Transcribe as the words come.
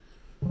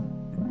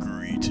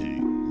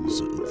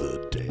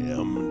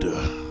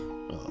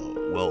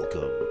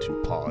Welcome to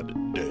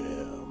Pod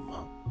Damn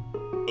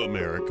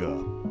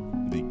America,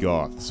 the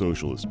goth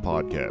socialist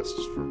podcast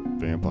for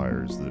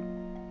vampires that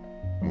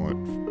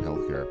want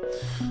healthcare.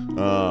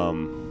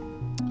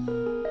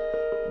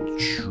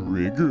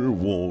 Trigger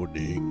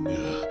warning.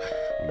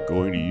 I'm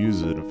going to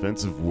use an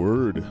offensive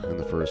word in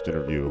the first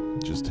interview.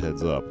 Just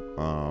heads up. I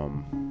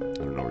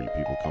don't know where you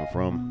people come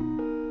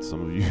from.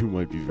 Some of you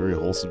might be very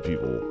wholesome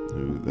people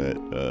who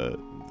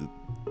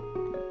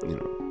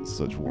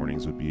such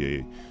warnings would be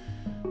a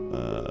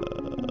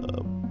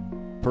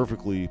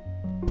perfectly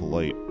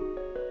polite,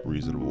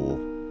 reasonable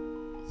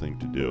thing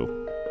to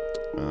do,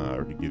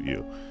 or to give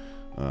you.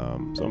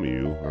 Some of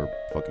you are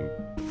fucking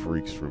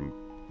freaks from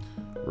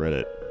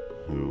Reddit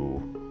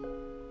who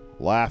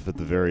laugh at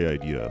the very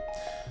idea.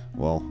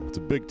 Well, it's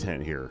a big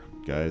tent here,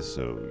 guys,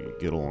 so you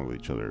get along with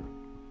each other.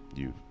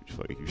 You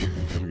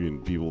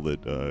fucking people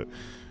that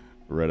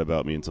read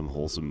about me in some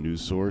wholesome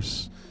news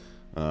source.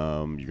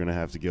 You're gonna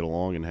have to get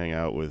along and hang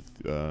out with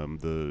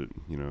the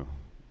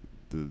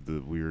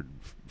weird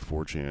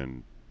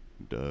 4chan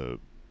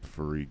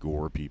furry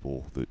gore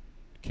people that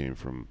came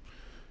from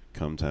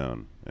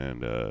Cumtown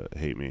and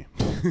hate me.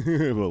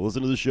 But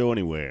listen to the show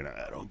anyway, and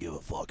I don't give a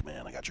fuck,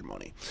 man. I got your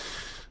money.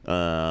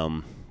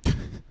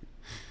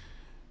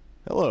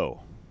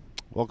 Hello,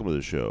 welcome to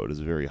the show. It is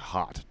a very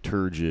hot,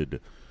 turgid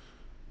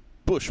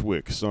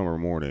Bushwick summer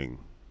morning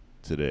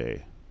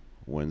today,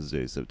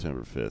 Wednesday,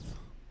 September 5th.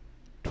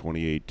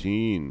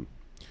 2018.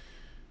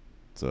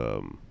 It's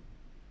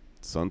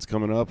sun's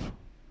coming up.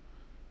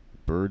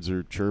 Birds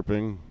are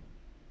chirping.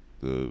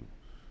 The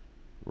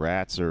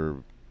rats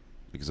are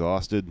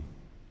exhausted.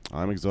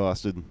 I'm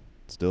exhausted.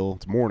 Still,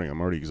 it's morning. I'm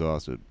already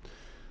exhausted.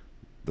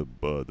 The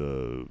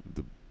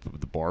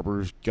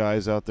barbers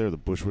guys out there, the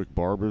Bushwick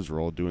barbers, are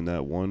all doing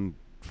that one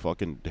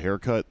fucking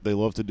haircut they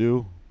love to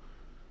do,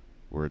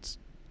 where it's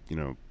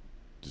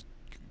just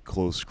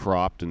close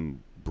cropped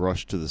and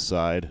brushed to the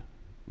side.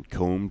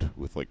 Combed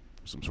with like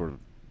some sort of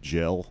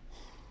gel,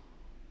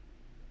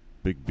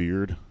 big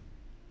beard,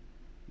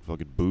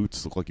 fucking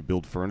boots, look like you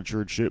build furniture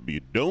and shit, but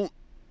you don't.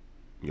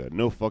 You got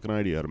no fucking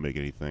idea how to make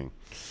anything.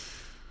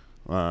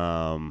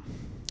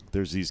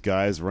 There's these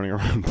guys running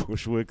around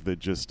Bushwick that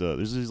just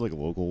there's these like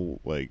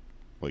local like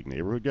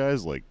neighborhood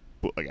guys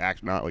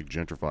not like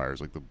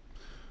gentrifiers, like the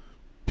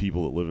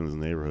people that live in this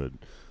neighborhood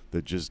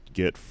that just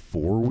get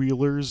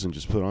four-wheelers and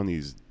just put on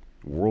these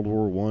World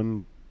War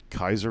I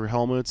Kaiser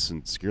helmets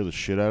and scare the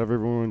shit out of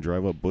everyone and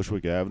drive up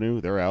Bushwick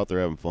Avenue. They're out there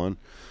having fun.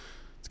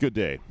 It's a good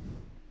day.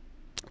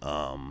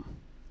 I'm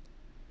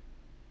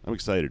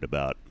excited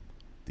about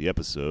the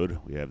episode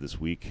we have this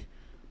week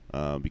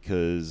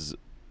because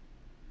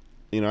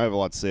I have a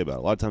lot to say about it.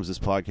 A lot of times this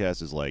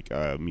podcast is like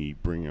me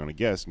bringing on a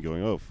guest and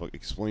going,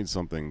 explain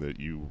something that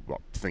you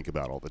think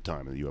about all the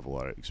time and that you have a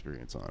lot of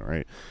experience on,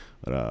 right?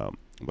 But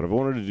I've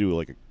wanted to do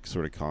like a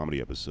sort of comedy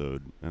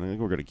episode, and I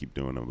think we're going to keep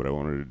doing them, but I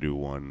wanted to do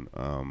one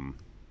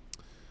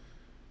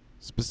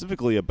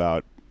specifically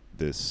about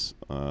this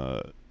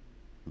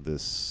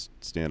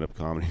stand-up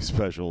comedy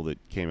special that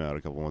came out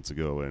a couple months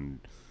ago and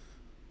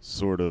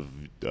sort of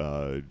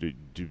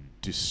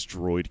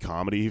destroyed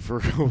comedy for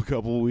a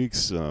couple of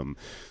weeks.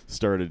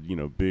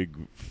 Started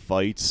big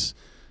fights,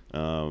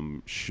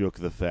 shook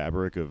the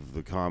fabric of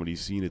the comedy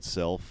scene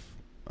itself.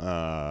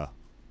 I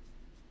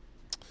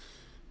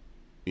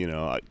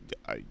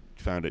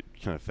found it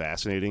kind of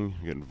fascinating.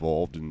 I got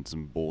involved in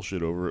some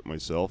bullshit over it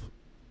myself.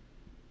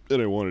 And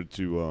I wanted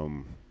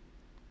to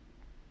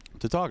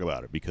talk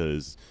about it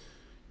because,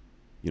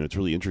 it's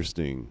really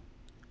interesting,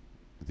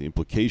 the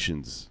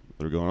implications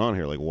that are going on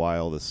here. Like, why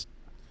all this,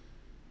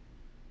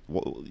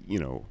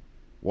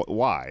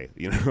 why,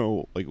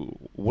 like,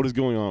 what is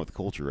going on with the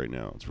culture right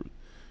now?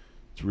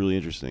 It's really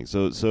interesting.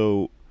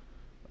 So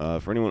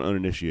for anyone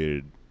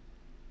uninitiated,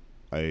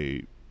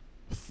 I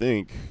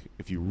think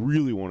if you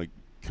really want to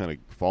kind of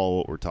follow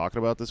what we're talking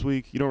about this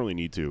week, you don't really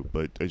need to,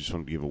 but I just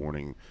wanted to give a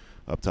warning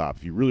up top.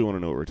 If you really want to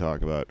know what we're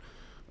talking about,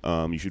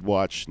 you should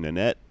watch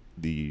Nanette,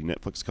 the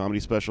Netflix comedy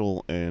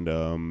special, and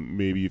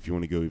maybe if you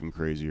want to go even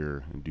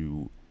crazier and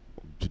do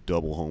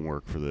double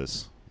homework for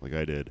this, like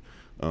I did,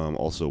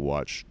 also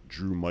watch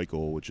Drew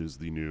Michael, which is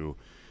the new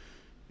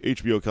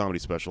HBO comedy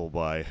special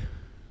by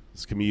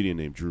this comedian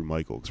named Drew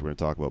Michael, because we're going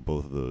to talk about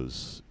both of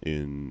those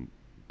in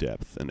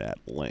depth and at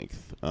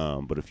length.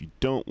 But if you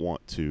don't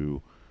want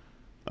to,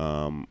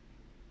 I'm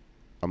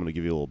going to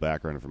give you a little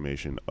background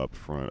information up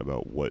front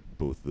about what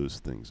both those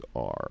things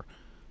are.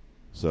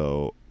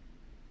 So,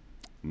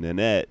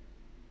 Nanette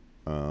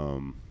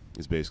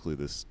is basically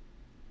this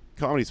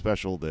comedy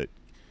special that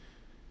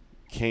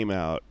came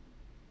out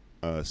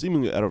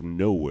seemingly out of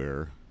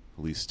nowhere,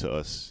 at least to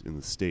us in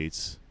the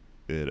States.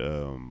 It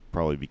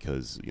probably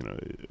because,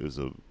 it was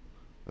a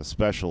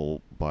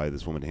special by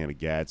this woman, Hannah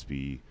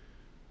Gadsby,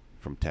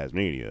 from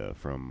Tasmania,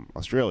 from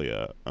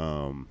Australia.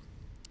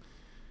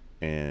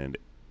 And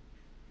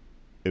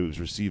it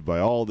was received by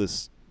all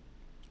this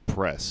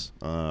press,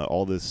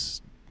 all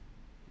this,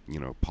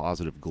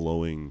 positive,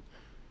 glowing,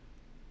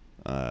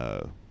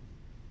 all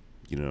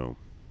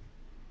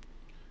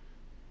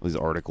these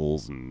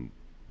articles and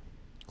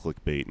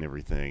clickbait and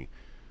everything.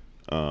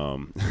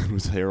 It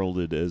was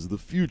heralded as the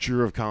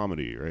future of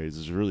comedy, right? This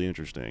is really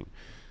interesting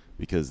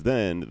because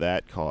then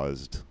that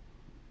caused,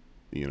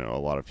 a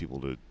lot of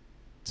people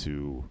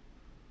to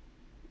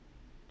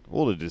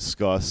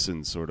discuss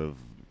and sort of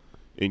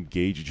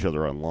engage each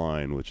other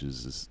online, which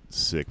is this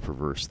sick,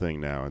 perverse thing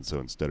now. And so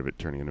instead of it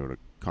turning into a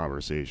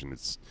conversation,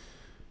 it's,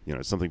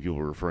 it's something people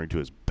are referring to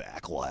as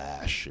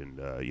backlash and,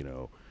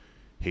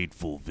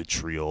 hateful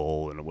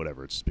vitriol and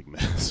whatever. It's just a big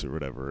mess or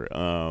whatever.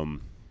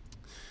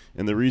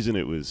 And the reason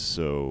it was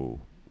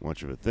so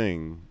much of a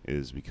thing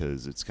is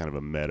because it's kind of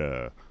a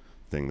meta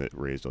thing that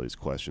raised all these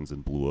questions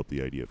and blew up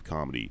the idea of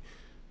comedy.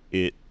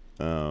 It's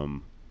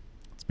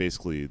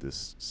basically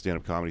this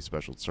stand-up comedy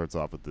special. It starts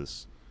off with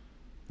this,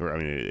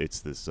 it's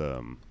this,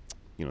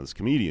 this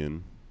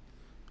comedian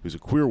who's a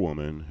queer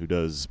woman who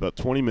does about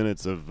 20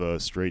 minutes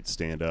of straight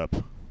stand-up,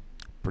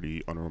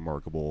 pretty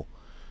unremarkable,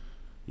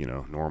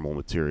 normal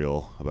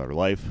material about her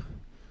life.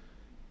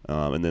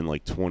 And then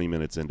like 20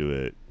 minutes into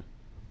it,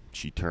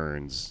 she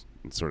turns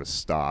and sort of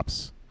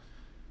stops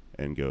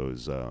and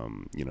goes,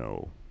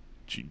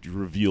 she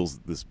reveals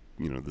this,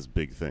 this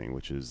big thing,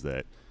 which is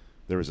that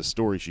there was a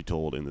story she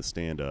told in the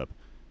stand-up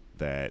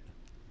that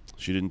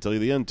she didn't tell you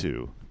the end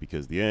to,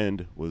 because the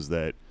end was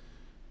that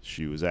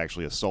she was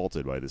actually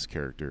assaulted by this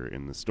character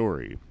in the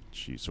story.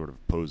 She sort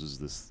of poses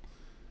this,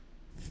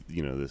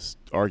 this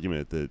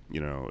argument that,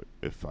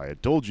 if I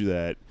had told you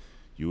that,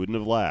 you wouldn't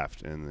have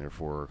laughed, and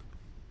therefore,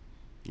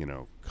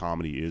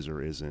 comedy is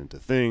or isn't a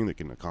thing that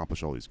can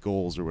accomplish all these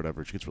goals or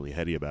whatever. She gets really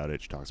heady about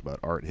it. She talks about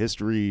art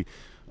history,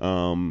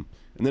 and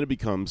then it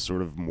becomes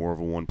sort of more of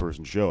a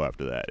one-person show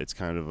after that. It's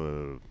kind of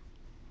a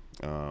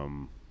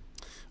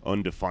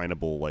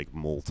undefinable, like,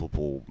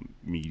 multiple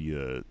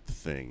media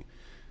thing.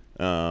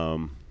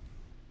 And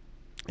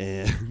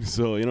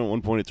so, at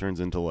one point it turns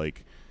into,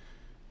 like,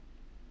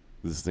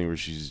 this thing where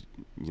she's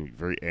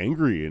very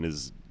angry and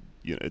is,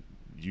 you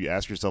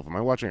ask yourself, am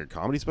I watching a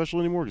comedy special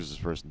anymore? Because this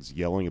person's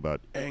yelling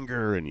about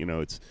anger, and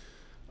it's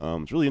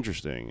really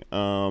interesting.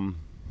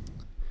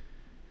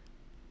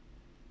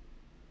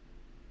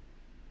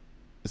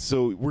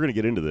 So we're gonna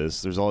get into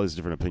this. There's all these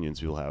different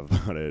opinions people have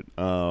about it.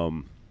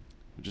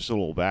 Just a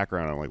little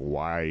background on like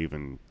why I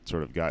even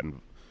sort of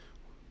gotten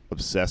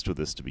obsessed with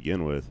this to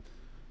begin with,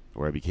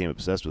 or I became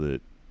obsessed with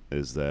it,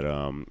 is that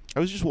I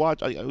was just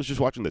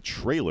watching the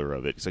trailer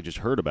of it because I just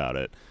heard about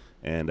it,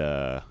 and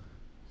I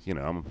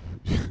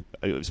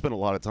spent a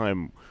lot of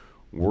time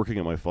working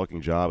at my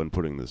fucking job and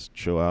putting this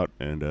show out,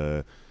 and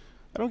I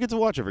don't get to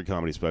watch every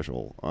comedy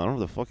special. I don't have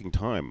the fucking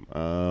time.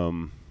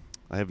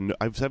 I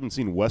haven't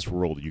seen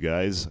Westworld, you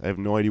guys. I have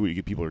no idea what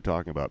you people are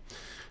talking about.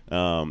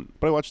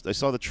 But I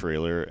saw the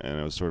trailer, and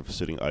I was sort of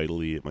sitting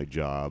idly at my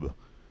job,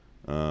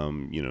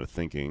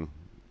 thinking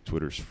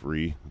Twitter's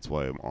free. That's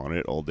why I'm on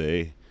it all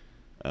day.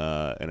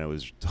 And I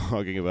was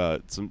talking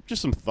about some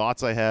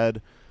thoughts I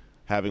had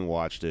having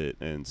watched it,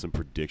 and some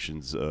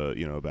predictions,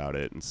 about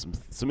it, and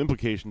some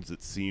implications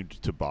that seemed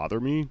to bother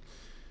me.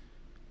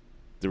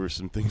 There were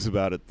some things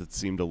about it that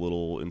seemed a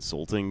little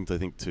insulting, I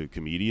think, to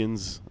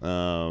comedians,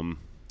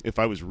 if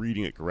I was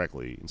reading it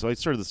correctly. And so I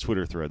started this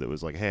Twitter thread that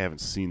was like, hey, I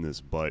haven't seen this,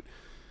 but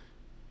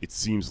it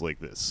seems like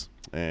this.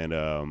 And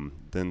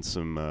then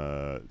some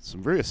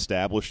very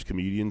established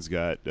comedians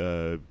got,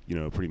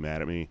 pretty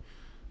mad at me.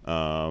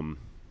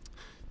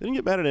 They didn't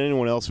get mad at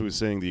anyone else who was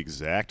saying the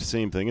exact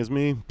same thing as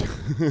me.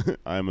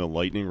 I'm a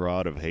lightning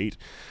rod of hate.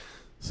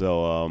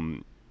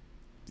 So,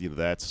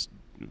 that's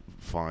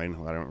fine.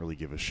 I don't really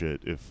give a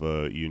shit if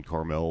Ian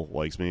Carmel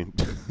likes me.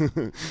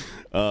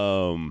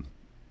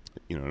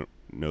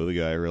 Know the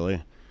guy,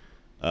 really.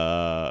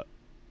 But,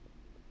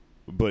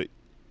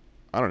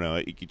 I don't know.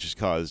 It just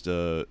caused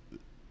it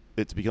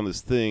to become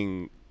this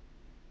thing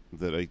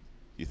that I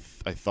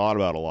thought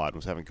about a lot and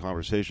was having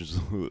conversations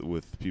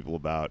with people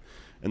about.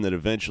 And then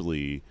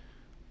eventually,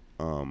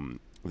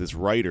 this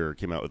writer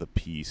came out with a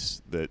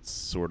piece that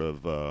sort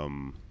of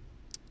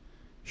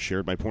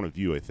shared my point of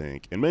view, I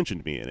think, and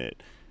mentioned me in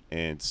it.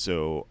 And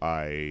so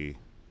I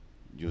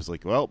was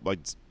like, well,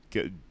 it's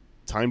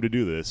time to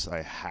do this.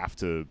 I have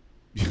to,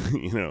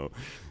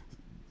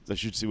 I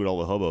should see what all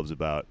the hubbub's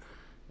about.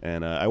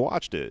 And I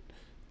watched it.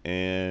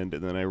 And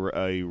then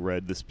I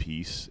read this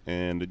piece,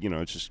 and,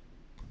 it's just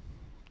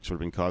sort of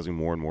been causing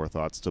more and more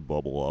thoughts to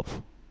bubble up.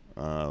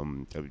 I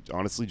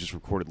honestly just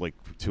recorded like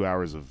 2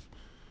 hours of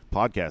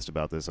podcast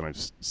about this, and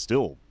there's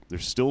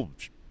still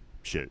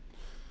shit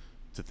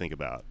to think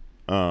about.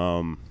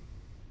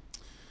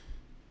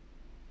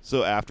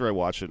 So after I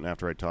watched it and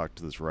after I talked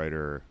to this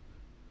writer,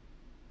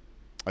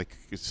 I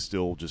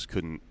still just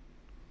couldn't.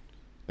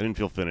 I didn't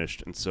feel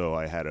finished, and so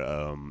I had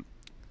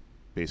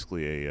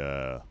basically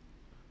a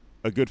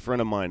good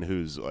friend of mine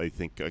who's, I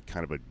think, a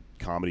kind of a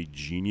comedy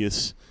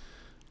genius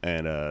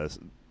and a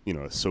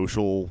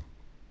social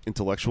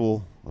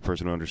intellectual, a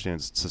person who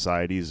understands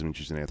societies. I mean,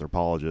 she's an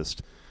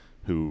anthropologist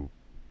who,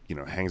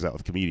 hangs out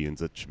with comedians.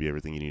 That should be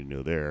everything you need to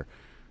know there.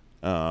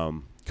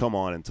 come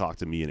on and talk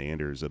to me and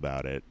Anders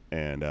about it,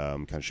 and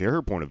kind of share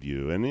her point of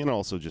view, and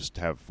also just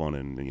have fun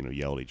and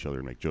yell at each other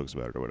and make jokes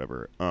about it or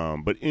whatever.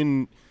 But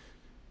in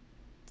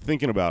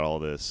thinking about all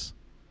this,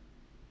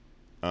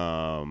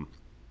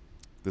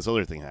 this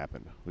other thing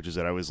happened, which is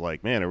that I was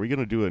like, man, are we going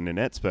to do a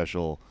Nanette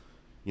special,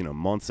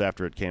 months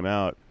after it came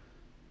out?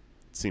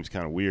 It seems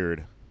kind of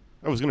weird.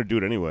 I was going to do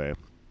it anyway.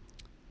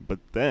 But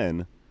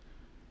then,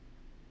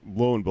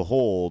 lo and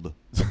behold,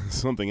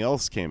 something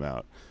else came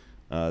out.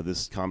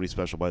 This comedy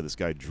special by this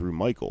guy, Drew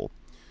Michael,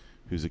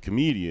 who's a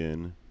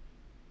comedian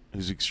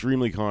who's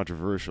extremely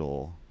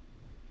controversial,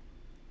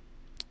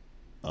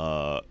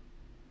 who,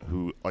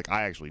 like,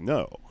 I actually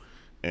know.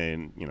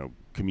 And,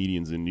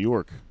 comedians in New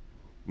York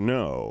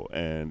know.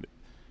 And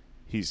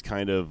he's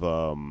kind of,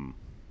 and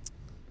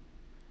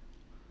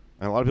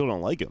a lot of people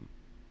don't like him.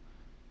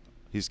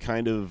 He's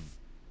kind of,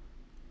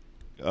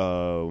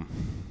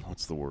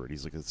 what's the word?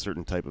 He's like a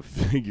certain type of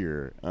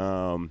figure.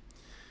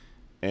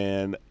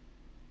 And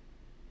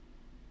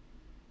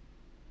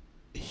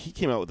he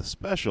came out with a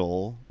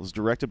special, was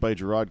directed by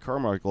Gerard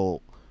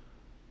Carmichael,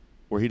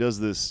 where he does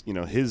this,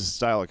 his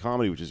style of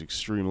comedy, which is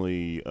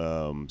extremely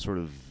sort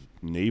of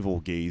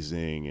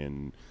navel-gazing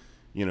and,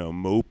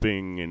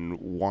 moping and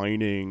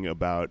whining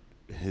about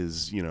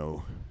his,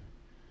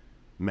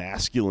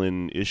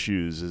 masculine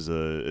issues as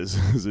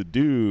a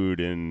dude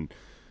and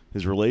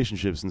his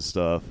relationships and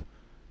stuff,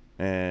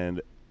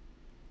 and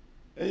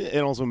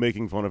also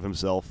making fun of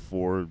himself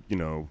for,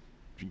 kind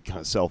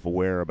of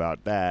self-aware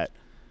about that.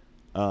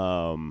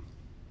 But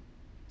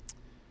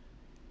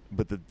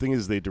the thing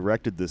is, they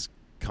directed this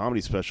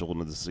comedy special in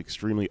this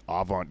extremely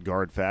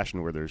avant-garde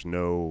fashion where there's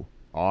no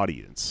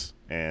audience,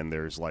 and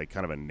there's like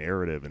kind of a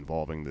narrative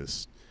involving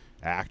this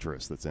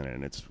actress that's in it,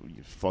 and it's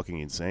fucking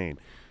insane.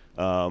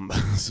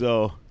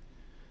 So,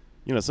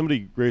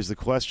 somebody raised the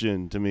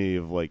question to me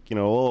of like,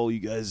 oh, you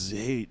guys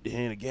hate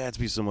Hannah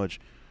Gadsby so much.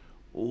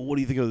 Well, what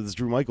do you think of this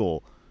Drew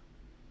Michael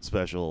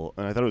special?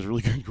 And I thought it was a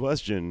really good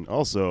question.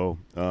 Also,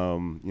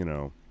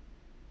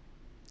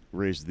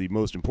 raised the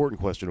most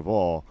important question of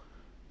all: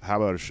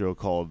 how about a show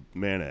called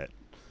Manette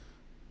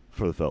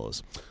for the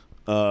fellas?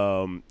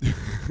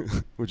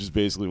 Which is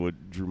basically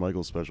what Drew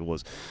Michael's special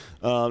was.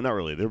 Not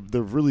really.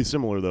 They're really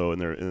similar though, in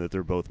that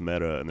they're both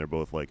meta and they're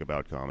both like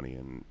about comedy,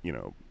 and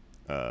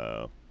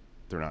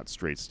they're not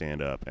straight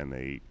stand up, and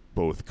they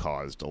both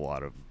caused a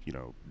lot of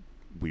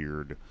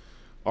weird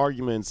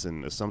arguments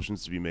and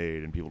assumptions to be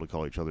made, and people to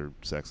call each other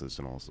sexist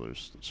and all sort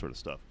of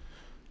stuff.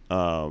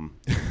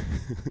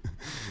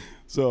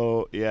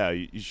 So yeah,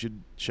 you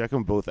should check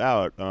them both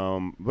out.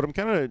 But I'm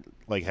kind of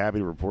like happy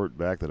to report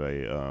back that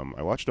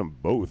I watched them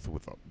both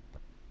with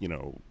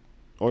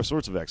all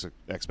sorts of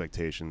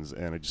expectations,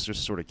 and I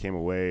just sort of came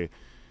away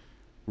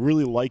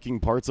really liking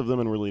parts of them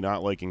and really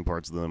not liking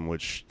parts of them,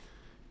 which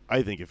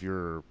I think if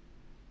you're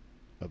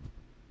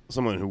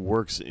someone who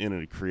works in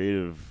a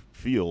creative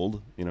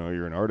field,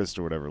 you're an artist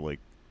or whatever, like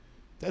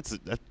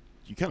that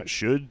you kind of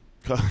should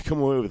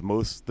come away with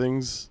most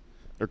things,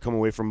 or come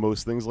away from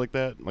most things like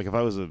that. Like if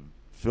I was a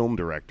film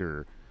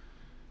director,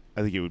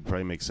 I think it would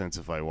probably make sense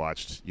if I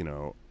watched,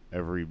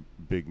 every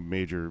big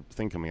major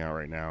thing coming out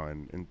right now,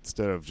 and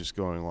instead of just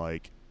going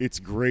like, it's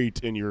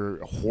great and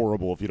you're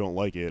horrible if you don't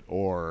like it,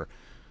 or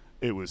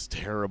it was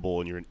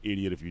terrible and you're an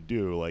idiot if you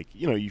do, like,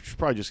 you should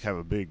probably just have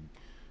a big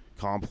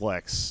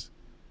complex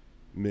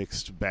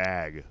mixed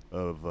bag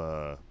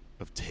of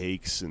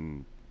takes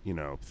and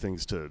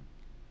things to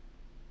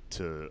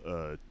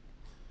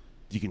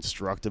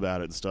deconstruct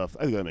about it and stuff.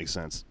 I think that makes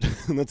sense.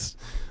 And that's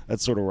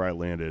sort of where I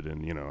landed,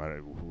 and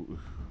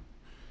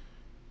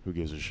who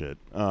gives a shit.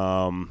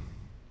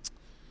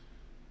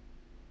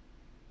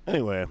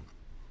 Anyway,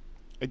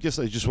 I guess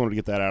I just wanted to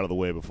get that out of the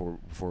way before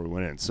we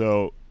went in.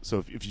 So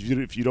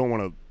if you don't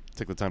want to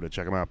take the time to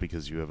check them out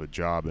because you have a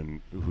job,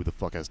 and who the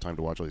fuck has time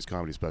to watch all these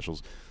comedy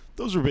specials,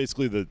 those are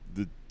basically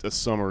the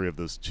summary of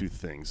those two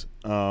things.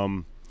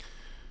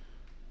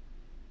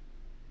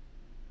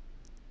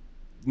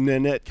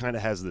 Nanette kind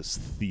of has this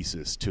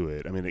thesis to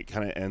it. I mean, it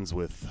kind of ends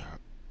with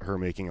her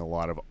making a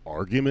lot of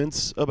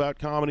arguments about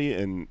comedy,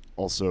 and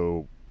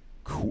also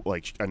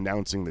like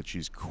announcing that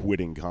she's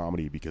quitting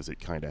comedy because it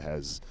kind of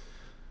has,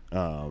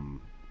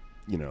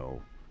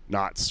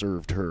 not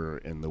served her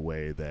in the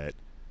way that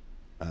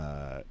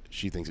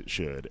she thinks it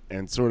should,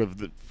 and sort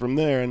of from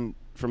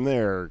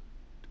there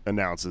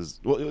announces.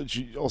 Well,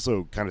 she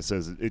also kind of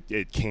says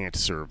it can't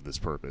serve this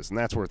purpose, and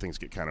that's where things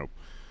get kind of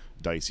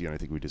dicey, and I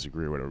think we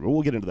disagree or whatever. But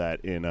we'll get into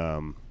that in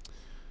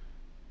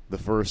the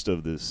first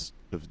of these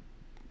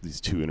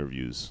two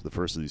interviews, the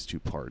first of these two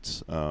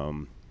parts.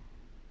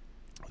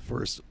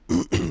 First,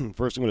 I'm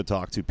going to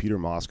talk to Peter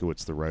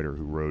Moskowitz, the writer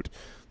who wrote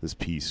this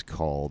piece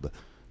called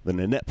 "The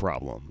Nanette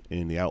Problem"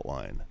 in The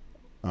Outline.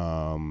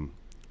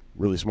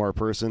 Really smart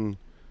person.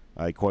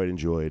 I quite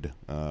enjoyed.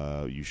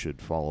 You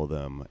should follow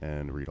them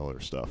and read all their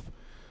stuff.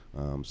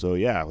 So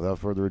yeah, without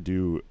further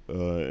ado,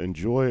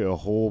 enjoy a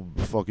whole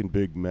fucking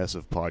big mess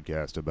of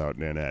podcast about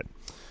Nanette.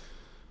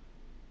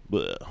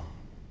 Blech.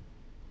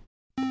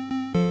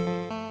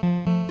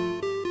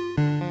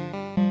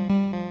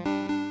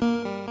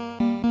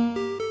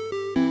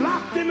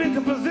 them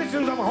into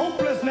positions of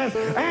hopelessness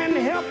and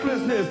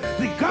helplessness.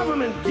 The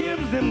government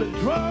gives them the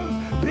drugs,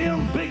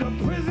 builds bigger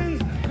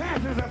prisons,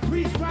 passes a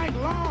 3-strike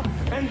law,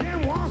 and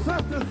then wants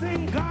us to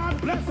sing God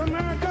Bless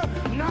America.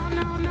 No,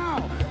 no,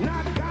 no.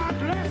 Not God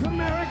Bless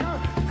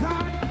America.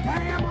 God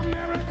damn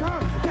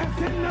America.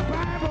 That's in the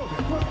Bible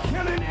for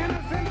killing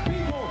innocent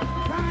people.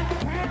 God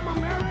damn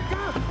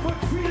America for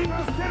treating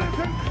us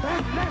citizens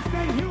as less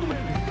than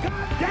human.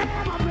 God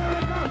damn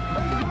America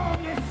as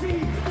long as she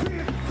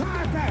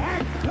tries to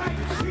act like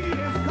she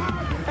is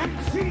God and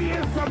she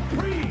is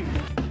supreme.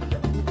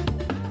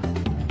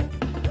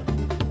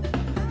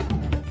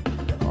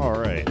 All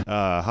right.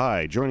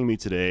 Hi. Joining me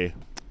today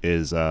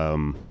is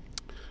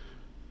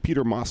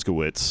Peter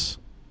Moskowitz,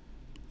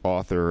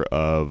 author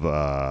of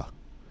a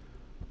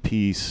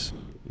piece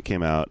that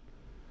came out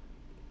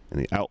in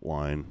the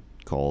Outline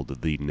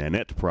called The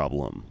Nanette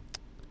Problem.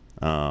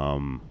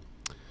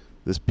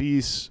 This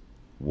piece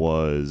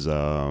was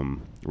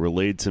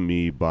relayed to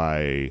me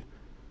by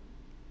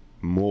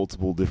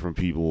multiple different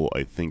people,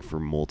 I think for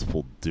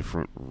multiple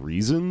different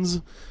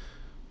reasons,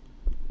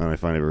 and I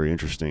find it very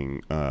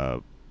interesting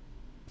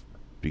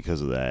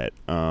because of that.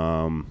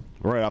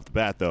 Right off the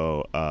bat,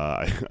 though,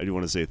 I do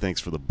want to say thanks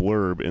for the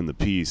blurb in the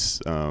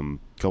piece. A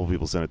couple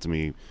people sent it to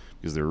me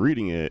because they were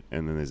reading it,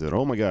 and then they said,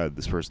 "Oh my God,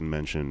 this person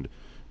mentioned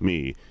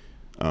me."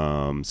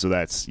 So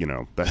that's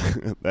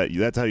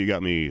that's how you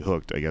got me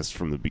hooked, I guess,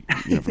 from the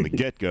from the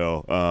get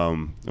go.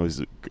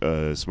 Always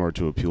smart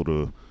to appeal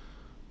to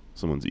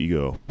someone's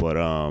ego, but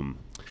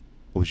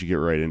we should get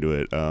right into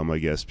it. I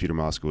guess Peter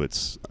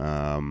Moskowitz,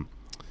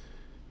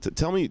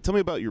 tell me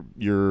about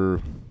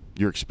your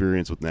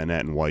experience with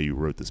Nanette and why you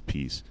wrote this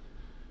piece.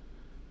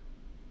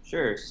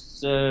 Sure.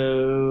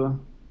 So,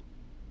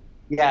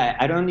 yeah,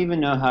 I don't even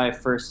know how I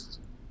first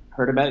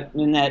heard about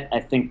Nanette. I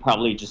think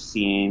probably just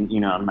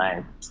seeing, on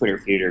my Twitter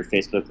feed or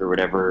Facebook or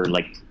whatever,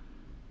 like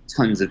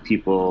tons of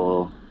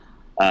people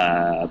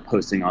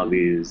posting all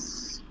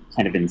these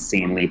kind of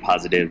insanely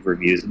positive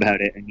reviews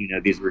about it. And,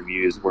 these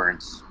reviews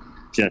weren't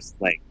just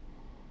like,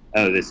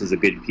 oh, this is a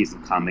good piece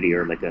of comedy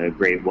or like a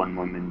great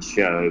one-woman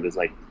show. It was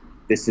like,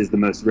 this is the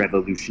most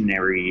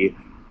revolutionary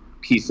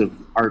piece of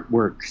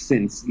artwork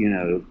since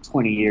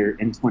 20 years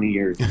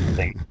or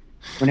something.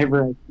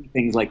 Whenever I see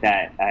things like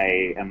that,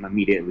 I am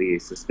immediately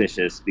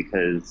suspicious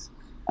because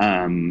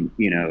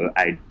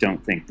I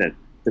don't think that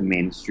the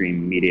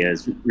mainstream media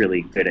is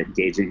really good at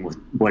gauging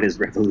what is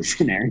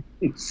revolutionary.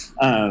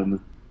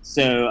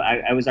 So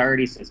I was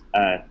already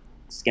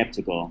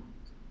skeptical.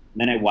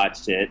 Then I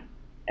watched it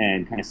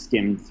and kind of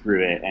skimmed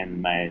through it,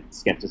 and my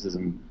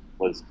skepticism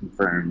was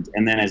confirmed.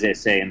 And then, as I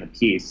say in the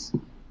piece,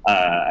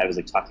 I was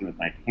talking with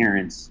my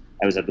parents.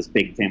 I was at this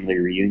big family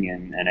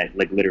reunion, and I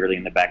literally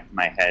in the back of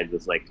my head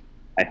was like,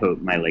 I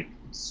hope my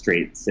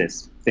straight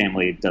cis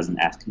family doesn't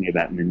ask me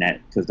about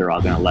Nanette because they're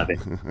all gonna love it.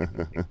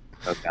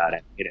 Oh God,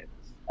 I hate it.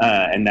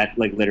 And that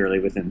literally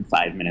within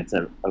 5 minutes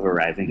of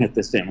arriving at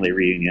this family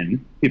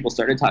reunion, people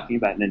started talking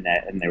about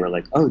Nanette, and they were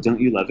like, "Oh, don't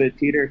you love it,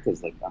 Peter?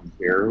 Because I'm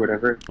queer or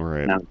whatever."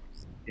 Right.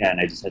 And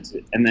I just had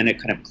to, and then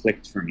it kind of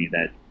clicked for me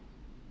that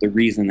the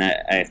reason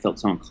that I felt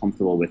so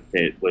uncomfortable with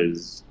it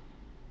was,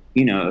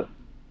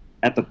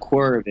 at the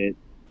core of it,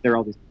 there are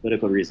all these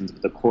political reasons,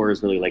 but the core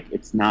is really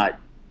it's not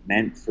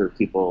meant for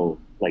people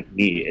like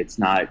me. It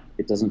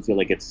doesn't feel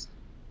like it's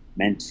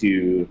meant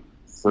to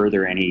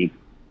further any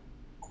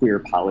queer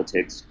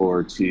politics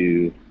or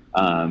to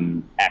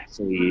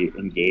actually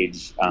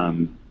engage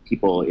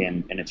people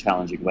in a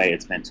challenging way.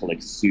 It's meant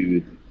to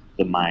soothe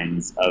the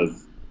minds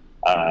of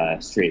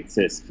straight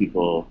cis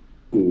people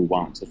who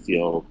want to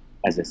feel,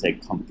 as I say,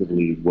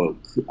 comfortably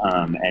woke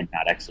and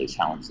not actually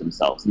challenge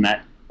themselves. And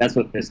that's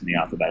what pissed me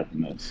off about it the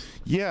most.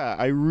 Yeah,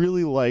 I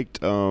really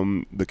liked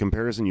the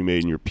comparison you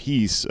made in your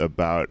piece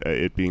about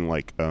it being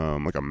like a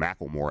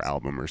Macklemore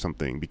album or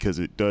something, because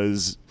it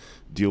does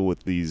deal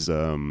with these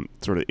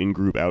sort of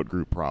in-group,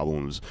 out-group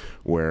problems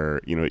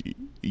where,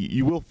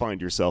 you will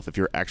find yourself, if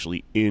you're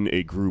actually in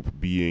a group,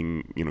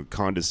 being,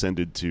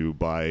 condescended to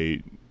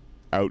by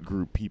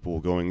out-group people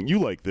going, "You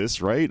like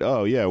this, right?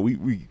 Oh yeah,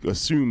 we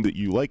assume that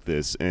you like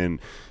this," and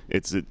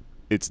it's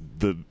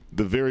the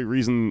very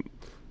reason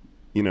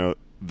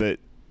that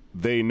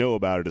they know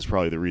about it is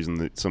probably the reason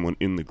that someone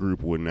in the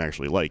group wouldn't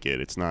actually like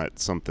it. It's not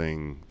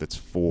something that's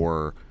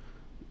for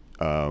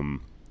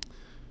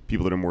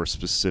people that are more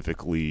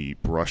specifically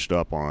brushed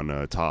up on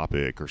a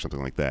topic or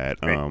something like that.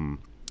 Right.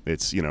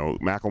 It's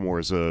Macklemore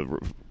is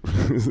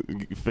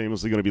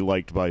famously going to be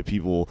liked by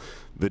people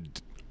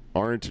that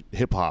aren't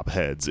hip hop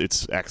heads.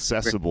 It's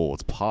accessible. Right.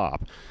 It's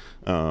pop.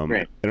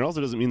 Right. And it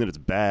also doesn't mean that it's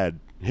bad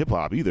hip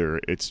hop either.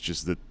 It's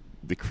just that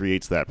it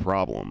creates that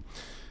problem.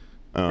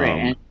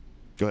 Right.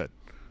 Go ahead.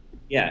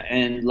 Yeah,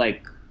 and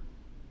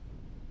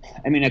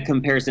a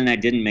comparison I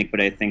didn't make,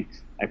 but I think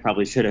I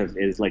probably should have,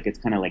 is it's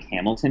kind of like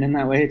Hamilton in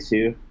that way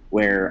too,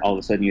 where all of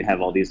a sudden you have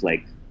all these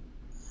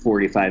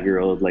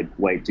 45-year-old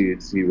white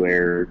dudes who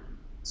wear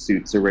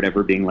suits or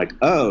whatever being like,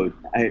 "Oh,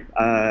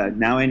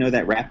 now I know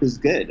that rap is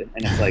good,"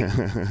 and it's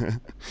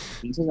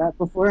into that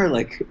before,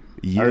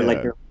 yeah.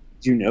 Or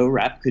do you know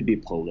rap could be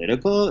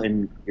political?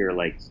 And you're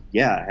like,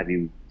 yeah, have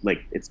you,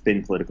 like, it's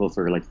been political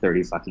for like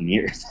 30 fucking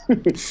years.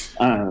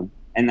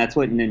 And that's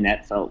what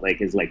Nanette felt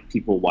like, is like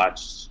people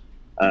watched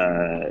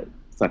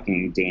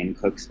fucking Dane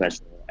Cook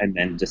special and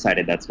then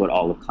decided that's what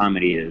all of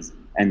comedy is,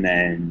 and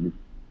then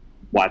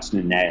watched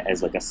Nanette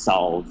as like a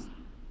solve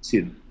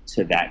to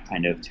that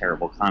kind of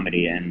terrible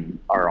comedy, and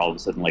are all of a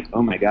sudden like,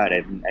 oh my god,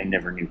 I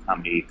never knew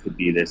comedy could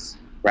be this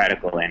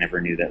radical. I never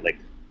knew that like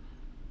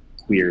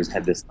queers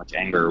had this much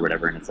anger or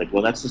whatever. And it's like,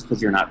 well, that's just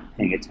because you're not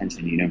paying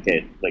attention. You don't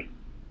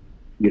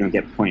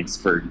get points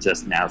for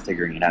just now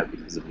figuring it out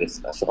because of this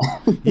special.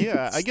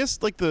 Yeah, I guess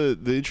like the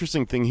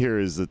interesting thing here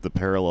is that the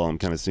parallel I'm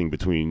kind of seeing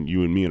between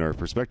you and me and our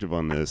perspective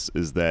on this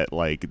is that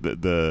like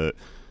the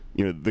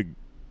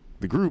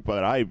group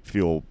that I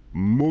feel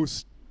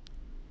most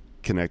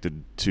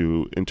connected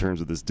to in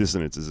terms of this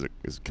dissonance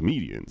is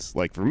comedians.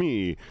 Like for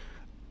me,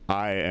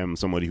 I am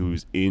somebody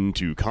who's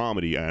into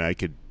comedy, and I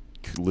could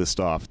list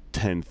off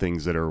 10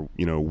 things that are,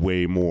 you know,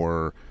 way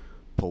more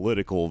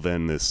political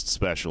than this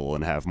special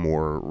and have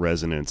more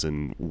resonance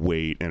and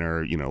weight and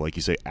are, you know, like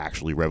you say,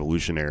 actually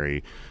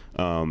revolutionary.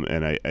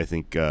 And I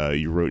think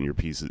you wrote in your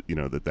piece, you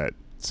know, that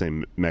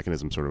same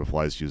mechanism sort of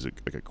applies to you as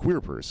like a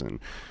queer person.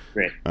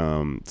 Right.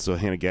 So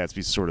Hannah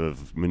Gadsby's sort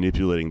of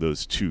manipulating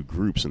those two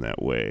groups in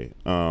that way.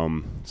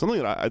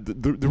 Something that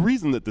the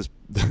reason that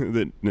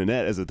that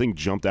Nanette as a thing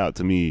jumped out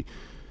to me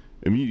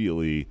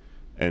immediately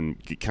and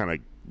kind of,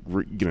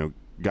 you know,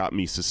 got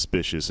me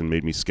suspicious and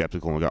made me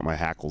skeptical and got my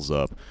hackles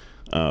up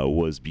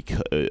was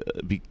because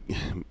it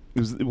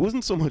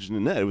wasn't so much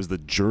Nanette, it was the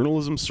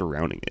journalism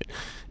surrounding it.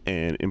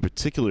 And in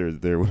particular,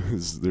 there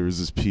was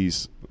this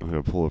piece I'm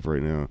going to pull up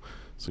right now,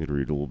 so I'm going to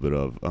read a little bit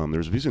of.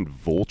 There's a piece in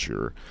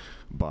Vulture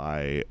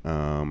by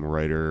a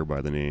writer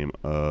by the name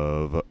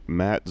of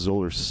Matt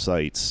Zoller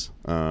Seitz.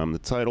 The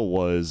title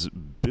was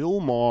 "Bill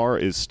Maher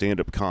is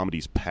stand-up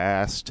comedy's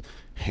past.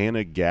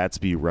 Hannah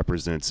Gadsby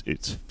represents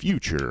its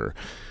future."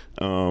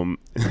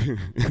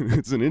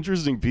 It's an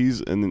interesting piece,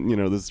 and you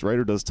know, this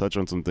writer does touch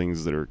on some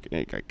things that are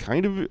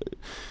kind of,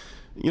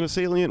 you know,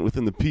 salient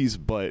within the piece,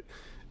 but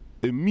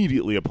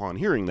immediately upon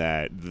hearing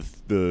that,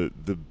 the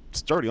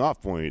starting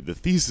off point, the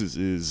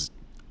thesis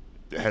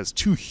has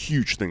two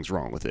huge things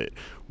wrong with it.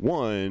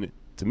 One,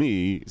 to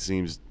me,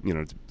 seems, you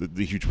know,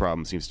 the huge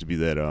problem seems to be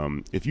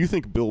that if you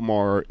think Bill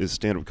Maher is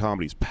stand-up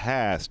comedy's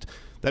past,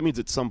 that means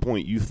at some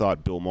point you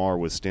thought Bill Maher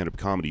was stand-up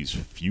comedy's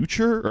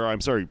future, or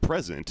I'm sorry,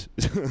 present.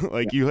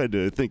 Like, you had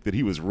to think that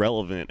he was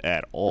relevant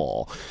at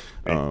all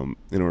in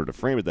order to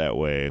frame it that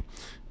way.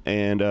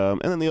 And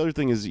then the other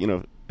thing is, you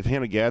know, if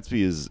Hannah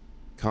Gadsby is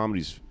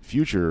comedy's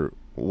future,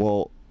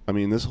 well, I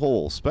mean, this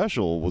whole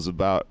special was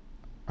about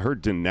her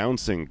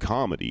denouncing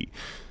comedy.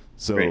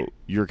 So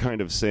you're kind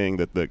of saying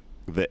that the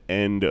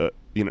end,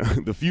 you know,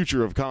 the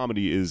future of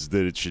comedy is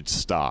that it should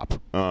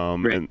stop.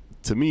 And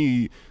to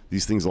me,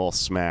 these things all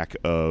smack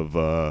of,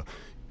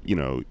 you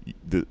know,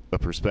 a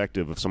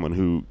perspective of someone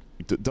who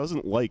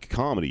doesn't like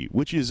comedy,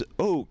 which is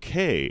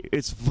okay.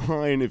 It's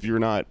fine if you're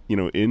not, you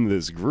know, in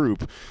this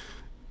group.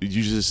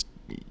 You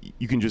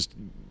can just,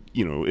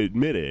 you know,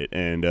 admit it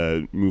and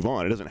move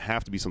on. It doesn't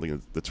have to be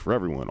something that's for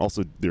everyone.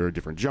 Also, there are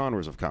different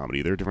genres of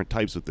comedy. There are different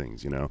types of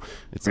things, you know.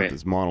 It's not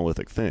this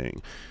monolithic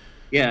thing.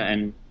 Yeah,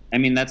 and I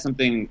mean, that's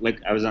something,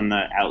 like, I was on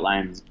the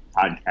Outlines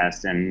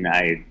podcast, and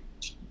I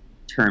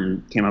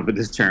came up with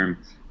this term,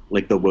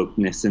 like the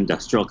wokeness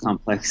industrial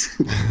complex.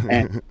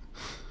 And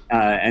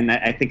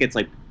I think it's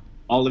like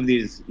all of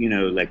these, you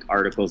know, like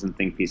articles and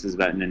think pieces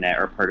about Nanette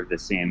are part of the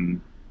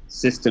same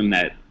system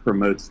that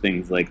promotes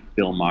things like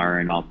Bill Maher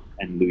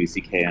and Louis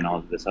C.K. and all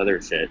of this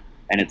other shit.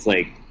 And it's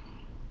like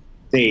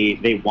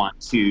they want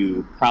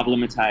to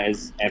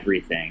problematize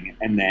everything,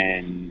 and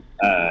then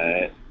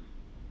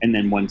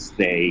once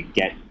they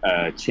get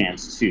a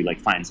chance to like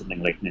find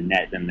something like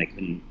Nanette, then they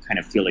can kind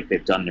of feel like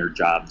they've done their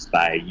jobs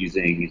by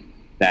using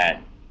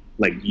that,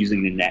 like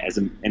using Nanette as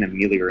an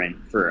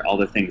ameliorant for all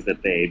the things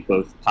that they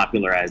both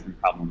popularized and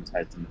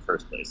problematized in the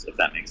first place, if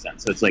that makes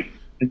sense. So it's like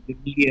the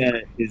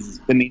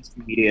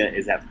mainstream media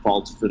is at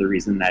fault for the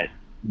reason that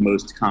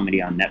most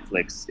comedy on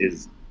Netflix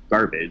is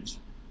garbage.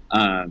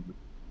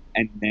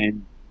 And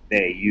then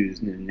they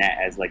use Nanette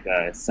as like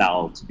a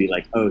salve to be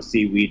like, oh,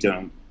 see,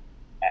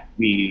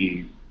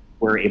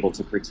 we're able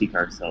to critique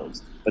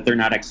ourselves, but they're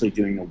not actually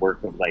doing the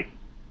work of like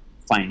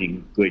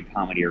finding good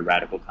comedy or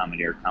radical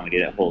comedy or comedy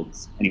that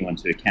holds anyone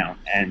to account.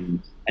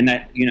 And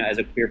that, you know, as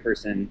a queer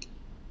person,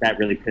 that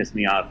really pissed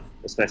me off,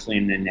 especially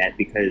in Nanette,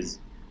 because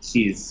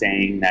she's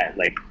saying that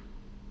like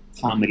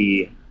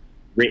comedy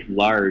writ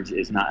large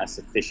is not a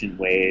sufficient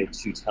way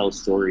to tell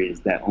stories,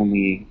 that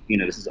only, you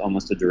know, this is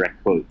almost a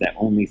direct quote, that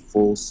only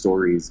full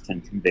stories can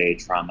convey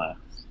trauma,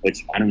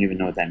 which I don't even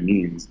know what that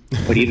means.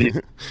 But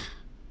even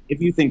if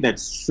you think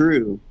that's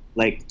true,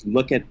 like,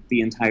 look at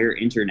the entire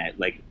internet.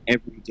 Like,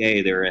 every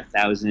day there are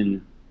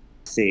 1,000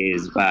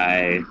 essays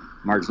by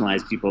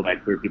marginalized people, by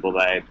queer people,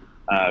 by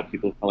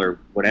people of color,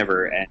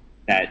 whatever, and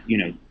that, you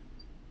know,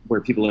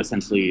 where people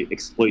essentially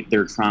exploit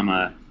their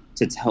trauma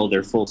to tell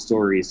their full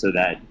story so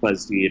that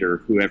BuzzFeed or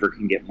whoever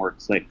can get more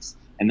clicks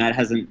and that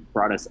hasn't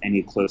brought us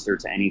any closer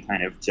to any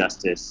kind of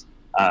justice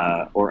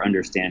or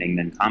understanding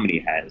than comedy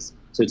has.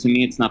 So to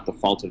me, it's not the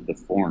fault of the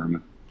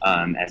form,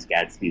 as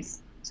Gadsby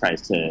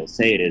tries to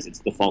say it is. It's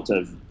the fault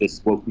of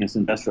this wokeness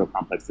industrial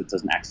complex that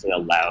doesn't actually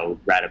allow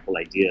radical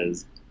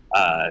ideas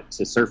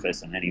to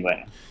surface in any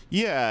way.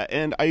 Yeah,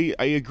 and I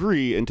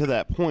agree. And to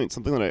that point,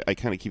 something that I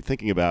kind of keep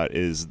thinking about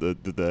is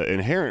the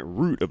inherent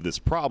root of this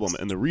problem,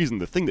 and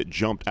the thing that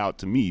jumped out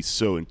to me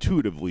so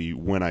intuitively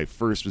when I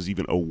first was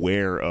even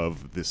aware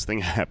of this thing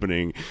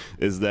happening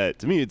is that,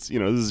 to me, it's, this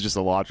is just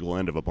a logical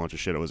end of a bunch of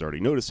shit I was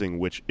already noticing,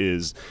 which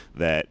is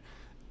that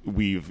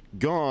we've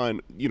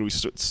gone,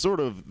 sort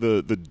of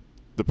the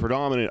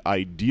predominant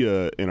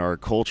idea in our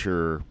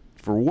culture,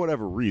 for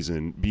whatever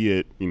reason, be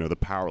it the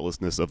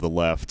powerlessness of the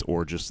left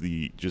or just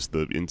the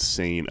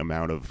insane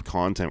amount of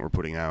content we're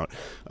putting out,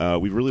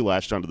 we've really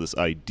latched onto this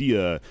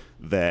idea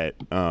that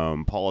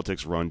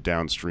politics run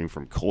downstream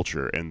from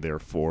culture, and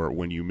therefore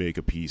when you make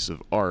a piece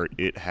of art,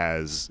 it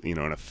has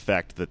an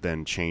effect that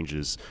then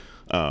changes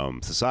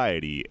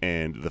society.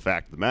 And the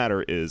fact of the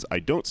matter is, I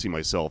don't see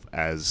myself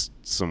as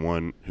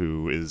someone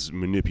who is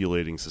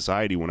manipulating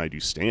society when I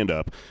do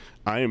stand-up.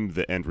 I am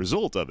the end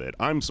result of it.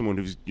 I'm someone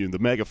who's the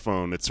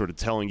megaphone that's sort of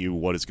telling you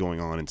what is going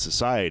on in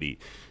society.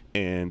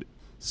 And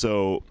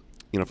so,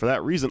 for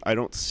that reason, I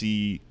don't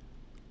see,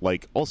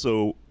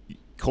 also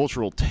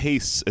cultural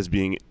tastes as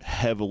being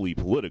heavily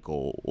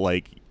political.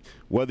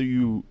 Whether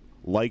you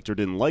liked or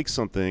didn't like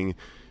something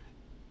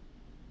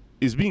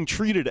is being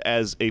treated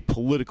as a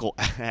political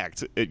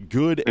act,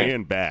 good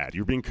and bad.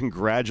 You're being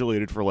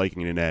congratulated for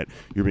liking Nanette.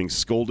 You're being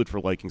scolded for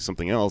liking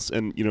something else.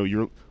 And,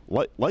 you're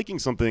liking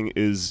something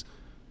is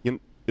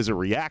a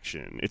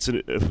reaction. It's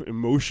an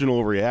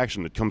emotional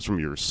reaction that comes from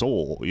your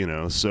soul,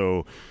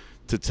 So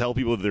to tell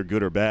people that they're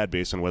good or bad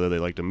based on whether they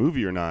liked a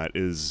movie or not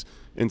is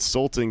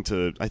insulting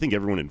to, I think,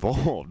 everyone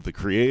involved, the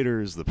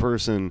creators, the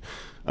person.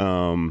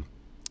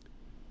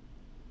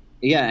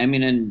 Yeah,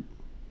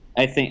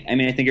 I think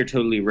you're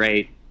totally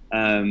right.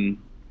 I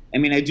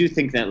do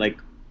think that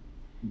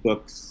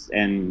books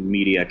and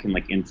media can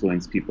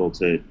influence people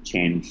to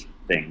change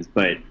things,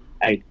 but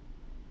I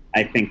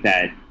think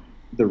that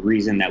the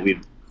reason that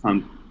we've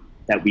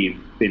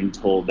been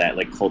told that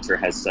culture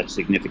has such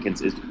significance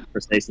is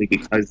precisely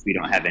because we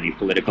don't have any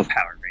political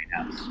power right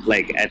now.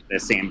 At the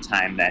same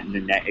time that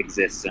Nanette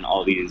exists and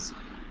all these,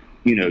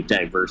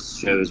 diverse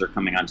shows are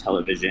coming on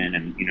television,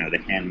 and The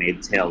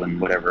Handmaid's Tale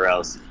and whatever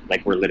else,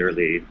 we're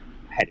literally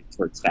heading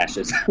towards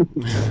fascism.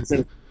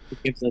 So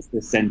it gives us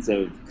this sense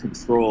of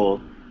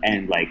control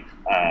and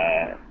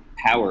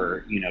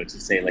power, to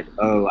say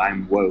oh,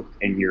 I'm woke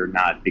and you're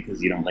not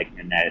because you don't like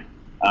Nanette.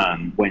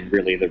 When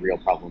really the real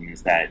problem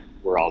is that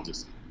we're all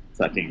just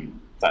fucking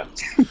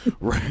fucked.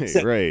 Right,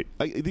 so, right.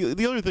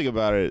 The other thing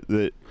about it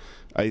that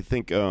I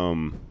think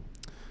you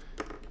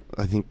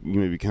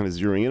may be kind of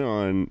zeroing in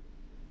on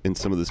in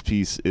some of this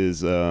piece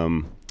is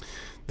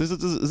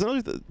there's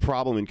another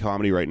problem in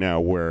comedy right now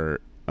where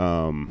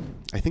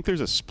I think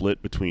there's a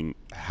split between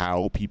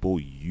how people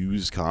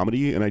use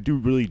comedy, and I do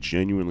really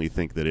genuinely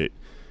think that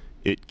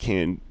it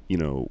can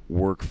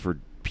work for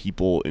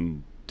people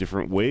in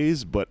different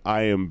ways, but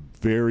I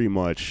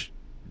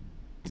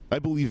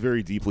believe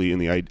very deeply in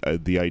the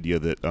idea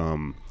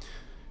that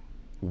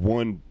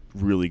one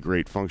really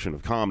great function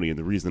of comedy, and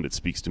the reason that it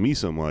speaks to me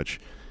so much,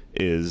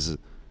 is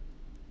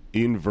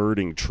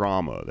inverting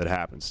trauma that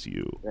happens to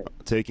you. Right.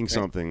 Taking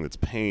something that's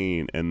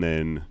pain and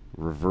then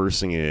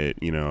reversing it,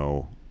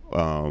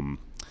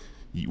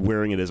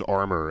 wearing it as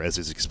armor, as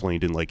is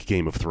explained in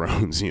Game of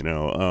Thrones,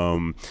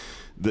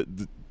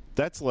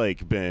 that's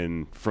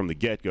been from the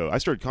get-go. I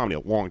started comedy a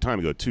long time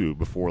ago too,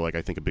 before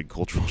I think a big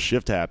cultural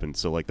shift happened,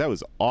 so that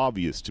was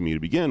obvious to me to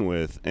begin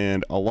with.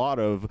 And a lot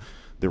of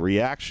the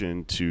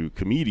reaction to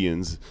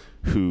comedians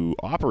who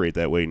operate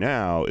that way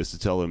now is to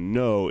tell them,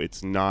 no,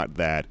 it's not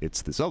that,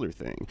 it's this other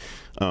thing.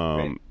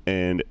 Right.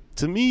 And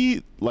to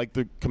me,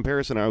 the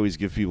comparison I always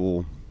give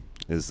people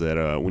is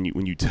that when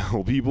you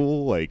tell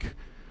people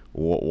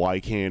why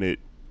can't it,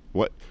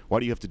 why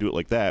do you have to do it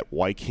like that?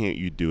 Why can't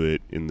you do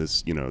it in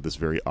this, this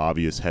very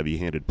obvious,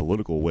 heavy-handed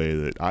political way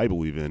that I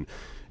believe in?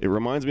 It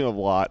reminds me a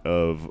lot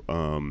of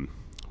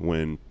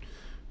when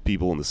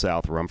people in the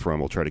South, where I'm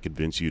from, will try to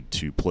convince you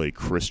to play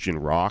Christian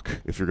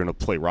rock if you're going to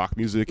play rock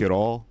music at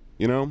all.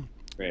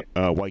 Right.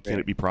 Why can't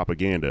it be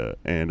propaganda?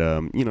 And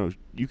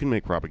you can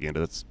make propaganda.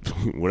 That's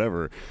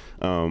whatever.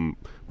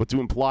 But to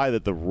imply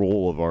that the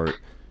role of art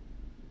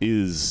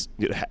is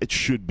it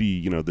should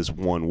be this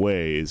one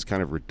way is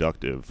kind of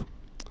reductive.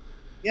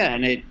 Yeah,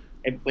 and it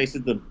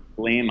places the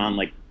blame on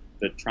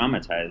the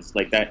traumatized.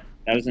 That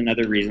was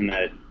another reason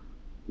that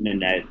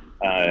Nanette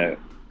kind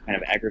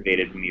of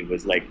aggravated me,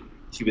 was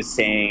she was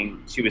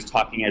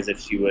talking as if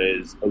she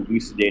was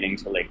elucidating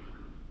to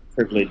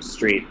privileged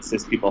straight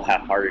cis people how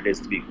hard it is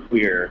to be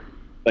queer,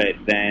 but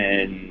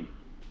then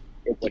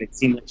what it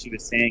seemed like she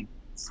was saying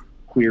is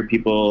queer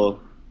people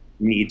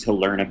need to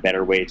learn a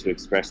better way to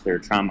express their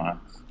trauma.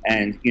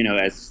 And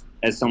as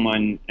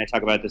someone, I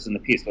talk about this in the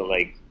piece, but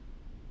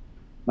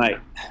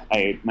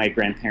my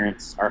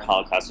grandparents are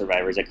Holocaust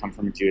survivors. I come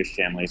from a Jewish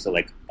family, so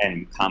like,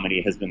 and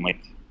comedy has been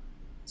like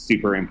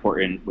super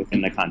important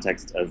within the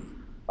context of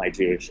my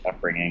Jewish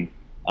upbringing.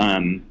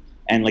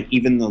 And like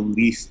even the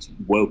least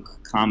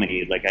woke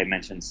comedy, like I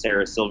mentioned,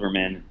 Sarah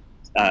Silverman,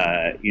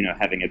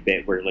 having a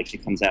bit where like she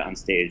comes out on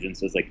stage and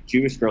says like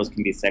Jewish girls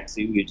can be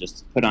sexy. We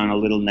just put on a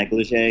little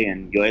negligee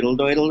and yoidle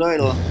doidle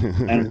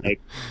doidle, and like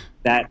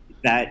that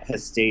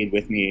has stayed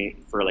with me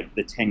for like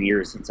the 10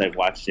 years since I've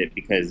watched it,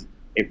 because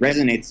it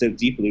resonates so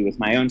deeply with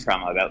my own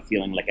trauma about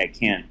feeling like I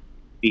can't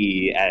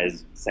be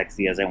as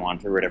sexy as I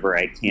want or whatever.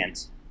 I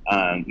can't,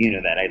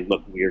 that I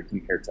look weird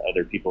compared to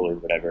other people or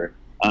whatever.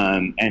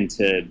 And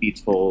to be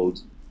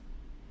told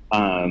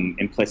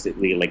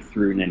implicitly, like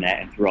through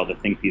Nanette and through all the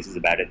think pieces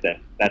about it, that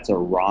that's a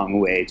wrong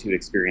way to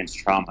experience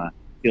trauma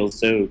feels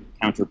so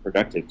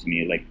counterproductive to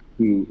me. Like,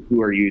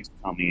 who are you to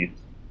tell me,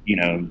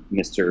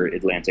 Mr.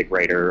 Atlantic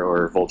writer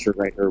or Vulture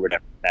writer or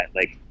whatever, that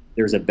like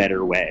there's a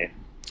better way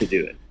to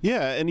do it.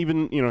 Yeah, and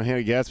even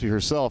Hannah Gadsby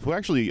herself, who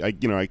actually I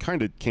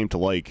kind of came to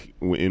like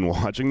in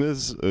watching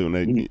this,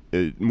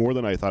 more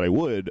than I thought I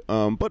would.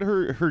 But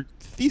her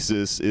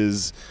thesis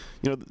is,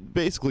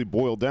 basically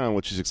boiled down.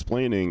 What she's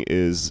explaining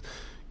is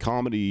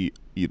comedy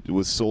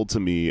was sold to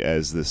me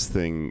as this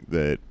thing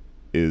that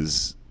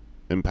is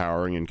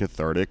empowering and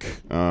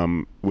cathartic,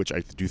 which I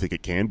do think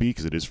it can be,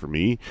 because it is for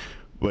me.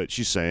 But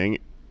she's saying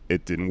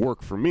it didn't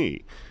work for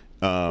me.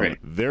 Right.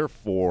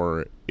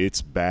 Therefore,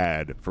 it's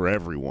bad for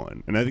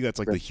everyone, and I think that's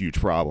like the huge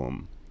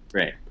problem.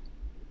 Right.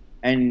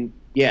 And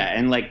yeah,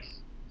 and like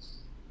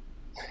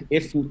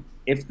if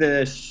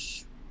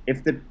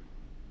the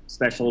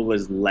special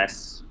was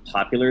less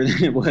popular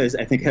than it was,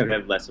 I think I would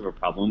have less of a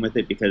problem with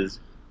it, because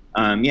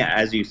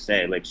as you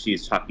say, like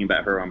she's talking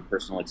about her own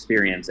personal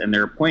experience, and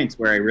there are points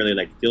where I really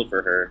like feel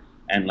for her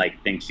and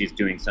like think she's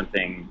doing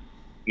something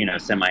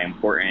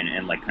semi-important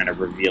and like kind of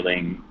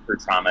revealing her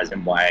traumas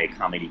and why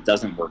comedy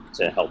doesn't work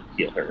to help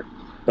heal her.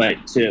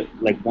 But to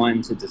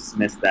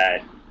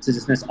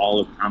dismiss all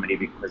of comedy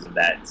because of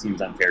that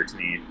seems unfair to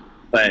me.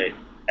 But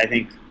I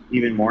think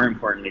even more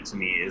importantly to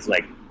me is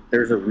like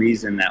there's a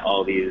reason that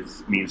all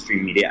these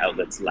mainstream media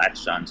outlets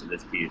latched onto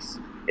this piece.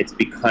 It's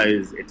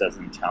because it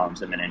doesn't challenge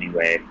them in any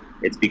way.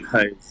 It's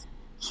because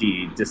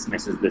she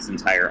dismisses this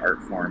entire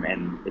art form,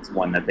 and it's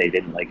one that they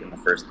didn't like in the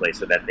first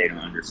place or that they don't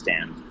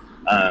understand.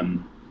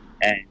 And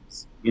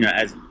as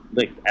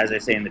I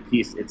say in the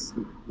piece, it's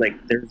like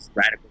there's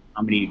radical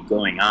comedy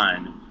going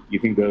on. You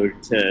can go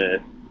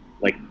to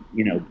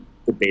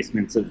the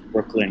basements of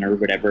Brooklyn or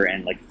whatever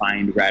and like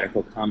find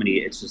radical comedy.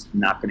 It's just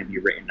not going to be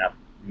written up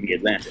in the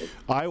Atlantic.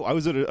 I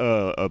was at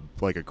a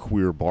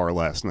queer bar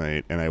last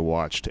night, and I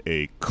watched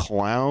a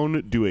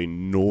clown do a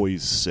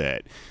noise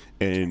set.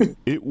 And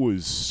it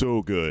was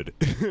so good.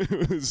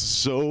 It was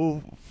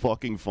so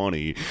fucking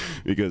funny,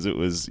 because it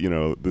was,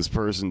 this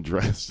person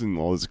dressed in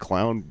all this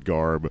clown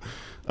garb,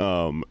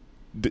 kind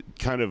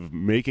of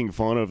making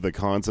fun of the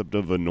concept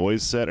of a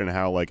noise set and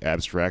how like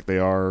abstract they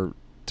are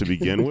to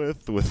begin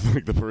with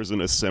like the person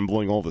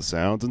assembling all the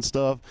sounds and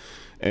stuff.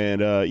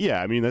 And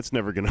that's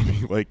never going to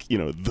be like,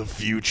 the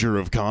future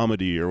of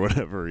comedy or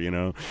whatever,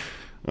 I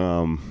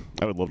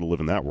would love to live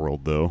in that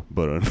world though,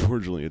 but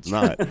unfortunately it's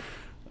not.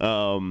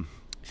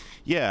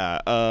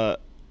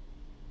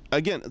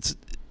 Again, it's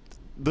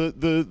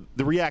the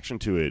reaction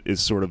to it is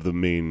sort of the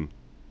main,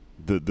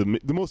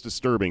 the most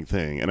disturbing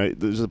thing. And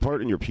there's a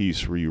part in your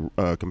piece where you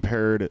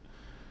compared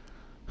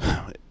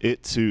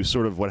it to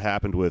sort of what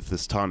happened with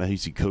this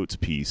Ta-Nehisi Coates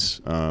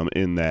piece,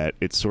 in that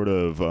it's sort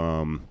of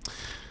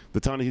the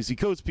Ta-Nehisi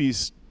Coates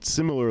piece,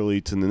 similarly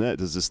to Nanette,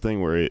 does this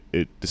thing where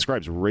it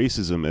describes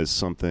racism as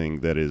something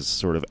that is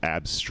sort of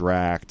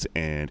abstract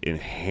and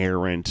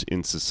inherent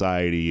in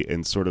society,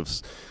 and sort of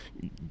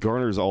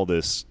garners all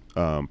this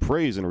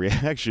praise and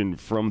reaction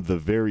from the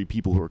very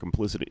people who are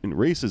complicit in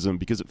racism,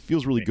 because it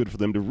feels really good for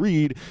them to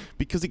read,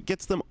 because it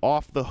gets them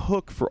off the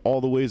hook for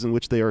all the ways in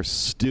which they are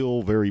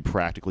still very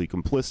practically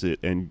complicit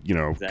and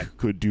exactly.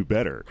 Could do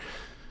better.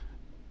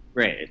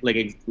 Right,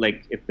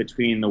 like if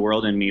Between the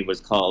World and Me was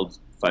called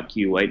 "Fuck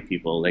You White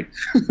People," like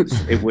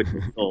it would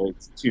have sold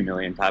 2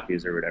 million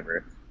copies or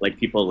whatever. Like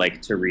people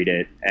like to read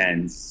it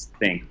and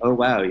think, "Oh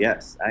wow,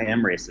 yes, I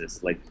am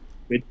racist." Like,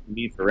 good for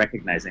me for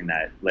recognizing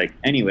that. Like,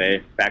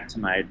 anyway, back to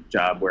my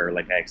job where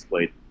like I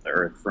exploit the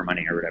earth for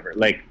money or whatever.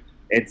 Like,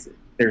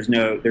 there's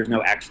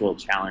no actual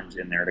challenge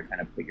in there to kind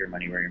of put your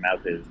money where your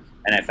mouth is.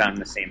 And I found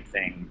the same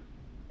thing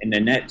in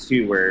Nanette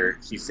too, where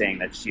she's saying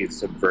that she's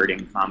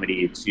subverting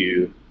comedy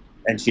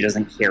and she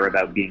doesn't care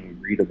about being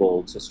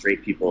readable to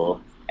straight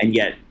people. And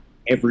yet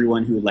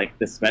everyone who liked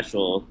the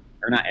special,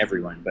 or not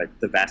everyone, but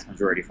the vast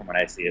majority from what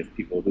I see of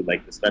people who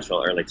like the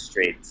special are like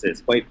straight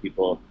cis white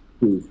people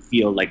who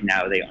feel like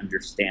now they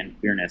understand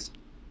queerness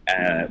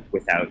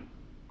without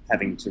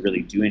having to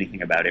really do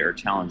anything about it or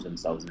challenge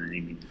themselves in any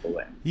meaningful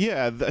way.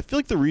 Yeah, I feel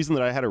like the reason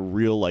that I had a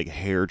real like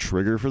hair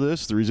trigger for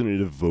this, the reason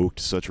it evoked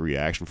such a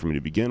reaction for me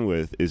to begin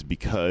with, is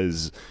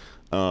because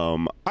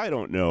I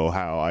don't know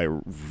how I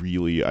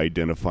really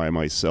identify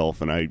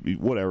myself, and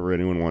whatever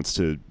anyone wants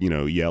to,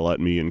 yell at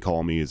me and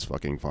call me is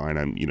fucking fine.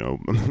 I'm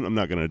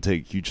not going to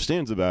take huge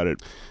stands about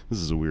it. This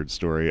is a weird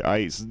story.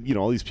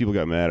 All these people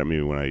got mad at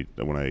me when I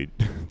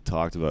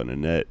talked about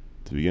Nanette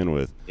to begin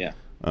with. Yeah.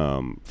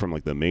 From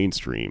like the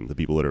mainstream, the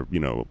people that are,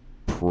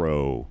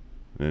 pro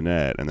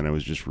Nanette, and then I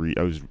was just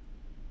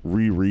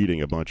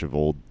rereading a bunch of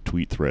old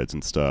tweet threads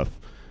and stuff,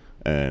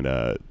 and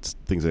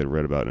things I had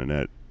read about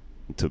Nanette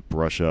to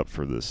brush up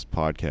for this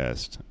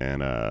podcast,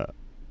 and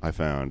I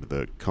found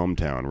the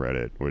Cumtown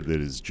Reddit, where it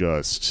is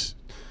just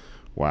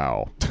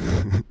wow.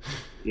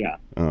 Yeah.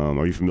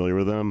 Are you familiar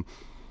with them?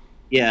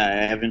 Yeah,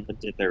 I haven't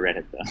looked at their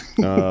Reddit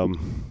though.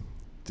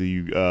 Do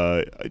you?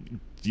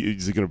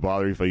 Is it going to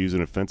bother you if I use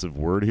an offensive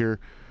word here?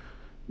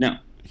 No.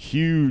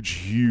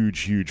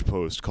 Huge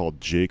post called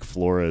 "Jake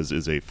Flores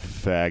is a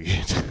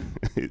faggot,"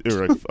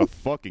 or a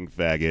fucking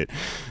faggot,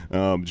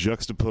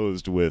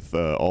 juxtaposed with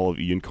all of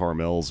Ian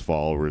Carmel's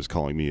followers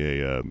calling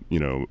me a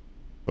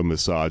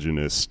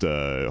misogynist,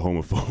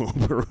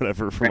 homophobe, or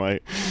whatever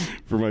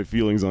for my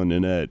feelings on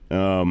Nanette.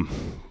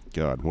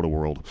 God, what a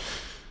world.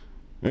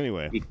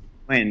 Anyway.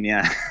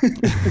 Yeah.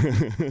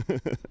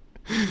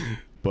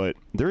 But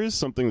there is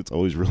something that's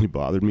always really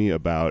bothered me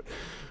about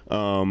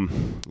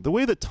the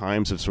way the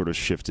times have sort of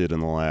shifted in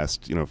the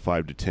last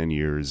 5 to 10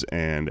 years,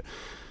 and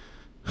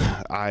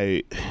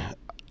I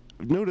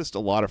noticed a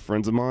lot of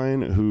friends of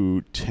mine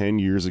who 10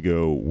 years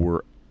ago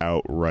were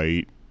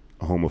outright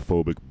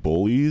homophobic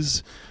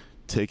bullies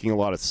taking a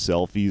lot of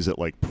selfies at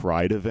like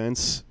pride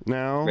events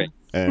now. Right.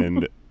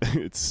 And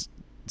it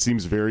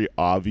seems very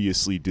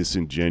obviously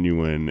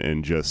disingenuous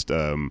and just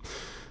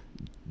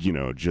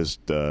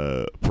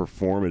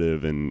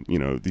performative, and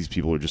these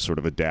people are just sort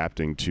of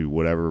adapting to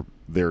whatever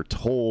they're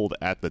told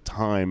at the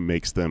time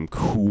makes them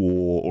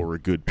cool or a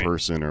good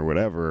person or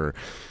whatever,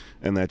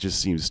 and that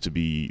just seems to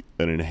be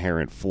an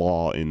inherent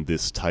flaw in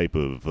this type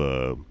of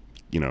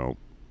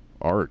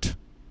art.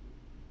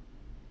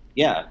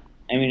 Yeah,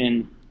 I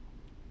mean,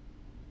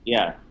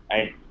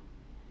 I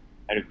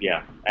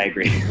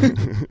agree.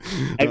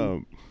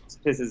 It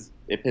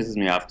pisses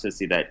me off to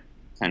see that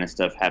kind of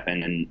stuff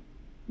happen. And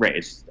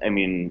right, I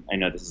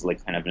know this is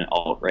like kind of an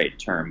alt-right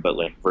term, but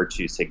like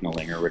virtue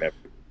signaling or whatever.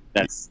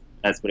 That's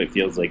what it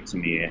feels like to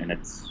me. And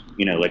it's,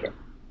 like,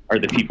 are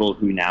the people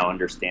who now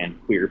understand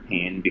queer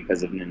pain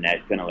because of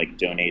Nanette going to like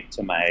donate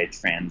to my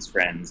trans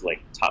friends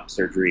like top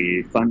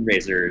surgery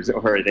fundraisers,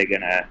 or are they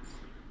going to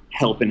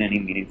help in any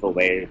meaningful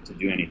way to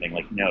do anything?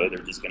 Like, no, they're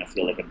just going to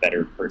feel like a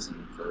better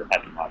person for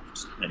having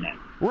watched Nanette.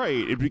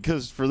 Right,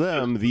 because for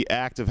them, the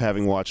act of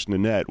having watched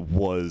Nanette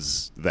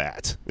was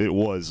that. It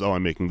was,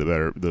 I'm making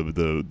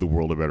the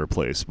world a better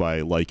place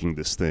by liking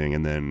this thing.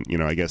 And then,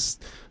 I guess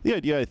the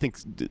idea, I think,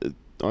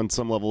 on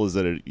some level is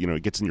that it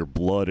gets in your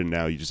blood, and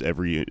now you just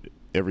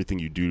everything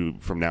you do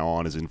from now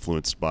on is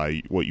influenced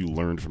by what you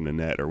learned from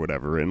Nanette or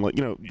whatever. And like,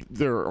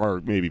 there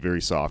are maybe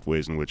very soft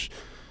ways in which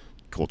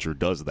culture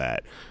does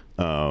that.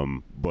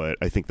 But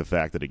I think the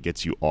fact that it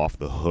gets you off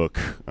the hook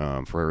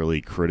for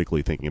really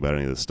critically thinking about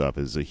any of this stuff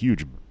is a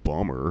huge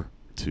bummer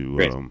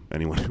to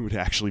anyone who would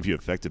actually be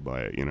affected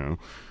by it,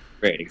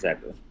 Right,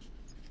 exactly.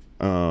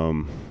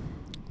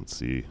 Let's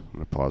see. I'm going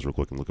to pause real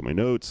quick and look at my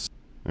notes.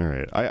 All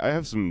right. I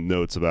have some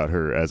notes about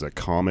her as a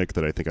comic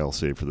that I think I'll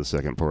save for the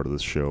second part of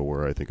this show,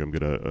 where I think I'm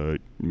going to,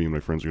 me and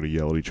my friends are going to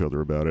yell at each other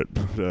about it.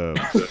 But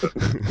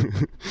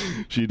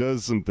she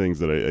does some things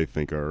that I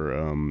think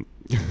are,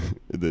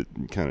 that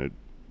kind of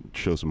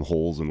show some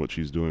holes in what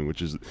she's doing,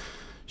 which is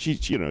she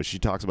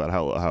talks about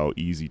how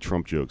easy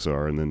Trump jokes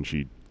are, and then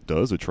she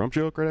does a Trump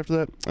joke right after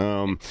that.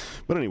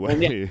 But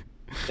anyway.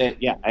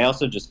 Yeah, I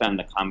also just found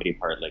the comedy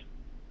part like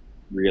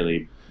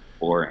really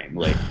boring.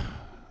 Like,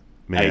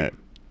 man.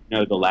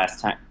 The last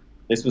time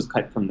this was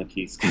cut from the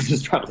piece because it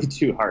was probably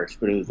too harsh,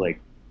 but it was like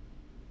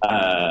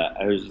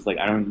I was just like,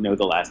 I don't know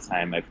the last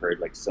time I've heard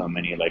like so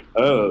many like,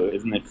 oh,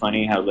 isn't it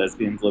funny how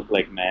lesbians look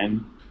like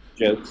men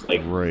jokes, like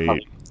right.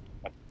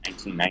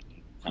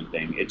 1990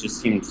 something. It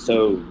just seemed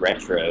so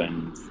retro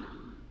and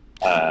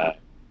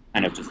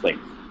kind of just like,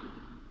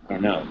 I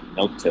don't know,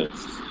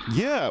 milquetoast.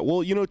 Yeah,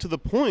 well, to the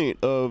point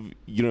of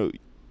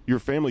your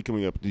family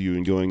coming up to you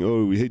and going,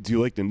 oh, hey, do you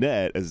like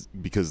Nanette?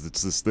 Because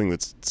it's this thing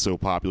that's so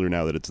popular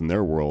now that it's in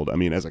their world. I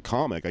mean, as a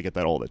comic, I get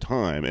that all the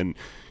time. And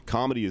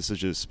comedy is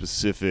such a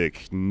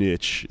specific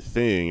niche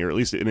thing, or at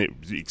least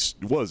it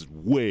was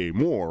way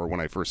more when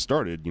I first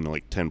started,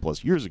 like 10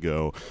 plus years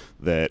ago,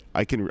 that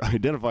I can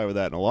identify with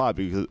that in a lot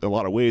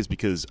of ways,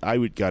 because I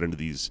got into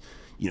these,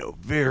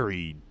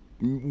 very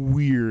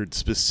weird,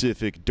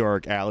 specific,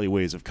 dark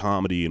alleyways of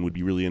comedy, and would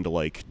be really into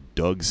like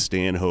Doug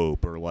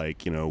Stanhope or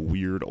like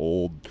weird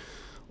old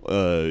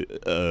Lenny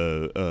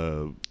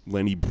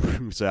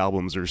Bruce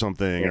albums or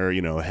something, or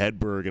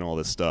Hedberg and all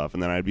this stuff.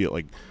 And then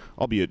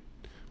I'll be at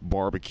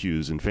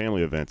barbecues and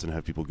family events and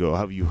have people go,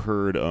 have you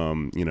heard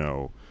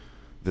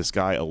this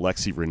guy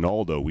Alexi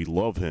Ronaldo, we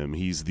love him.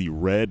 He's the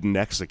red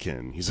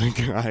Mexican. He's a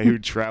guy who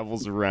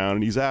travels around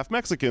and he's half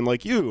Mexican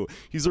like you.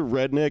 He's a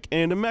redneck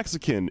and a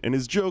Mexican, and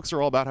his jokes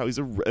are all about how he's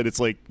and it's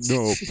like,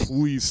 no,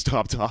 please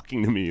stop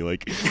talking to me.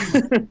 Like,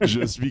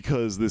 just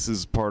because this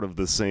is part of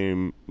the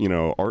same,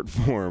 art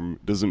form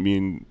doesn't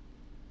mean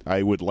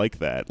I would like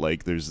that.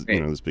 Like, there's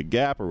this big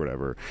gap or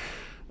whatever.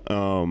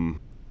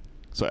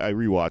 So I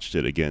rewatched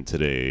it again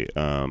today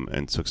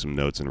and took some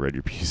notes and read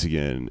your piece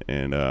again,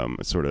 and I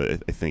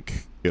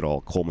think it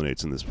all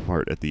culminates in this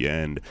part at the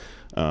end,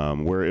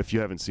 where if you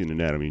haven't seen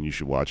Anatomy, you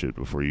should watch it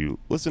before you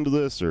listen to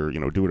this, or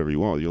do whatever you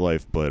want with your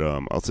life. But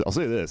I'll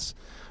say this: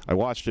 I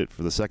watched it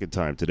for the second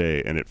time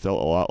today, and it felt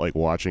a lot like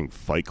watching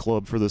Fight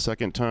Club for the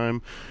second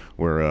time,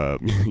 where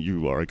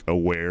you are like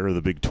aware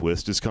the big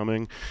twist is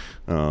coming,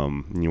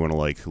 and you want to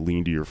like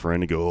lean to your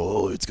friend and go,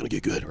 "Oh, it's gonna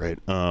get good," right?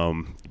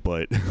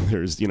 But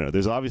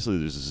there's obviously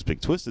this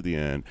big twist at the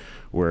end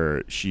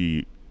where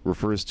she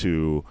refers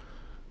to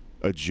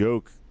a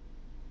joke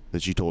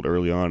that she told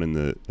early on in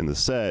the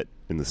set,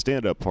 in the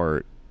stand-up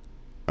part,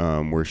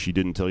 where she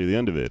didn't tell you the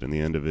end of it, and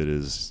the end of it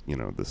is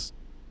this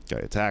guy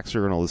attacks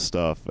her and all this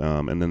stuff,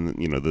 and then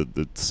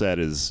the set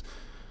is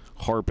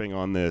harping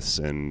on this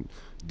and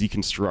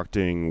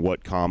deconstructing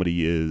what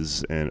comedy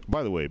is. And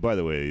by the way,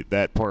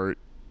 that part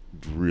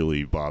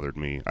really bothered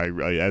me. I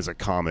as a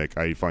comic,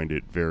 I find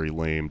it very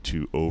lame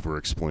to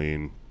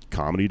over-explain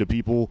comedy to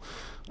people,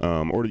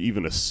 or to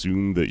even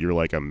assume that you're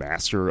like a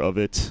master of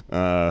it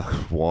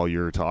while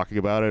you're talking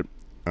about it.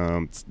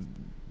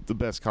 The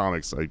best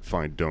comics I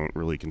find don't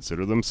really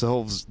consider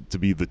themselves to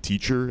be the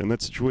teacher in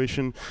that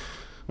situation.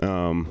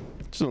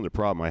 Just another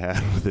problem I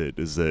had with it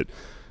is that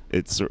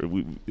it sort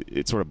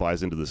of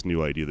buys into this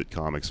new idea that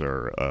comics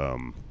are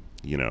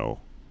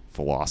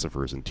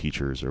philosophers and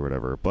teachers or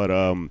whatever. But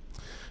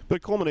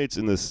it culminates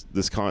in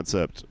this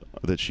concept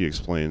that she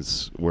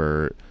explains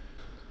where.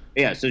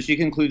 Yeah, so she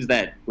concludes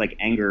that like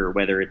anger,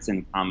 whether it's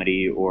in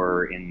comedy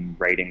or in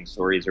writing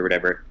stories or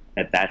whatever,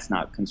 that's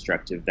not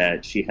constructive,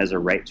 that she has a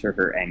right to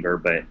her anger,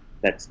 but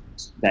that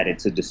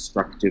it's a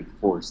destructive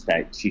force,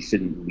 that she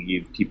shouldn't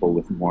leave people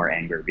with more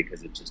anger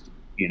because it just,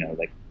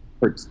 like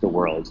hurts the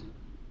world.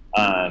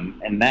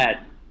 And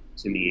that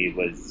to me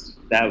was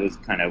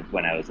kind of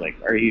when I was like,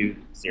 are you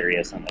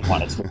serious? And like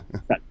wanted to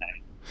shut that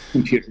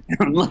computer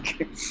down,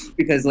 like,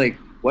 because like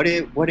what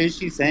is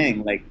she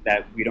saying? Like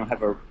that we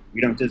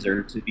don't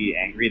deserve to be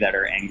angry, that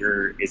our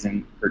anger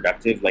isn't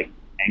productive. Like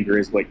anger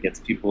is what gets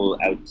people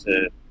out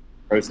to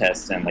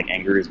protest, and like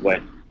anger is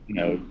what,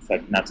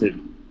 like, not to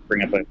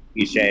bring up a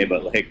cliche,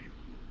 but like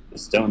the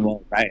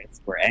Stonewall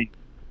riots were angry,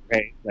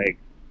 right? Like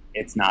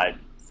it's not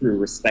through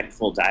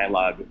respectful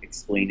dialogue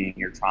explaining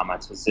your trauma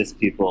to cis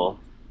people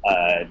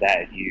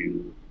that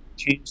you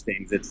change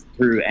things. It's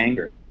through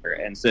anger.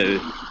 And so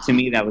to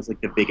me that was like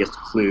the biggest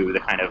clue, the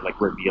kind of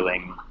like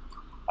revealing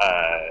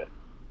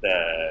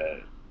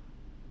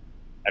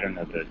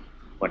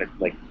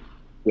like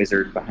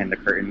wizard behind the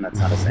curtain. That's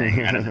not a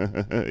saying. I don't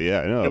know.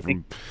 Yeah, I know.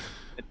 The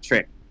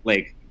trick,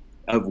 like,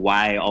 of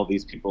why all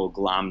these people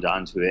glommed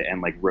onto it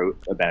and like wrote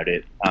about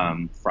it,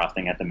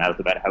 frothing at the mouth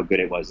about how good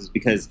it was, is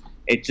because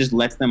it just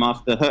lets them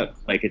off the hook.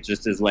 Like it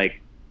just is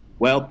like,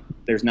 well,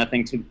 there's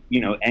nothing to,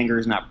 anger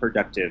is not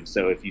productive.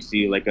 So if you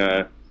see like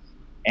a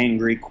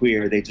angry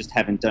queer, they just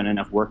haven't done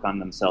enough work on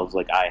themselves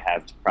like I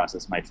have to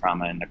process my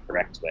trauma in the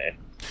correct way.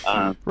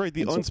 Right.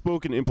 The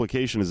unspoken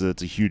implication is that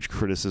it's a huge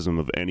criticism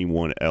of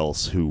anyone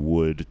else who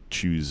would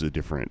choose a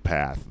different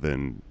path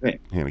than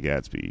Hannah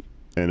Gadsby,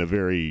 and a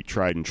very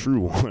tried and true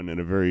one, and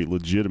a very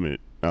legitimate,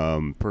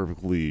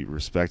 perfectly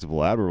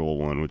respectable, admirable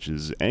one, which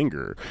is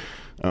anger.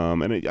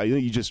 And I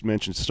think you just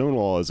mentioned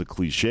Stonewall as a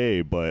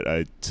cliche, but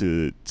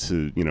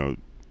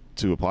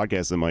to a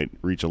podcast that might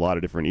reach a lot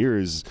of different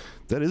ears,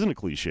 that isn't a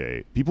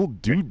cliche. People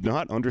do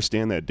not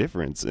understand that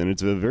difference, and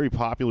it's a very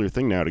popular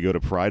thing now to go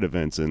to pride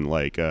events and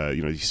like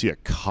you see a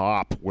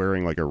cop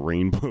wearing like a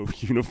rainbow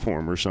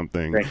uniform or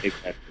something, right,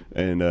 exactly.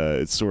 And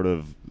it's sort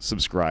of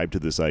subscribed to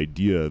this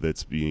idea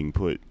that's being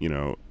put in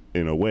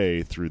a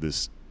way through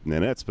this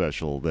Nanette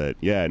special that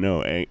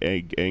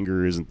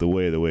anger isn't the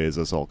way is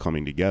us all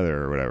coming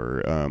together or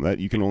whatever. That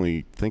you can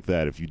only think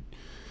that if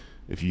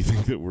you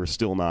think that we're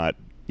still not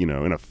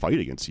in a fight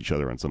against each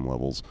other on some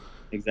levels.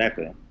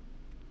 Exactly.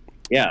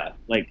 Yeah,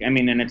 like, I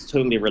mean, and it's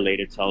totally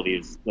related to all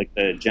these, like,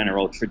 the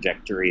general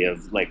trajectory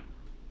of, like,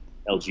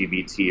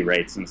 LGBT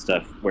rights and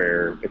stuff,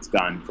 where it's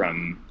gone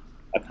from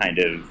a kind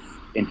of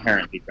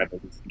inherently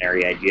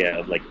revolutionary idea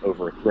of, like,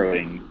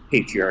 overthrowing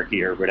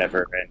patriarchy or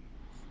whatever,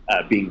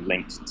 and being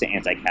linked to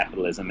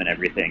anti-capitalism and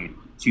everything,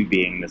 to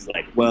being this,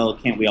 like, well,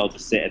 can't we all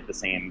just sit at the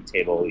same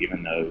table,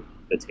 even though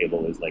the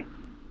table is, like,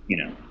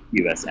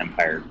 U.S.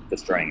 empire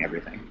destroying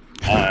everything.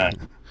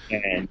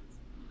 And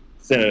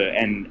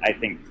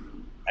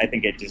I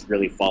think it just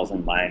really falls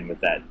in line with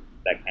that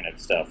kind of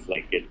stuff.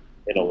 Like it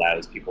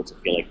allows people to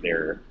feel like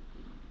they're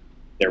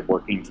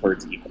working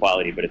towards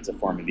equality, but it's a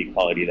form of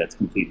equality that's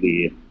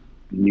completely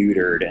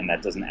neutered and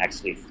that doesn't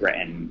actually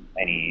threaten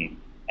any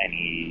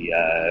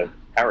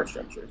power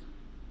structures.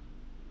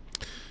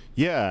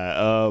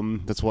 Yeah,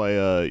 that's why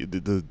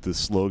the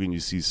slogan you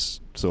see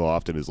so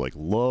often is like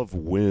 "Love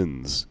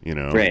wins," you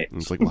know. Right.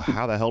 And it's like, well,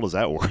 how the hell does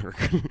that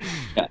work?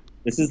 Yeah,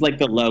 this is like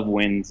the love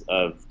wins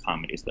of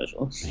comedy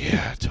specials.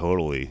 Yeah,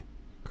 totally.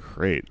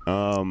 Great.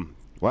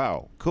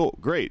 Wow. Cool.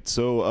 Great.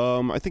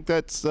 So I think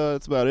that's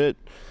about it.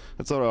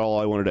 That's not all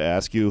I wanted to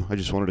ask you. I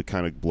just wanted to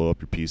kind of blow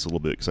up your piece a little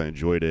bit because I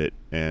enjoyed it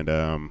and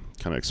kind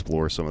of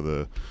explore some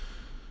of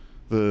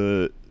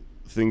the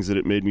things that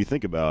it made me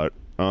think about.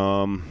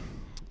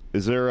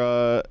 Is there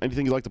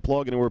anything you'd like to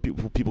plug? Anywhere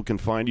people can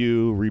find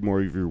you, read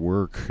more of your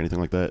work, anything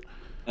like that?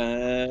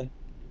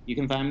 You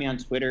can find me on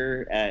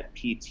Twitter at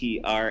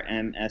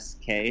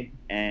PTRMSK,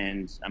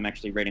 and I'm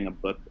actually writing a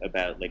book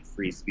about like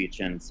free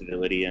speech and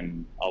civility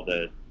and all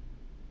the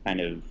kind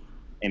of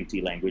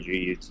empty language you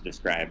use to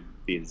describe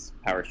these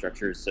power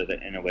structures, so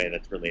that in a way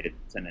that's related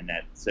to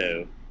Nanette.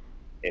 So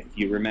if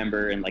you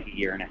remember in like a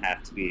year and a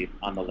half to be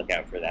on the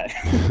lookout for that.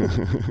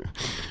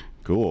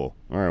 Cool.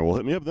 All right. Well,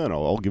 hit me up then.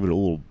 I'll give it a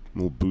little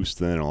boost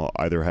then. I'll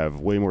either have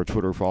way more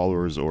Twitter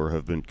followers or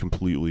have been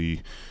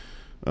completely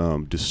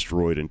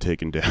destroyed and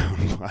taken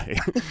down by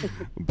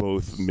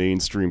both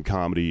mainstream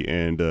comedy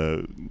and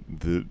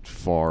the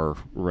far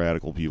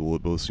radical people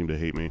that both seem to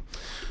hate me.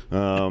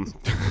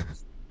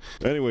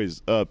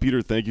 Anyways,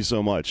 Peter, thank you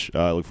so much.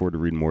 I look forward to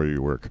reading more of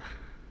your work.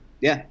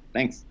 Yeah,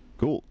 thanks.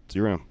 Cool. See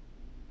you around.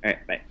 All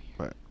right, bye.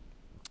 Bye.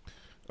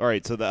 All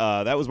right, so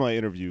that was my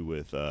interview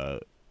with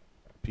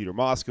Peter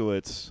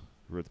Moskowitz,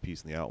 who wrote the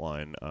piece in the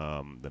outline,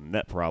 the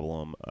net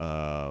problem,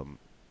 and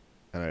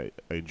I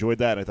enjoyed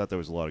that. And I thought there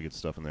was a lot of good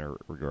stuff in there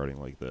regarding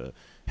like the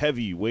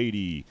heavy,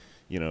 weighty,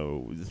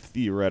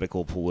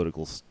 theoretical,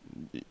 political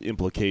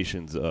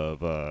implications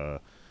of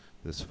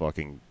this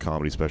fucking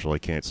comedy special I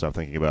can't stop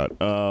thinking about.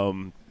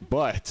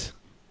 But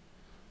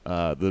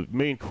the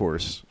main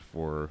course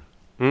for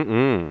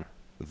The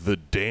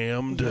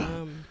Damned,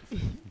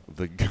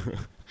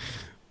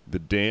 the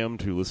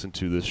Damned who listen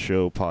to this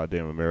show, Pod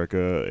Damn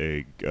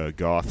America, a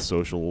goth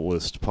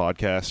socialist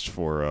podcast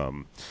for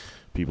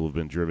people who've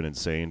been driven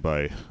insane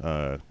by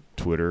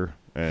Twitter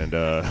and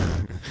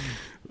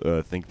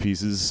think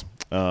pieces.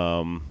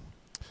 The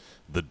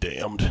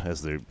Damned,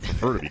 as they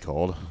prefer to be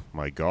called,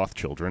 my goth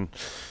children.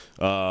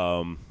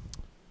 The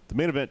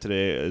main event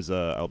today is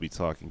I'll be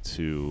talking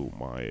to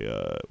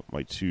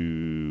my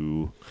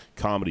two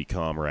comedy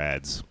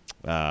comrades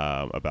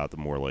about the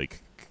more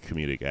like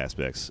comedic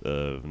aspects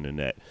of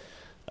Nanette.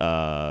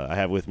 I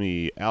have with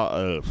me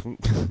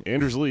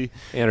Anders Lee.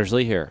 Anders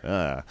Lee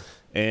here.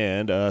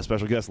 And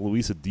special guest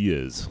Luisa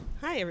Diaz.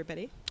 Hi,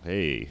 everybody.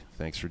 Hey,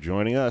 thanks for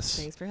joining us.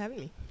 Thanks for having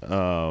me.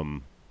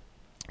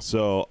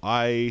 So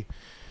I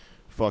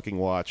fucking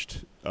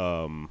watched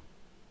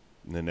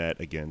Nanette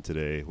again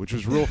today, which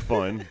was real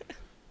fun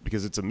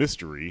because it's a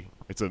mystery.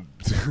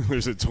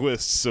 There's a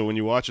twist. So when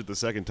you watch it the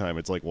second time,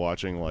 it's like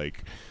watching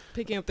like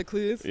picking up the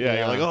clues. Yeah,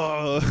 you're like,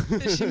 oh.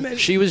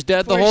 She was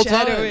dead the whole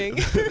time.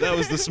 That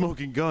was the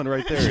smoking gun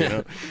right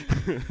there,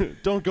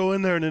 Don't go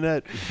in there,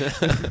 Nanette.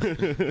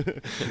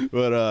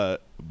 But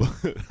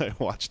I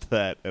watched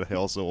that, and I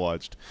also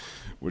watched,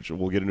 which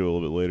we'll get into a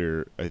little bit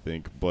later, I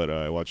think, but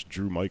I watched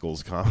Drew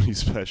Michaels' comedy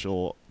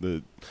special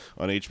on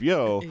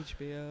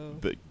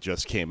HBO. That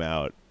just came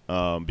out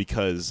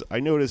because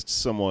I noticed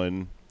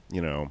someone,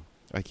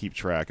 I keep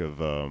track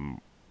of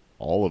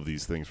all of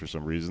these things for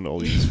some reason, all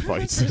these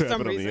fights that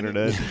happen on the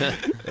internet.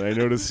 And I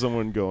noticed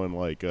someone going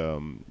like,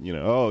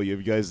 oh, you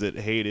have guys that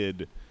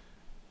hated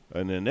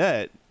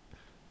Nanette.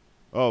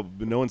 Oh,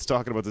 but no one's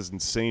talking about this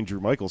insane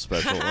Drew Michaels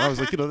special. And I was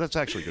like, that's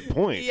actually a good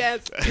point.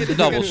 Yes, it's a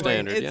double good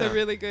standard. Point. It's a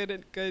really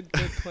good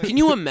point. Can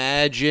you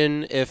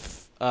imagine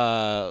if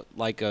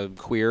like a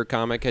queer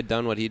comic had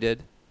done what he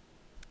did?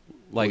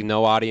 Like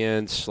no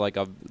audience, like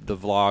the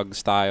vlog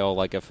style,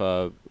 like if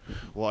a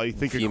well, I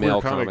think female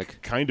a queer comic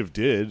kind of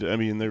did. I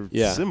mean, they're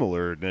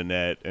similar,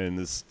 Nanette and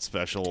this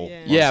special.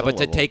 Yeah, but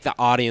to take the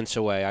audience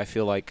away, I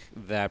feel like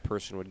that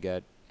person would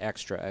get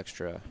extra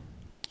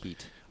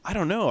heat. I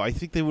don't know. I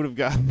think they would have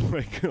gotten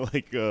like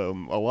a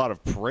lot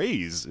of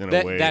praise in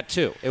a way. That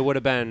too. It would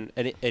have been.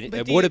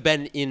 It would have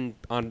been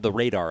on the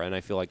radar, and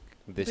I feel like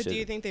this. But do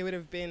you think they would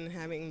have been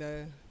having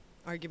the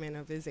argument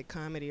of is it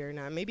comedy or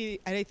not? Maybe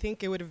I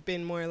think it would have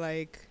been more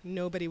like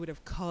nobody would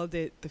have called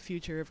it the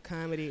future of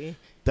comedy.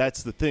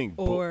 That's the thing.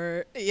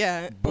 Or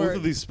both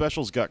of these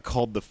specials got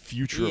called the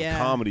future of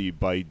comedy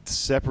by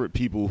separate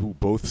people who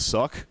both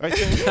suck, I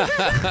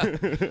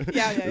think.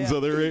 Yeah. So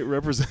they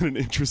represent an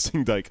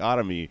interesting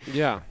dichotomy.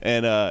 Yeah.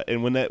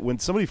 And when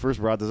somebody first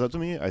brought this up to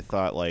me, I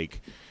thought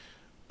like,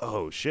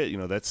 oh shit,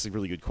 that's a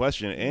really good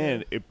question,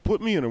 and it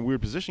put me in a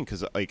weird position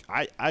because like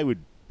I would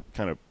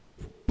kind of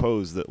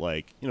pose that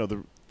like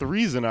the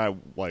reason I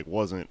like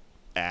wasn't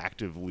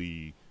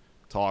actively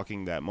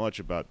talking that much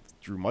about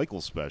Drew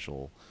Michaels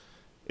special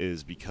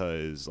is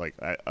because like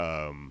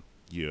Hannah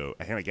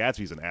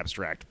Gadsby's an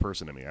abstract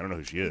person to me. I don't know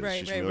who she is.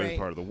 She's from the other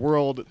part of the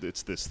world.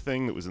 It's this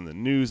thing that was in the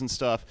news and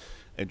stuff.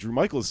 And Drew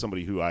Michaels is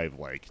somebody who I've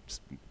like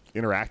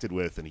interacted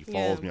with, and he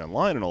follows me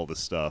online and all this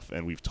stuff,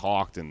 and we've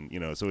talked, and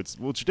so it's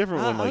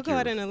different when like I'll go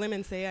out on a limb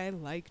and say I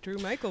like Drew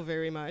Michael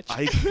very much.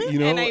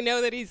 and I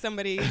know that he's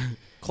somebody.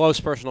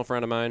 Close personal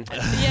friend of mine.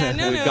 Yeah,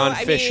 no, We've gone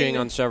fishing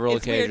on several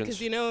occasions. It's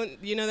weird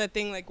because you know that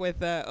thing like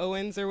with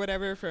Owens or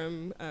whatever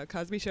from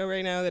Cosby Show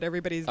right now that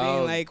everybody's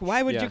being like,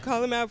 why would you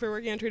call him out for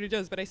working on Trader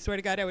Joe's? But I swear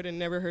to God, I would have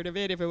never heard of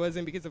it if it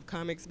wasn't because of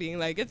comics being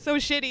like, it's so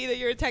shitty that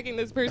you're attacking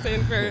this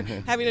person for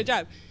having a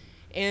job.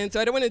 And so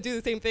I don't want to do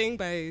the same thing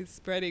by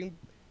spreading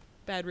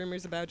bad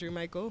rumors about Drew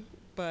Michael,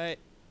 but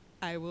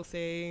I will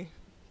say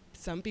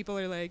some people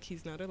are like,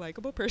 he's not a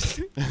likable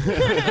person.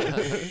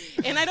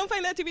 And I don't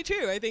find that to be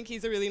true. I think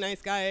he's a really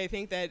nice guy. I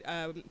think that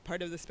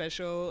part of the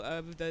special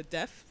of the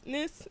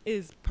deafness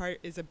is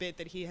a bit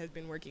that he has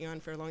been working on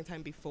for a long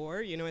time before,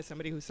 as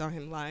somebody who saw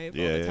him live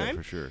all the time.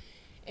 Yeah, for sure.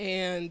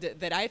 And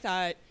that I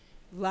thought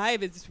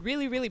live is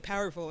really, really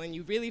powerful, and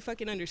you really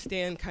fucking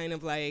understand kind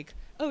of like,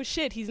 oh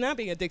shit, he's not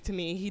being a dick to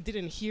me. He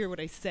didn't hear what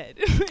I said,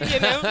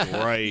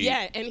 Right.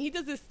 Yeah, and he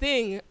does this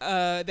thing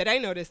that I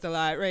noticed a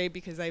lot, right?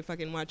 Because I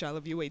fucking watch all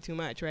of you way too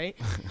much, right?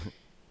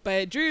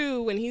 But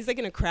Drew, when he's like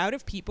in a crowd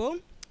of people,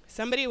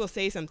 somebody will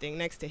say something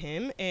next to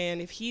him,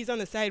 and if he's on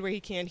the side where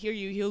he can't hear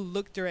you, he'll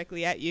look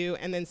directly at you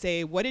and then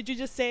say, what did you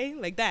just say?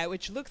 Like that,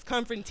 which looks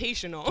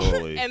confrontational.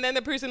 Totally. And then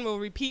the person will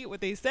repeat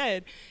what they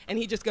said, and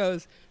he just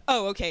goes,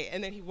 oh, okay,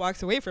 and then he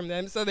walks away from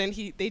them, so then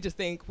they just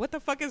think, what the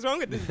fuck is wrong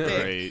with this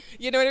dick? Right.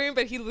 You know what I mean?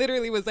 But he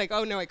literally was like,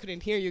 oh, no, I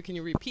couldn't hear you. Can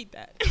you repeat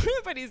that?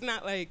 But he's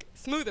not, like,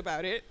 smooth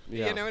about it.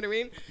 Yeah. You know what I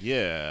mean?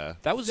 Yeah.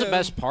 That was the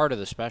best part of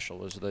the special,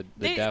 was the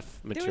deaf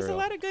material. There was a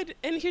lot of good,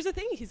 and here's the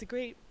thing, he's a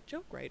great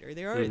joke writer.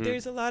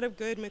 There's a lot of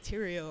good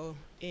material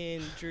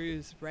in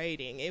Drew's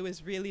writing. It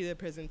was really the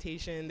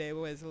presentation that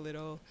was a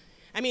little,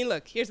 I mean,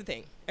 look, here's the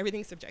thing.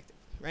 Everything's subjective,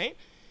 right?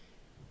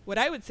 What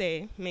I would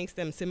say makes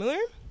them similar,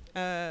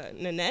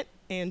 Nanette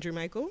and Drew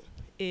Michael,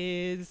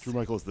 is... Drew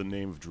Michael is the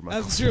name of Drew Michael.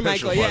 Of Drew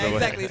special, Michael, by yeah, the way.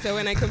 exactly. So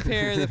when I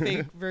compare the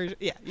fake version,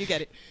 yeah, you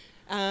get it.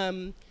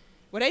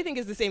 What I think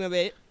is the same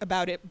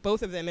about it,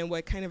 both of them, and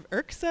what kind of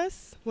irks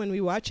us when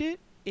we watch it,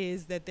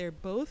 is that they're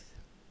both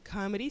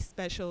comedy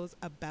specials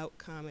about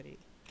comedy.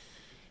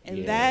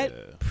 And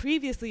that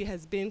previously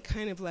has been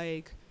kind of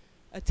like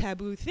a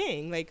taboo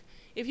thing. Like,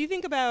 if you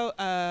think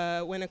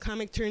about when a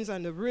comic turns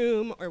on the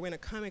room, or when a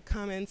comic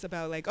comments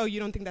about like, oh, you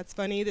don't think that's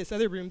funny, this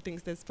other room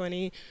thinks that's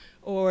funny,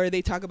 or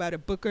they talk about a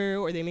booker,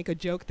 or they make a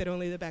joke that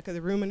only the back of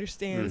the room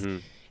understands. Mm-hmm.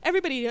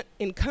 Everybody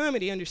in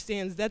comedy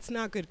understands that's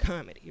not good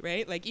comedy,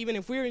 right? Like, even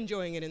if we're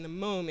enjoying it in the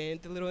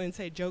moment, the little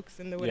inside jokes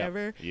and the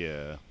whatever,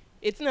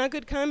 it's not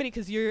good comedy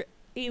because you're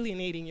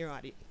alienating your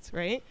audience,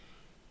 right?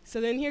 So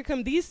then here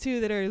come these two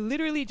that are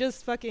literally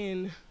just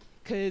fucking,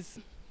 because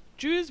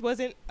Drew's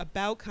wasn't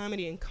about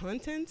comedy and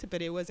content,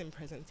 but it was in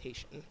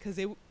presentation. Because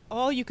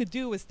all you could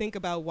do was think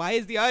about, why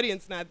is the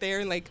audience not there?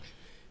 And like,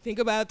 think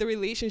about the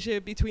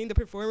relationship between the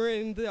performer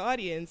and the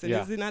audience. And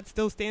is it not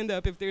still stand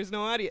up if there's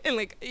no audience? And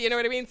like, you know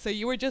what I mean? So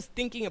you were just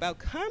thinking about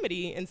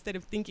comedy instead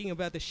of thinking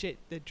about the shit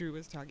that Drew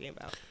was talking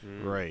about.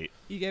 Right.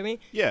 You get me?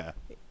 Yeah.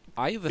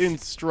 I have in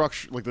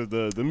structure, like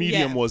the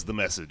medium was the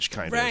message,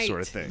 kind of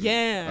sort of thing.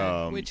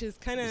 Yeah, which is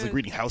kind of it's like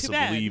reading House of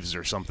Leaves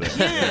or something.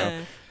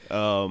 Yeah.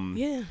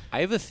 I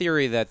have a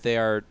theory that they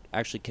are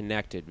actually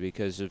connected,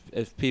 because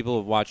if people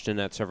have watched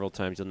Nanette several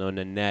times, you'll know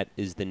Nanette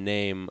is the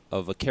name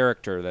of a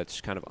character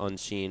that's kind of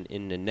unseen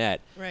in Nanette,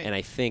 and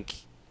I think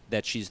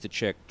that she's the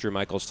chick Drew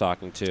Michael's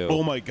talking to.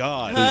 Oh my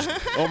God!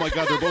 Oh my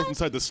God! They're both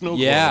inside the snow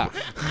globe. Yeah.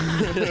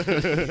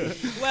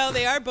 Well,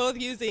 they are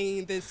both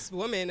using this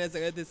woman as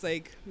this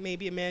like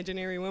maybe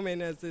imaginary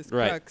woman as this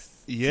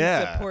crux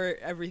to support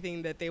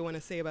everything that they want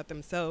to say about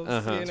themselves.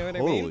 You know what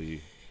I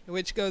mean?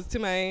 Which goes to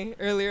my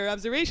earlier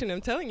observation. I'm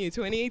telling you,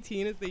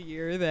 2018 is the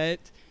year that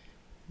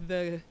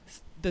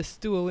the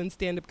stool in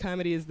stand-up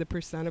comedy is the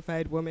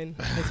personified woman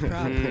as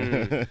prop.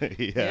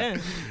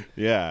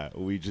 Yeah,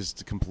 we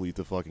just complete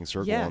the fucking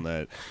circle on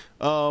that.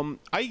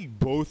 I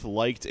both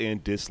liked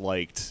and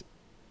disliked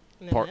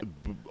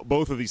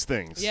both of these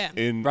things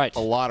in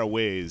a lot of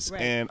ways.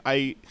 And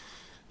I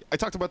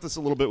talked about this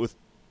a little bit with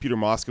Peter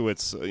Moskowitz,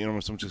 so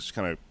I'm just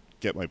kind of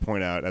get my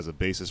point out as a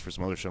basis for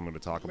some other shit I'm going to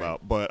talk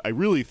about. But I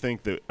really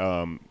think that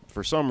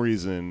for some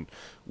reason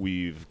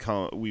we've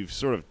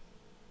sort of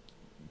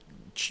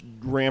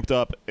ramped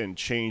up and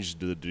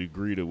changed the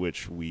degree to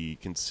which we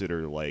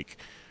consider like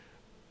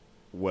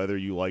whether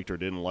you liked or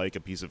didn't like a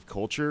piece of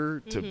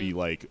culture to be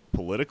like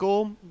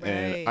political.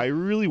 And I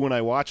really, when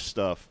I watch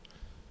stuff,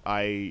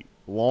 I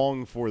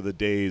long for the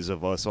days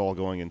of us all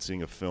going and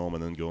seeing a film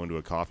and then going to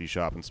a coffee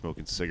shop and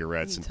smoking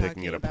cigarettes and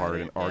picking it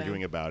apart and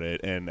arguing about it,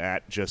 and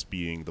that just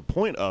being the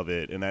point of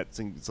it, and that's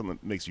something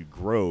that makes you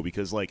grow.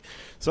 Because like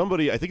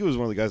somebody, I think it was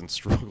one of the guys in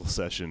Struggle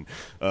Session,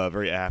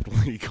 very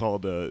aptly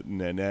called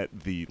Nanette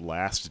the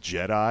last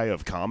Jedi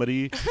of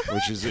comedy,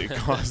 which is it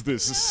caused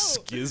this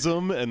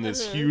schism and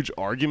this huge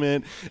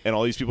argument, and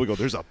all these people go,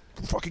 there's a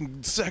fucking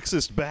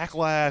sexist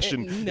backlash,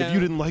 and if you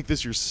didn't like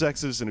this, you're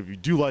sexist, and if you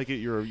do like it,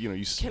 you're you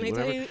Can I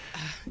tell you,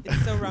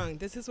 it's so wrong.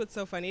 This is what's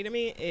so funny to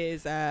me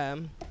is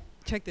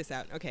check this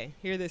out. Okay,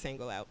 hear this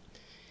angle out.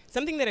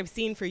 something that I've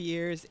seen for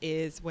years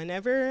is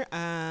whenever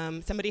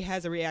somebody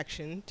has a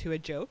reaction to a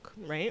joke,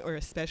 right, or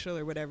a special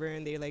or whatever,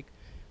 and they like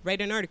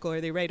write an article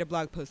or they write a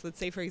blog post. Let's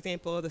say, for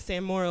example, the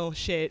Sam Morrill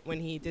shit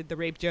when he did the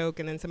rape joke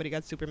and then somebody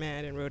got super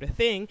mad and wrote a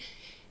thing.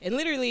 And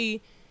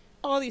literally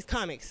all these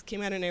comics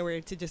came out of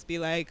nowhere to just be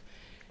like,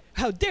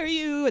 how dare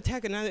you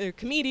attack another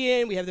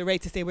comedian? We have the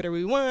right to say whatever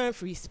we want,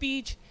 free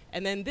speech.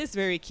 And then this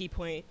very key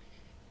point,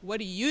 what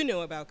do you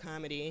know about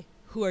comedy?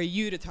 Who are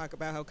you to talk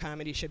about how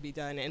comedy should be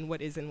done and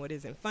what is and what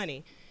isn't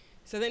funny?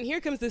 So then here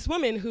comes this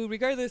woman who,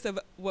 regardless of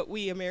what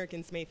we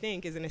Americans may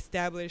think, is an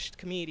established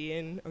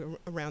comedian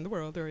around the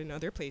world or in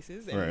other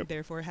places, and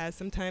therefore has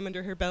some time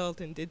under her belt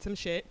and did some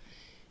shit.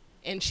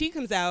 And she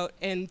comes out,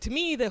 and to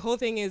me, the whole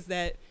thing is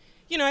that,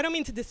 you know, I don't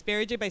mean to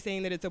disparage it by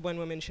saying that it's a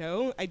one-woman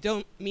show. I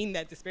don't mean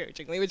that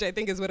disparagingly, which I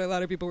think is what a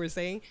lot of people were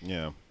saying.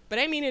 Yeah. But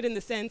I mean it in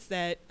the sense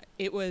that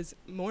it was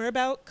more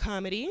about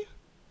comedy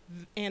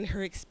and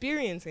her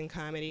experience in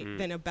comedy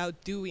than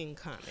about doing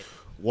comedy.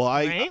 Well,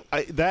 I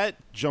that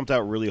jumped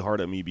out really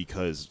hard at me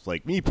because,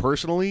 like, me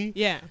personally,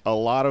 a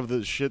lot of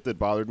the shit that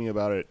bothered me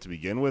about it to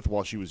begin with,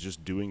 while she was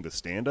just doing the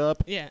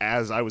stand-up,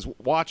 as I was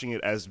watching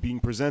it as being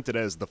presented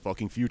as the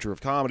fucking future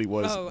of comedy,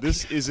 was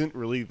this isn't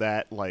really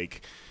that,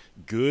 like,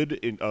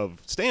 good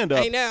of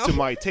stand-up to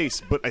my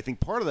taste. But I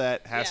think part of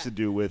that has to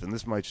do with, and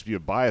this might just be a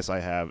bias I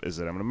have, is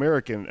that I'm an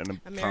American,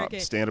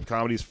 and stand-up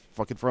comedy is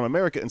fucking from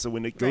America, and so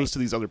when it goes to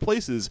these other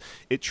places,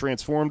 it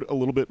transformed a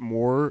little bit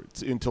more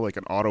into like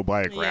an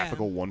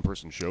autobiographical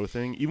one-person show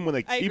thing. Even when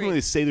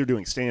they say they're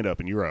doing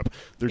stand-up in Europe,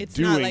 they're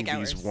doing like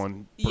these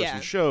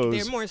one-person shows.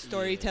 They're more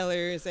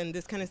storytellers and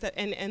this kind of stuff.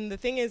 And the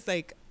thing is,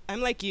 like,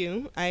 I'm like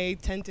you. I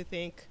tend to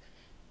think,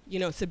 you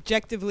know,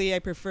 subjectively, I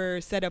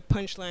prefer set-up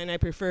punchline. I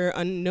prefer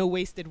no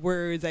wasted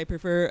words. I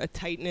prefer a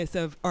tightness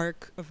of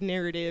arc of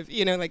narrative.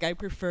 You know, like I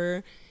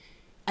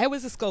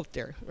was a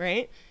sculptor,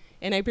 right?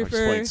 And I prefer...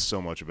 That explains so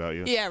much about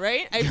you. Yeah,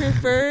 right? I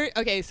prefer...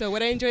 Okay, so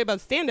what I enjoy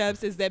about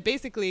stand-ups is that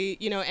basically,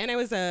 you know, and I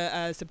was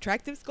a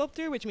subtractive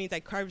sculptor, which means I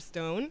carved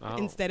stone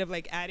instead of,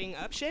 like, adding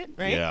up shit,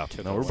 right? Yeah.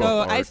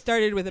 So I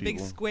started with a big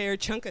square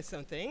chunk of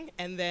something,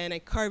 and then I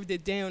carved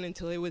it down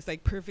until it was,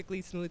 like,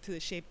 perfectly smooth to the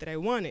shape that I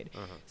wanted.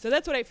 So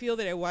that's what I feel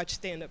that I watch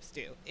stand-ups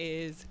do,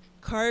 is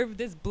carve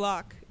this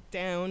block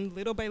down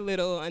little by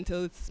little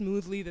until it's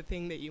smoothly the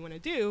thing that you want to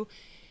do.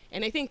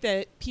 And I think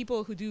that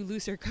people who do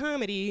looser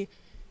comedy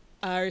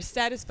are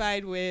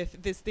satisfied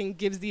with this thing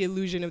gives the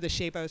illusion of the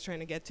shape I was trying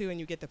to get to, and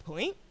you get the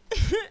point.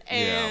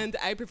 And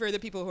I prefer the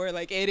people who are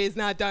like, it is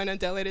not done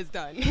until it is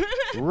done.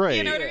 Right.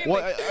 You know what I mean?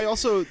 Well, I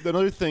also,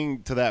 another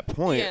thing to that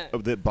point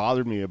that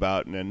bothered me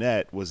about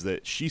Nanette was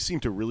that she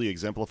seemed to really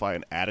exemplify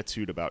an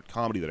attitude about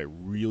comedy that I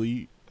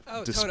really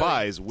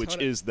despise, which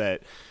is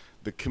that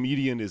the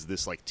comedian is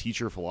this like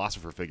teacher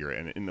philosopher figure,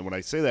 and when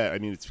I say that, I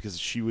mean it's because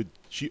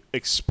she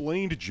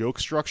explained joke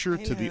structure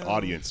to the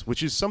audience,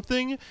 which is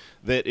something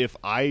that if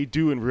I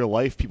do in real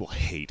life, people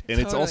hate, and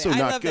it's also not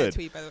good. I love that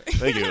tweet, by the way.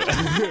 Thank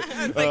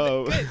you.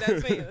 Good,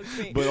 that's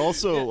me. But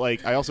also,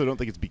 like, I also don't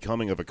think it's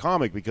becoming of a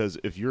comic, because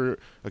if you're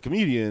a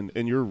comedian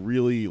and you're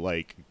really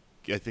like,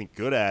 I think,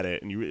 good at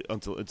it, and you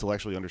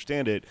intellectually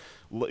understand it,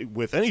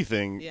 with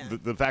anything,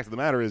 the fact of the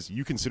matter is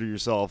you consider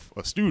yourself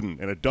a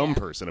student and a dumb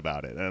person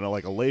about it, and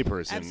like a lay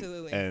person.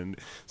 Absolutely. And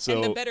so,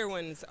 and the better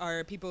ones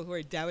are people who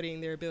are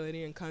doubting their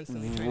ability and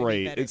constantly trying to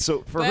be better. And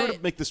so for her to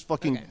make this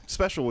fucking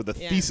special with the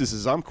thesis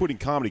is, I'm quitting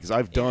comedy because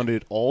I've done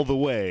it all the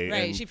way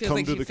and she feels come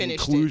like to she the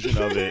finished conclusion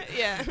of it.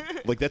 Yeah.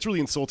 Like, that's really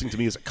insulting to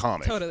me as a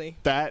comic. Totally.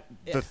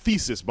 The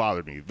thesis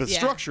bothered me. The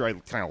structure I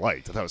kind of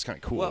liked. I thought it was kind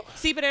of cool. Well,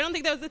 see, but I don't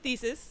think that was the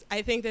thesis.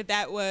 I think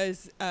that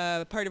was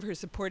part of her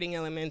supporting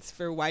elements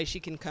for why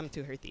she can come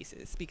to her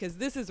thesis, because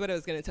this is what I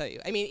was going to tell you.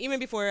 I mean, even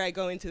before I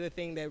go into the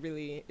thing that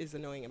really is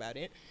annoying about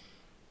it,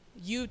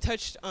 you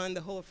touched on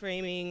the whole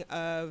framing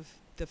of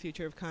the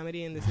future of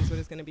comedy, and this is what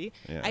it's going to be.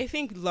 I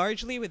think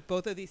largely with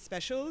both of these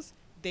specials,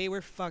 they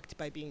were fucked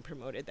by being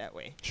promoted that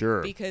way.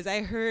 Sure. Because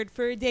I heard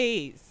for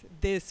days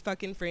this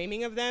fucking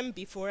framing of them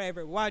before I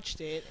ever watched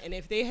it, and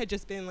if they had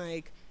just been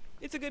like,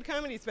 it's a good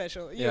comedy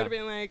special, you would have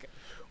been like,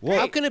 well,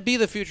 how can it be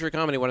the future of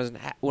comedy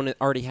when it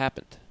already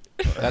happened?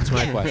 That's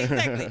my question.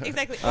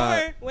 Exactly.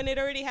 Or when it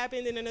already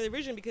happened in another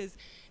version, because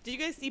did you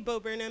guys see Bo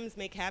Burnham's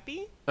Make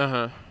Happy?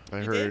 I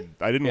heard.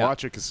 I didn't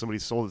watch it because somebody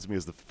sold it to me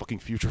as the fucking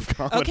future of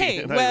comedy.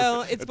 Okay,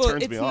 well, it's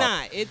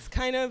not. It's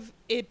kind of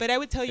it, but I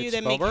would tell you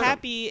that Make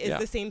Happy is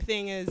the same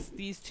thing as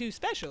these two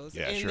specials,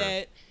 in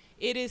that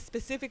it is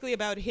specifically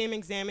about him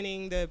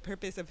examining the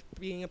purpose of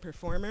being a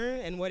performer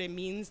and what it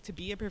means to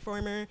be a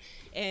performer.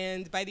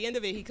 And by the end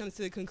of it, he comes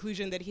to the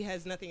conclusion that he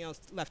has nothing else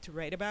left to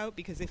write about,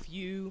 because if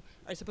you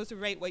are supposed to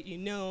write what you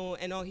know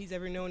and all he's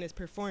ever known is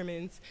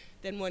performance,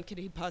 then what could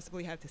he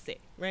possibly have to say,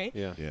 right?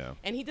 Yeah.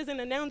 And he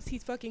doesn't announce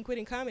he's fucking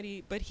quitting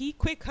comedy, but he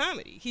quit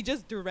comedy. He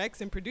just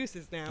directs and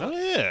produces now. Oh,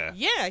 yeah.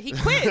 Yeah, he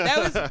quit.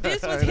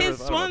 This was his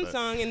swan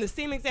song, in the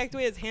same exact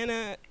way as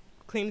Hannah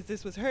claims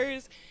this was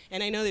hers,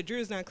 and I know that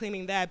Drew's not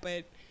claiming that,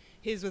 but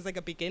his was like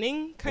a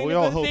beginning kind we of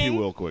all a hope thing. he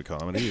will quit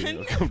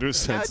comedy. Come to his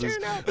senses.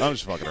 No. I'm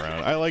just fucking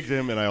around. I liked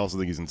him, and I also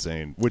think he's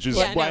insane, which is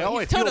Yeah, how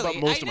I he's feel totally,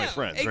 about most I of my know.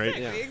 friends,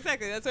 exactly, right?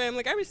 Exactly. That's why I'm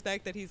like, I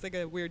respect that he's like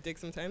a weird dick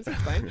sometimes.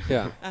 It's fine.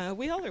 Yeah.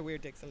 We all are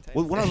weird dicks sometimes.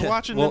 Well, when I was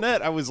watching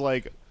Nanette, I was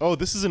like, "Oh,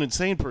 this is an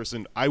insane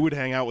person. I would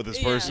hang out with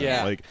this person."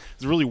 Yeah. Like,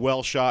 it's a really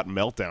well shot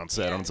meltdown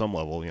set Yeah. on some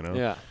level, you know.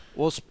 Yeah.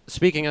 Well,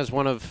 speaking as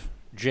one of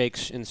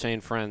Jake's insane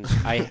friends,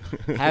 I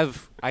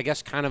have, I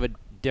guess, kind of a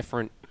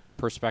different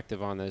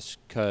perspective on this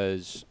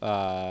because,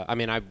 I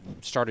mean, I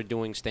started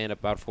doing stand-up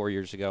about 4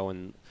 years ago,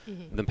 and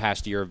the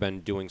past year I've been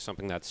doing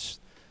something that's,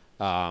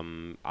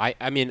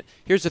 I mean,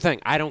 here's the thing.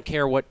 I don't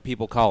care what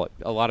people call it.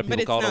 A lot of But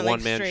people it's not it a not like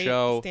one-man straight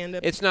show.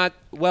 stand-up. It's not,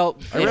 well,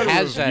 I it read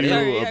has a that. review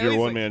Sorry, of I your was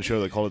one-man show.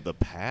 They called it the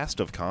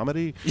past of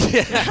comedy.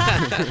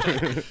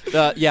 The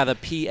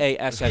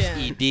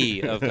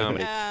PASSED of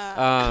comedy.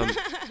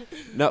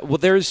 No, well,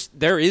 there is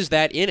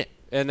that in it,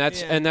 and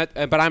that's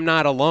but I'm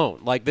not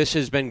alone. Like, this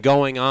has been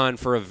going on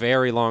for a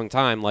very long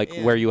time. Like,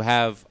 where you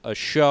have a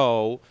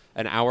show,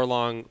 an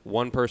hour-long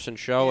one-person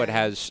show. It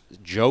has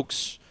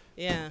jokes.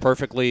 Yeah.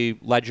 Perfectly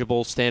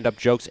legible stand-up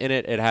jokes in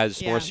it. It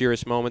has more Yeah.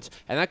 serious moments,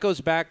 and that goes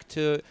back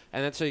to,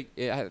 and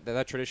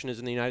that tradition is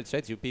in the United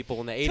States. You have people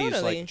in the '80s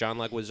Totally. like John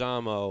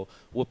Leguizamo,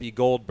 Whoopi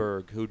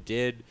Goldberg,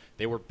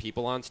 they were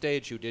people on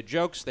stage who did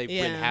jokes. They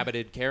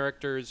inhabited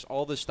characters.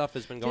 All this stuff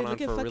has been going on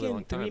for a really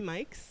long time. Three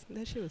mics.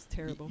 That shit was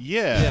terrible.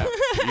 Yeah.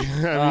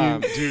 I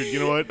mean, dude, you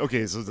know what?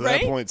 Okay, so to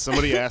that point,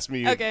 somebody asked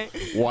me,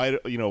 why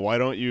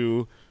don't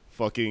you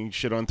fucking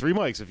shit on Three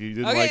Mics if you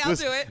didn't like I'll this?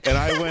 do it. And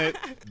I went,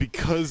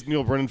 because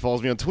Neil Brennan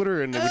follows me on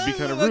Twitter, and it would be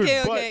kind of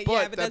rude.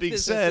 But that being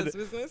said,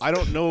 I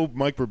don't know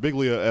Mike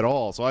Birbiglia at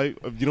all. So you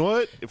know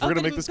what? If we're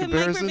gonna make this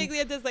comparison, Mike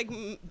Birbiglia does like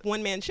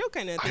one-man show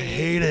kind of thing. I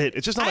hate it.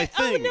 It's just not my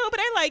thing. Oh no, but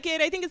I like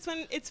it. I think it's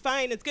fun. It's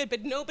fine. It's good.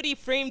 But nobody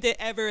framed it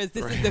ever as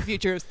this is the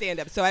future of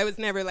stand-up. So I was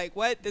never like,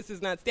 what? This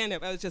is not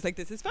stand-up. I was just like,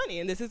 this is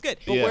funny and this is good.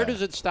 But where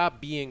does it stop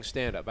being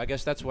stand-up? I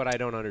guess that's what I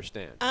don't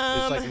understand.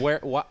 It's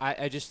like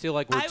I just feel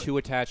like we're too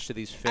attached to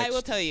these fixed. I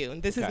will tell you.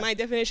 This is my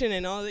definition,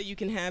 and all that you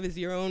can have is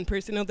your own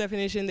personal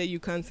definition that you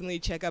constantly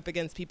check up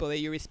against people that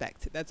you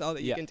respect. That's all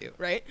that you can do,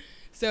 right?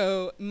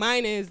 So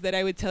mine is that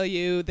I would tell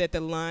you that the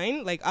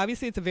line, like,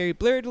 obviously it's a very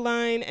blurred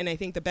line, and I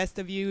think the best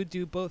of you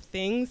do both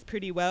things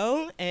pretty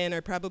well and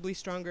are probably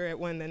stronger at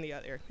one than the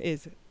other,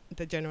 is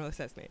the general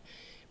assessment.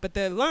 But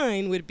the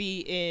line would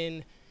be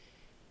in,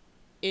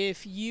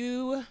 if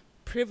you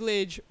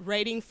privilege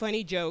writing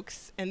funny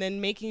jokes and then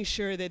making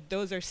sure that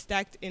those are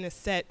stacked in a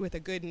set with a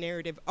good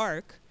narrative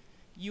arc,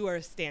 you are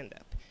a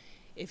stand-up.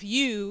 If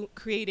you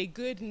create a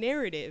good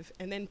narrative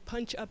and then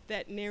punch up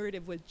that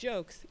narrative with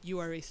jokes, you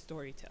are a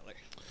storyteller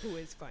who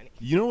is funny.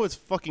 You know what's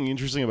fucking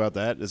interesting about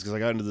that is because I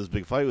got into this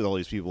big fight with all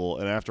these people,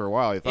 and after a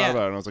while I thought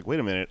about it, and I was like, wait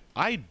a minute,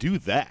 I do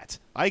that.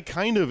 I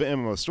kind of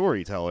am a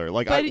storyteller.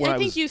 Like, but I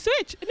think you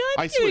switch. No,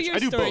 I switch. I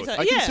do both.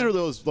 I consider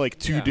those like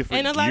two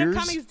different gears. And a lot gears.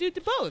 of comics do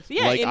both.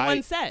 Yeah, like in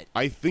one set.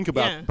 I think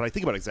about, but I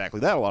think about exactly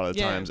that a lot of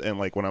the times. And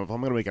like if I'm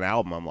going to make an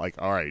album, I'm like,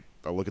 all right,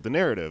 I'll look at the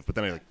narrative, but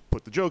then I like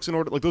put the jokes in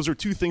order. Like, those are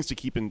two things to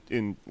keep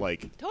in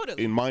like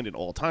in mind at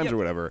all times or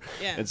whatever.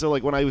 Yeah. And so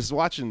like when I was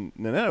watching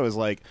Nanette, I was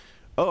like,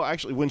 oh,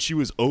 actually, when she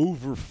was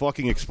over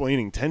fucking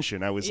explaining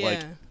tension, I was like,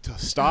 to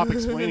stop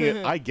explaining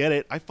it. I get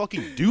it. I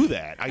fucking do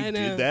that. I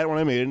did that when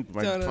I made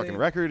my fucking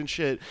record and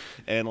shit.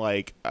 And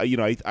like,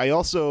 I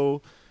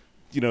also,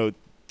 to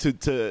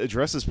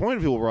address this point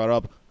people brought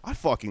up, I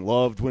fucking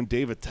loved when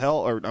Dave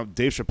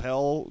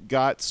Chappelle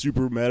got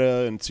super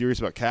meta and serious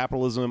about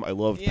capitalism. I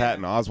loved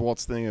Patton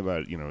Oswalt's thing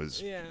about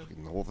his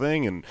whole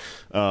thing, and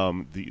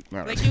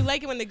you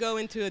like it when they go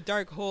into a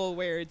dark hole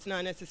where it's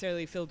not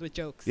necessarily filled with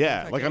jokes.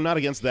 Yeah, like I'm not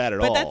against that at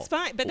all. But that's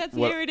fine. But that's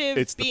narrative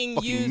it's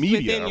being used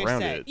within your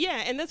set.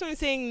 Yeah, and that's what I'm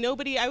saying.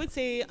 Nobody, I would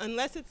say,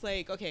 unless it's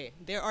like, okay,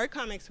 there are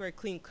comics who are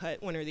clean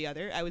cut one or the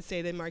other. I would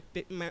say that Mike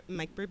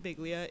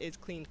Birbiglia is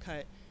clean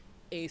cut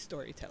a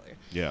storyteller.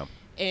 Yeah.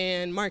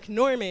 And Mark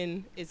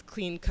Norman is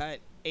clean-cut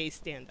a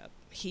stand-up.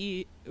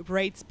 He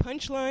writes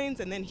punchlines,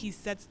 and then he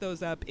sets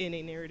those up in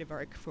a narrative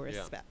arc for a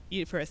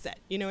set.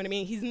 You know what I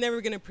mean? He's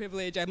never going to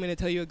privilege, I'm going to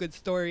tell you a good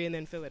story and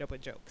then fill it up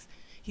with jokes.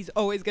 He's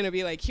always going to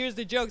be like, here's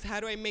the jokes. How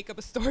do I make up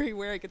a story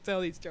where I could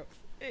tell these jokes?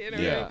 You know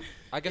what I mean?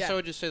 I guess I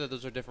would just say that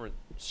those are different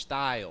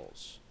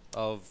styles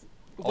of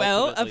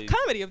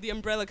comedy, of the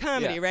umbrella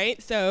comedy,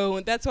 right?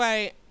 So that's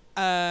why...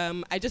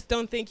 I just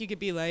don't think you could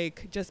be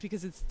like, just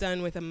because it's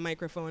done with a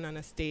microphone on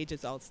a stage,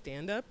 it's all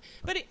stand-up.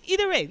 But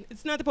either way,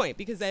 it's not the point,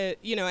 because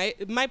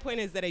my point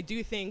is that I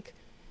do think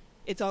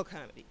it's all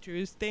comedy.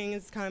 Drew's thing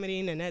is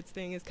comedy, Nanette's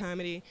thing is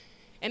comedy,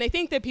 and I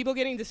think that people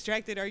getting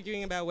distracted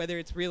arguing about whether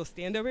it's real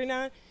stand-up or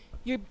not,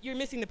 you're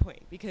missing the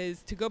point.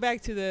 Because to go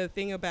back to the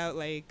thing about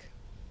like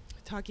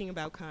talking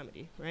about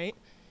comedy, right?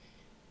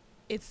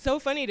 It's so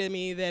funny to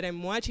me that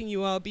I'm watching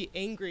you all be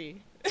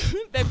angry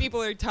that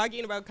people are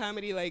talking about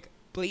comedy like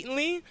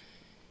blatantly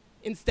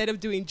instead of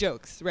doing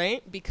jokes,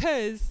 right?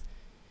 Because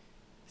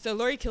So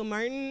Lori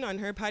Kilmartin on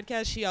her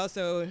podcast, she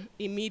also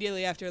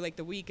immediately after like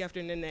the week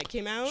after Nanette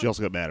came out. She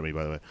also got mad at me,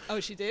 by the way. Oh,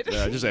 she did?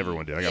 Just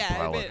everyone did. I got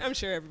piled. I'm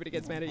sure everybody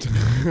gets mad at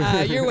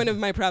you. You're one of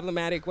my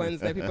problematic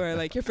ones that people are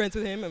like, you're friends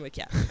with him? I'm like,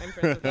 yeah, I'm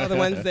friends with all the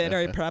ones that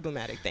are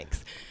problematic.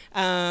 Thanks.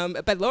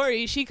 But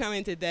Lori, she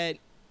commented that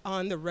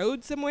on the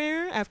road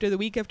somewhere after the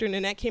week after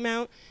Nanette came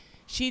out,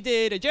 she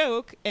did a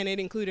joke, and it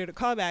included a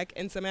callback,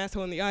 and some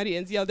asshole in the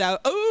audience yelled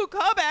out, "Oh,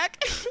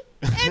 callback!"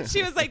 And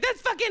she was like,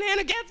 "That's fucking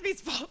Hannah Gadsby's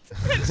fault."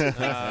 And she's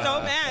like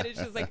so mad, and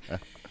she's like,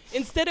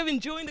 instead of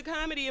enjoying the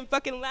comedy and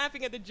fucking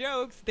laughing at the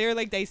jokes, they're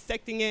like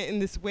dissecting it in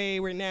this way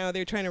where now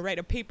they're trying to write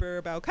a paper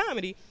about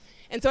comedy.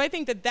 And so I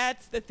think that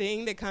that's the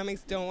thing that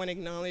comics don't want to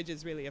acknowledge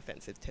is really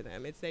offensive to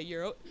them. It's that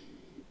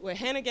what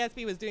Hannah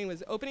Gadsby was doing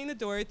was opening the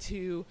door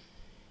to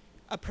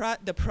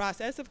the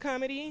process of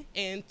comedy,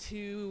 and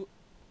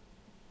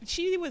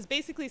she was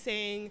basically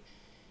saying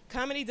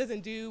comedy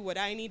doesn't do what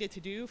I need it to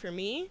do for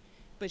me,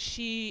 but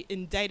she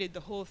indicted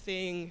the whole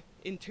thing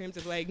in terms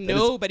of like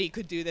nobody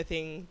could do the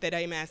thing that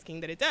I'm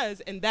asking that it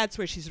does, and that's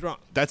where she's wrong.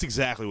 That's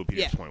exactly what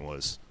Peter's point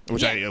was,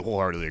 which I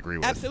wholeheartedly agree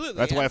with. Absolutely.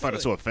 That's why I find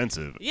it so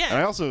offensive. Yeah. And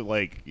I also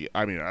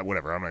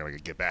whatever, I'm not going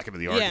to get back into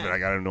the argument. I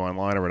got into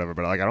online or whatever,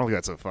 but like I don't think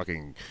that's a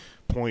fucking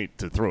point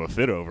to throw a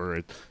fit over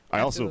it.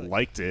 I also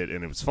liked it,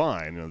 and it was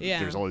fine. You know,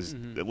 there's all these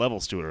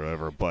levels to it or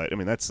whatever, but I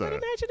mean that's. But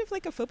imagine if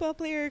like a football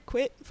player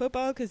quit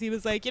football because he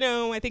was like,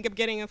 I think I'm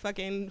getting a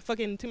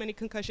fucking too many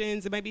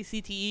concussions. It might be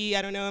CTE.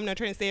 I don't know. I'm not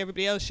trying to say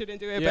everybody else shouldn't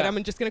do it, but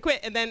I'm just gonna quit.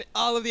 And then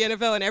all of the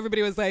NFL and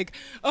everybody was like,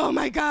 "Oh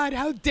my God,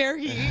 how dare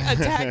he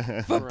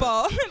attack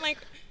football?" And like,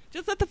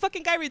 just let the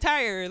fucking guy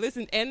retire.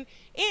 Listen, and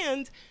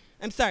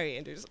I'm sorry,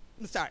 Anders.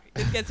 I'm sorry.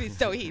 This gets me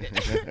so heated.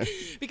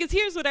 Because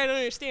here's what I don't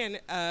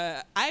understand.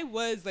 I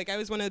was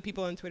one of the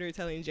people on Twitter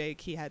telling Jake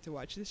he had to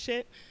watch this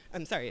shit.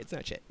 I'm sorry, it's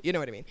not shit. You know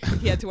what I mean.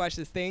 He had to watch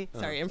this thing.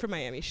 Sorry, I'm from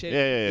Miami. Shit.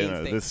 Yeah.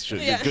 This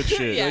shit. Yeah. Good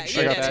shit. Yeah,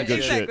 I got some good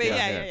exactly.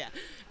 shit.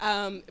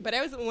 Yeah. But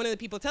I was one of the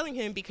people telling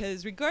him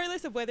because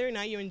regardless of whether or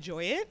not you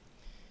enjoy it,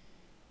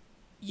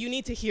 you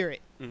need to hear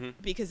it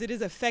because it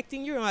is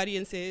affecting your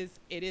audiences.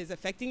 It is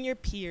affecting your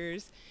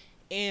peers,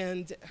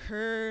 and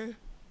her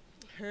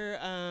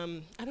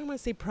I don't want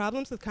to say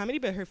problems with comedy,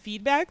 but her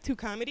feedback to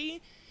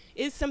comedy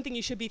is something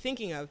you should be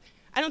thinking of.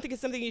 I don't think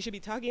it's something you should be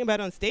talking about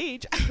on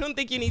stage. I don't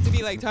think you need to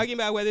be like talking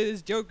about whether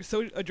this joke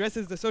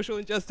addresses the social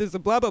injustice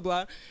of blah, blah,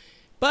 blah.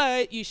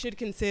 But you should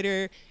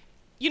consider,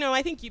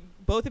 I think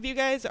both of you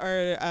guys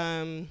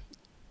are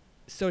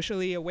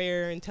socially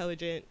aware,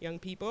 intelligent young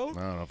people.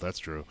 I don't know if that's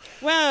true.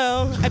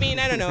 Well, I mean,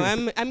 I don't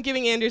know. I'm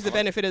giving Anders the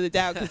benefit of the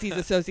doubt because he's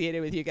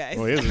associated with you guys.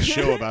 Well, he has a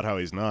show about how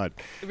he's not.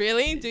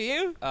 Really? Do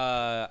you?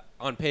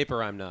 On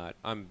paper, I'm not.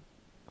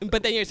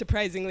 But then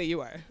surprisingly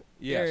you are.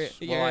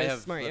 Yes. You're I a have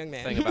smart young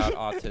man. thing about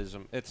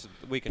autism.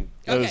 We can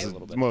Okay. a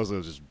little bit.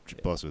 Mostly just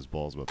busting his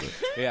balls about that.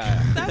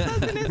 Yeah. Stop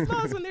busting his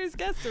balls when there's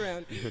guests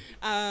around.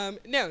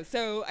 No,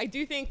 so I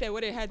do think that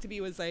what it had to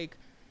be was like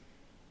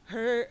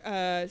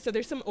her. So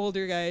there's some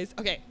older guys.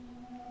 Okay.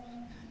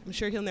 I'm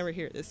sure he'll never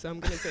hear this, so I'm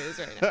going to say this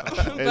right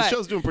now. The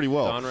show's doing pretty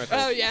well.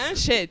 Oh, yeah?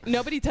 Shit.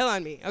 Nobody tell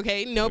on me,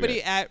 okay?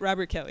 Nobody at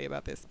Robert Kelly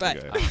about this.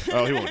 But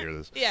Oh, he won't hear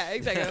this. Yeah,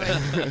 exactly.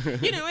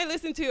 Like, I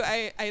listen to,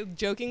 I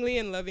jokingly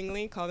and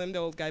lovingly call them the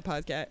old guy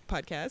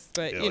podcasts,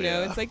 but,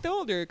 it's like the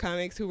older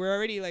comics who were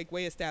already, like,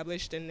 way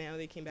established, and now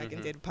they came back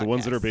and did podcasts. The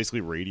ones that are basically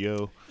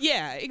radio.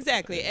 Yeah,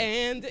 exactly.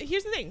 And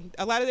here's the thing.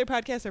 A lot of their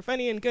podcasts are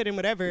funny and good and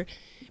whatever,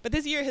 but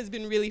this year has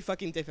been really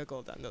fucking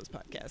difficult on those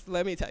podcasts,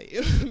 let me tell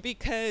you,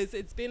 because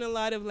it's been a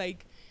lot of,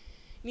 like,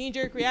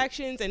 knee-jerk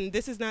reactions, and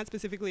this is not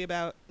specifically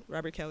about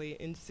Robert Kelly,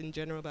 it's in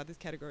general about this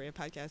category of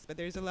podcasts, but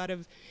there's a lot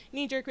of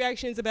knee-jerk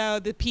reactions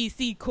about the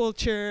PC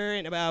culture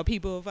and about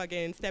people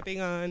fucking stepping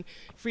on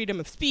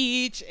freedom of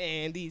speech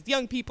and these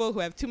young people who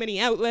have too many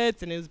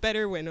outlets, and it was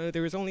better when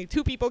there was only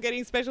 2 people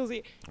getting specials.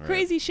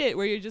 Crazy shit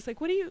where you're just like,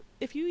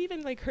 if you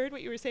even like heard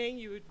what you were saying,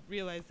 you would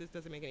realize this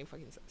doesn't make any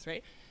fucking sense,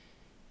 right?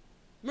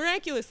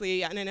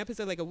 Miraculously, on an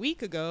episode like a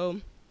week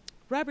ago,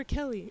 Robert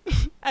Kelly,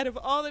 out of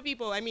all the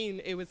people, I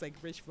mean, it was like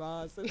Rich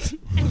Voss and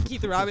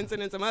Keith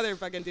Robinson and some other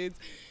fucking dudes.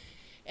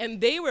 And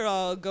they were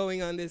all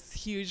going on this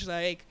huge,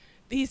 like,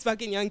 these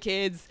fucking young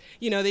kids,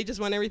 they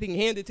just want everything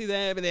handed to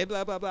them and they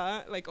blah, blah,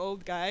 blah, like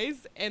old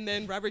guys. And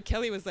then Robert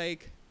Kelly was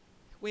like,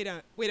 wait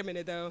a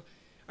minute, though.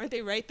 Aren't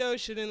they right, though?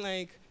 Shouldn't,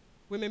 like,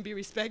 women be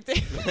respected?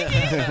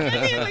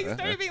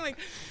 Started being like,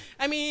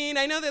 I mean,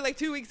 I know that like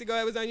 2 weeks ago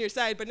I was on your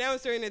side, but now I'm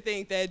starting to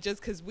think that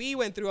just because we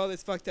went through all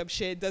this fucked up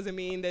shit doesn't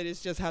mean that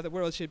it's just how the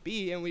world should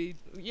be, and we,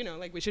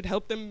 we should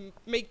help them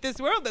make this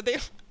world that they.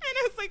 And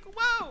I was like,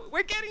 whoa,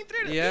 we're getting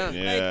through this.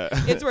 Yeah.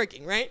 Like, it's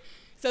working, right?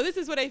 So this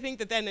is what I think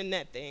that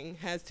Nanette thing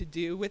has to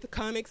do with the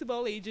comics of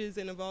all ages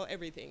and of all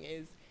everything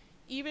is,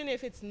 even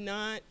if it's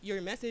not your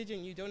message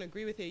and you don't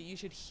agree with it, you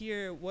should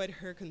hear what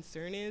her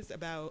concern is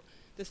about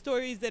the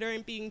stories that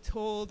aren't being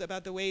told,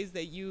 about the ways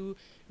that you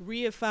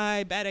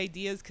reify bad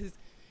ideas. Because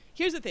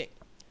here's the thing.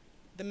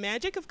 The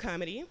magic of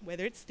comedy,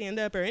 whether it's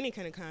stand-up or any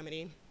kind of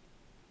comedy,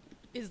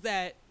 is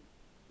that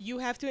you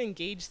have to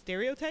engage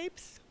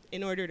stereotypes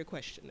in order to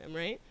question them,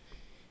 right?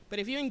 But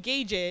if you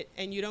engage it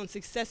and you don't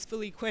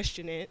successfully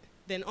question it,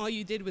 then all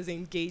you did was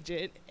engage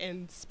it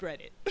and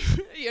spread it.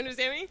 You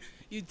understand me?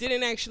 You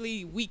didn't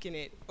actually weaken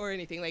it or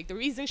anything. Like, the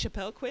reason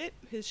Chappelle quit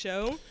his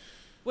show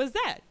was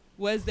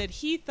that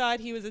he thought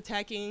he was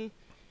attacking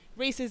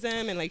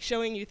racism and, like,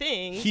 showing you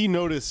things. He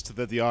noticed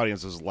that the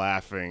audience was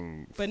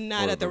laughing, but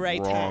not at the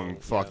right time.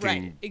 Fucking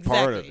right,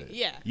 exactly. part of it.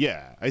 Yeah.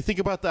 Yeah. I think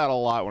about that a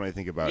lot when I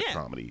think about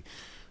comedy.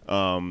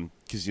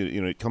 Because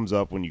you know, it comes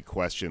up when you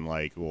question,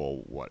 like,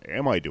 well, what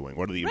am I doing?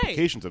 What are the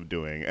implications of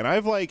doing? And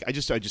I've, like, I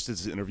just did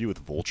this interview with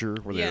Vulture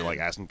where they're like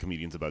asking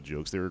comedians about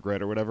jokes they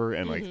regret or whatever,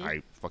 and like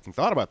I fucking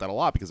thought about that a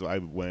lot because I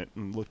went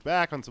and looked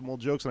back on some old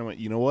jokes and I went,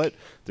 you know what?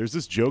 There's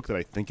this joke that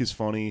I think is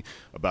funny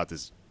about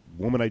this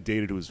woman I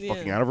dated who was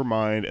fucking out of her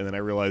mind, and then I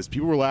realized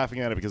people were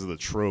laughing at it because of the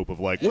trope of,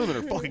 like, women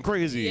are fucking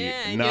crazy.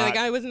 And you're like,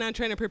 I was not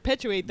trying to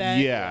perpetuate that.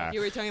 Yeah. You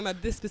were talking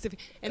about this specific,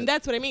 and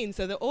that's what I mean.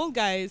 So the old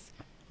guys.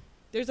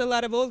 There's a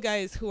lot of old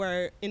guys who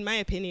are, in my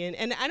opinion,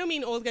 and I don't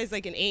mean old guys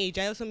like in age,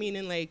 I also mean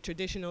in, like,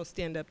 traditional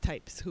stand-up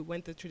types who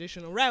went the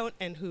traditional route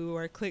and who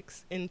are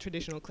cliques in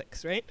traditional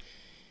cliques, right?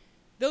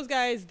 Those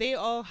guys, they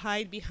all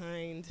hide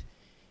behind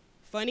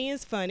funny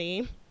is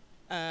funny,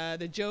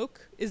 the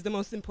joke is the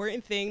most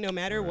important thing no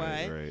matter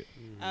what. Right.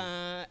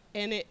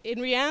 And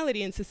in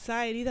reality, in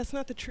society, that's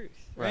not the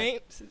truth,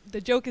 right? So the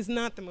joke is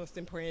not the most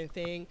important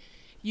thing.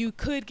 You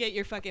could get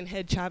your fucking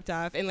head chopped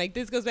off, and, like,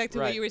 this goes back to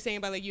what you were saying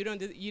about, like, you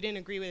didn't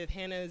agree with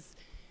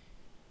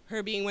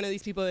her being one of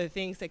these people that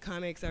thinks that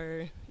comics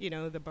are, you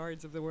know, the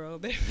bards of the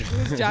world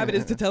whose job it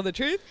is to tell the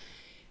truth.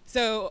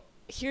 So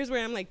here's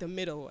where I'm, like, the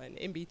middle one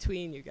in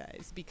between you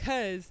guys,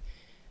 because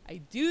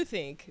I do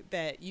think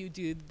that you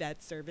do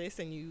that service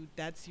and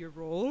that's your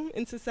role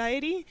in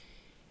society,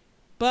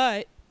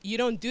 but you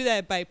don't do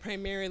that by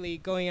primarily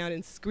going out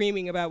and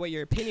screaming about what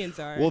your opinions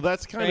are. Well,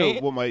 that's kind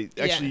of what my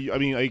I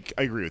mean, I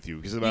agree with you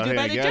because about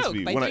Hannah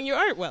Gadsby, by doing your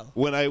art well.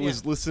 When I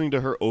was listening to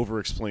her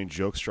over-explain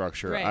joke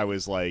structure, I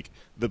was like,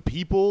 the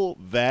people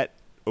that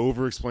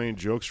over-explain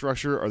joke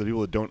structure are the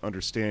people that don't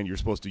understand you're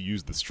supposed to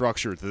use the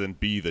structure to then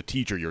be the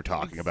teacher you're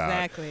talking about.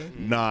 Exactly.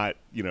 Not,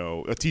 you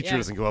know, a teacher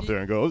doesn't go up there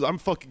and go,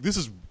 this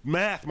is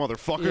math,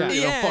 motherfucker. Yeah.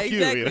 You know, fuck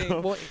exactly. you. You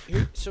know? Well,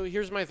 so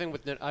here's my thing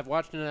with I've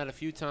watched Nanette a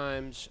few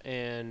times,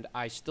 and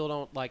I still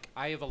don't, like,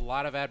 I have a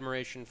lot of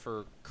admiration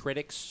for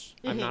critics.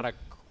 I'm not a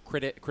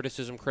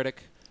criticism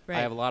critic. Right.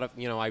 I have a lot of,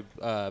 you know,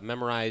 I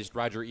memorized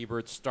Roger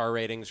Ebert's star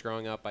ratings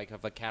growing up. I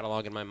have a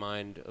catalog in my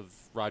mind of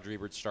Roger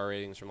Ebert's star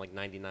ratings from, like,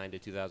 99 to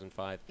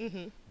 2005.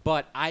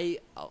 But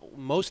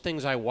most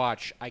things I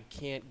watch, I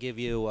can't give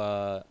you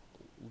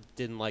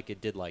didn't like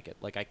it, did like it.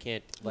 Like, I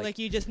can't, like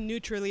you just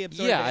neutrally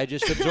absorb it. Yeah, I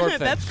just absorb things.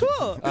 That's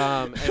cool.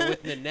 And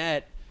with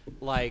Nanette,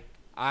 like,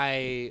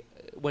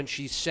 when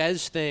she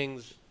says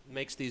things,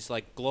 makes these,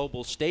 like,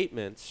 global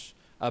statements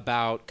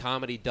about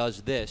comedy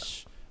does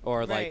this,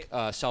 or like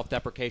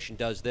self-deprecation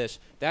does this.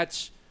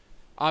 That's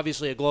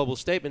obviously a global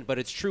statement, but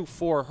it's true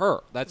for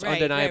her. That's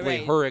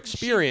undeniably her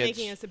experience. She's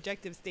making a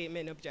subjective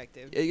statement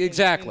objective.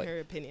 Exactly. In her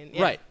opinion.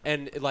 Yeah. Right.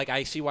 And, like,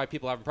 I see why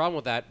people have a problem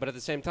with that, but at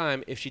the same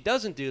time, if she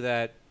doesn't do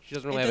that, she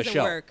doesn't really have a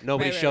show. Work.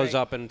 Nobody shows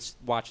up and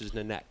watches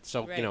Nanette.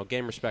 So, you know,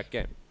 game, respect,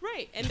 game.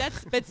 Right, and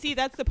but see,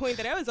 that's the point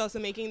that I was also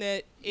making,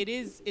 that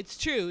it's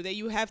true that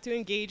you have to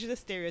engage the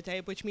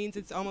stereotype, which means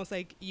it's almost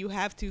like you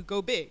have to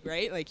go big,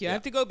 right? Like, you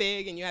have to go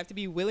big, and you have to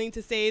be willing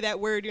to say that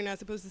word you're not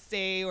supposed to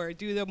say, or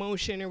do the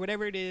motion, or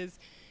whatever it is.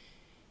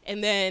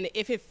 And then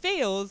if it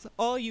fails,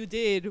 all you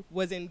did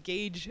was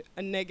engage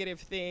a negative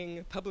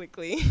thing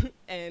publicly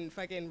and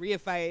fucking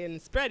reify it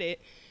and spread it.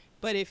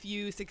 But if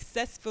you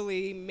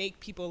successfully make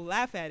people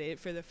laugh at it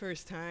for the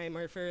first time,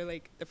 or for,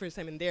 like, the first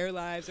time in their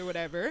lives or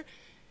whatever,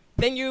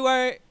 then you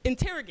are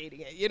interrogating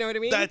it. You know what I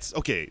mean? That's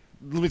okay.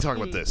 Let me talk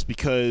about this,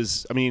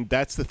 because I mean,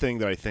 that's the thing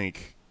that I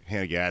think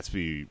Hannah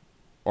Gadsby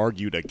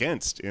argued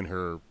against in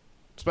her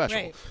special.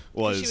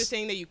 Right. She was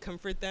saying that you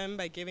comfort them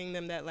by giving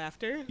them that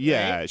laughter.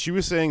 Yeah, right? She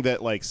was saying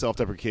that, like,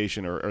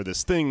 self-deprecation or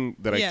this thing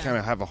that I kind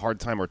of have a hard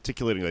time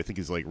articulating that I think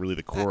is, like, really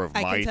the core of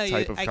my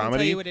type of comedy. I can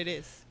tell you what it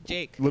is,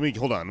 Jake. Let me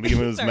give you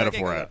this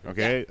metaphor okay, out.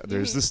 Okay, yeah.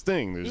 There's this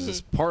thing. There's this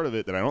part of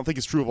it that I don't think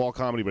is true of all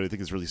comedy, but I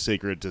think is really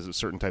sacred to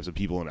certain types of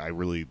people, and I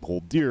really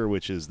hold dear,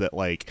 which is that,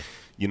 like,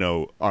 you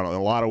know, in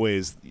a lot of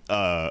ways,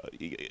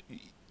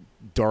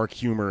 dark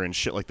humor and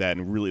shit like that,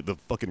 and really the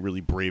fucking really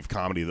brave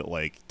comedy that,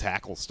 like,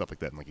 tackles stuff like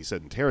that and, like you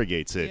said,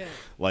 interrogates it.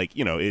 Like,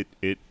 you know,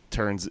 it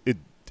turns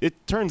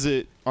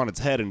it on its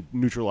head and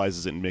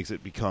neutralizes it and makes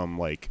it become,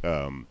 like,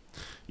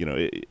 you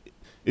know,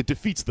 it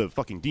defeats the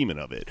fucking demon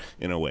of it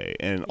in a way.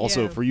 And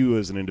also for you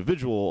as an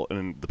individual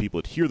and the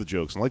people that hear the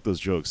jokes and like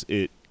those jokes,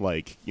 it,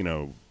 like, you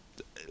know,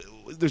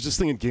 there's this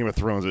thing in Game of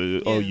Thrones,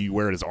 you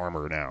wear it as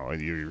armor now,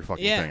 and your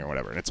fucking thing or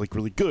whatever, and it's, like,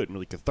 really good and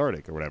really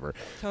cathartic or whatever.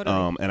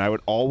 Totally. And I would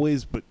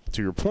always, but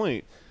to your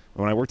point,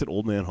 when I worked at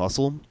Old Man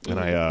Hustle, and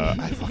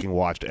I fucking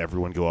watched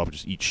everyone go up and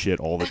just eat shit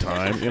all the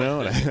time, you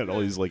know. And I had all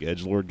these like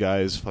edgelord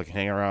guys fucking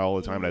hang around all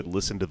the time, and I'd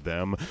listen to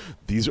them.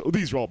 These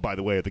are all, by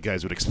the way, the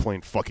guys who would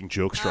explain fucking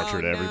joke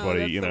structure to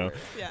everybody, you know.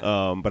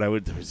 Yeah. But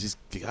there was these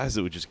guys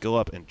that would just go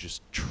up and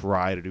just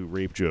try to do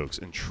rape jokes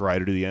and try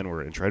to do the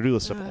N-word and try to do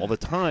this stuff all the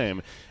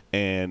time.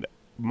 And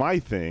my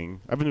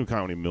thing, I've been doing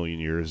comedy a million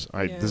years.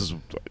 That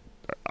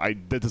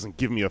doesn't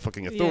give me a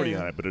fucking authority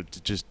on it, but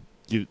it just.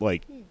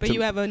 But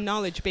you have a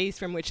knowledge base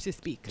from which to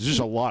speak. There's just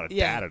a lot of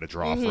data to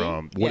draw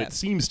from. What it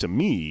seems to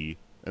me,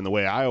 and the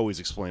way I always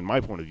explain my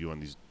point of view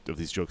on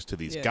these jokes to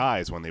these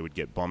guys when they would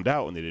get bummed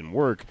out when they didn't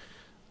work,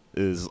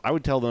 is I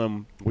would tell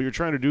them what you're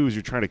trying to do is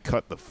you're trying to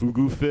cut the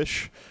fugu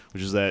fish,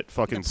 which is that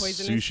fucking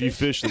sushi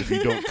fish that if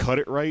you don't cut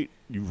it right,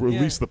 you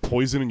release the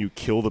poison and you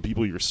kill the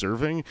people you're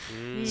serving.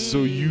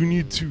 So you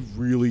need to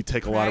really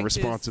take a lot of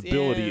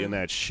responsibility in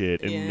that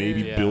shit and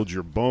maybe build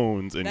your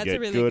bones and get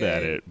really good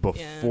at it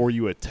before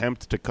you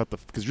attempt to cut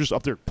because you're just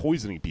up there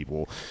poisoning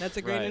people. That's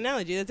a great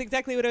analogy. That's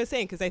exactly what I was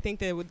saying, because I think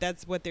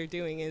that's what they're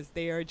doing is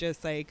they are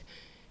just like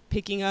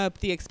picking up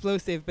the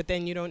explosive, but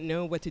then you don't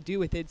know what to do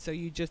with it, so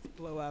you just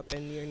blow up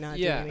and you're not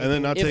doing anything. And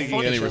then not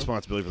taking any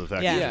responsibility for the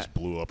fact that you just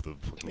blew up the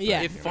fucking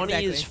thing. If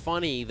funny is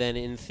funny, then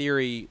in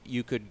theory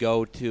you could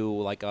go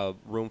to like a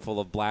room full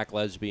of black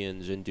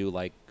lesbians and do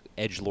like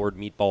edgelord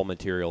meatball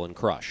material and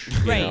crush.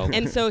 You know?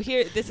 And so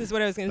here, this is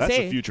what I was going to say.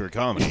 That's the future of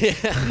comedy.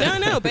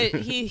 No, but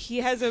he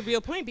has a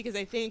real point, because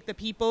I think the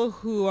people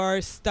who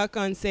are stuck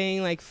on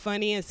saying like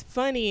funny is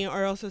funny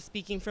are also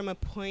speaking from a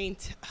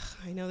point.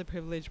 I know the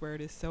privilege word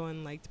is so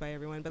unliked by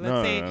everyone, but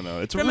let's say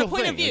it's from a a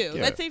point of view.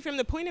 Yeah. Let's say from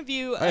the point of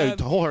view I of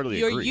wholeheartedly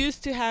you're agree.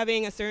 used to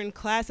having a certain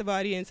class of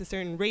audience, a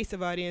certain race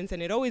of audience,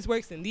 and it always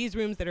works in these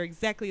rooms that are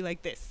exactly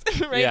like this,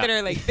 right? That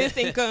are like this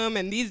income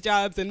and these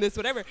jobs and this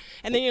whatever.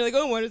 And then you're like,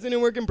 oh, why doesn't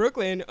it work in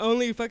Brooklyn?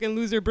 Only fucking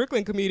loser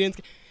Brooklyn comedians.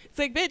 It's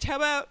like, bitch, how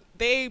about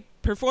they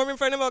perform in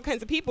front of all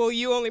kinds of people?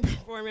 You only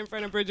perform in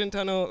front of Bridge and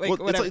Tunnel,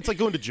 whatever. It's like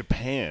going to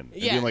Japan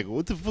and being like,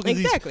 what the fuck is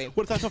these?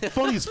 What if that's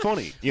funny is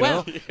funny? You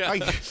know?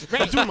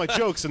 I'm doing my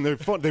jokes and they're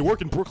fun. They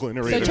work in Brooklyn.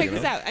 So check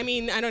this out. I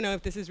mean, I don't know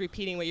if this is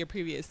repeating what your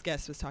previous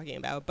guest was talking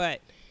about,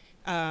 but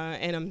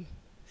and I'm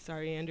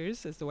sorry,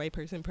 Anders, as the white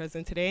person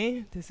present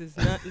today, this is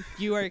not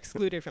you are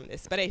excluded from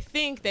this. But I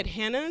think that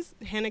Hannah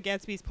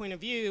Gadsby's point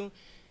of view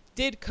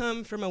did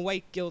come from a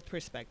white guilt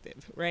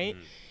perspective, right?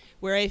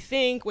 Where I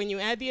think when you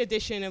add the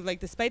addition of, like,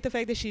 despite the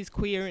fact that she's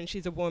queer and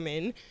she's a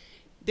woman,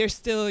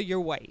 you're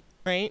white,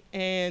 right?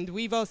 And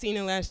we've all seen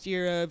it last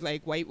year of,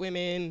 like, white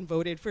women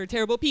voted for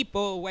terrible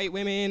people. White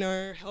women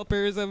are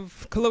helpers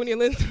of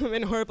colonialism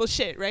and horrible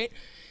shit, right?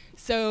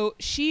 So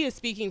she is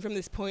speaking from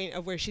this point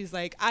of where she's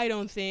like, I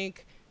don't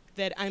think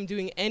that I'm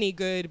doing any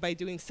good by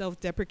doing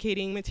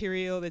self-deprecating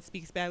material that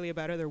speaks badly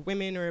about other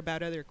women or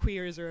about other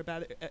queers or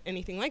about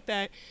anything like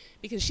that,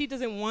 because she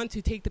doesn't want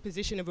to take the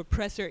position of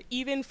oppressor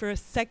even for a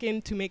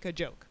second to make a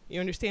joke. You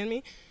understand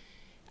me?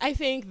 I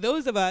think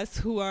those of us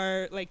who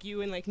are like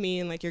you and like me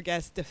and like your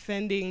guest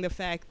defending the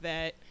fact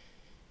that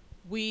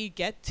we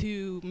get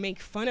to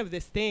make fun of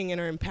this thing and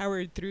are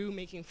empowered through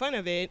making fun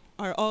of it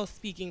are all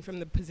speaking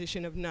from the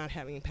position of not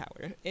having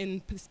power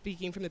and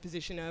speaking from the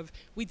position of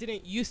we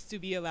didn't used to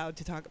be allowed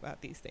to talk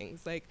about these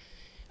things. Like,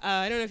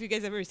 I don't know if you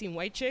guys have ever seen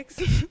White Chicks.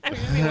 Have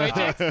you seen White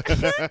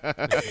Chicks?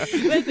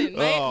 Listen,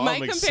 my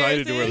I'm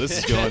excited to where this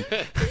is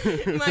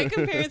going. My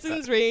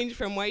comparisons range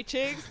from White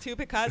Chicks to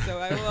Picasso.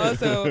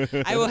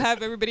 I will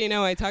have everybody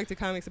know I talked to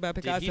comics about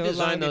Picasso. Did he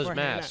design those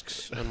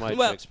masks on White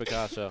Chicks,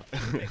 Picasso?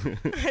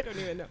 I don't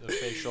even know. The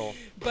facial.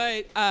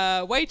 But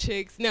White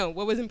Chicks, no.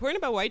 What was important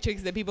about White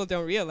Chicks that people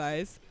don't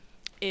realize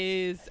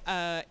is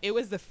it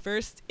was the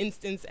first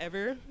instance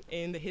ever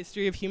in the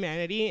history of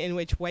humanity in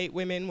which white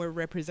women were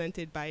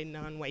represented by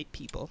non-white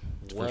people.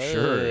 For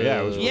sure.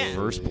 Yeah, it was the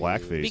first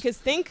blackface. Because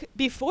think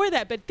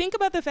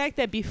about the fact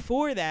that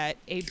before that,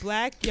 a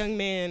black young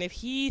man, if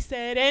he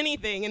said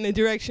anything in the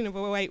direction of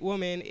a white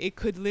woman, it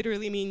could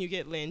literally mean you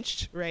get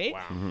lynched, right?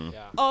 Wow.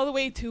 Yeah. All the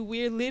way to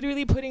we're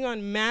literally putting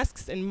on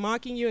masks and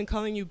mocking you and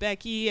calling you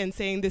Becky and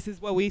saying this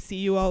is what we see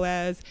you all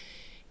as.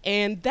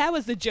 And that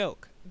was the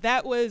joke.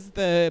 That was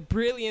the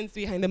brilliance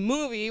behind the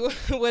movie,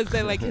 was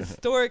that, like,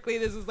 historically,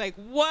 this was like,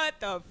 what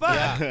the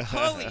fuck? Yeah.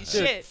 Holy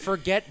shit.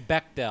 Forget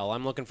Bechdel.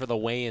 I'm looking for the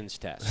Wayans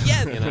test.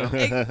 Yes, you know?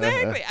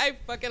 Exactly. I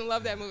fucking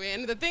love that movie.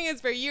 And the thing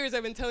is, for years,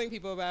 I've been telling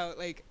people about,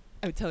 like,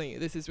 I'm telling you,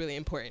 this is really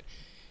important.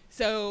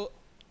 So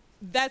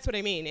that's what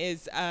I mean,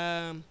 is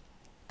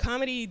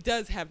comedy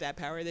does have that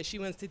power that she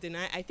wants to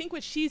deny. I think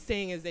what she's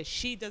saying is that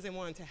she doesn't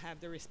want to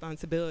have the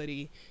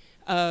responsibility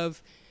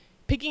of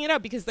picking it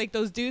up, because like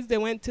those dudes that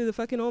went to the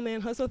fucking Old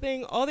Man Hustle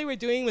thing, all they were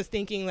doing was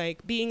thinking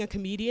like being a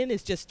comedian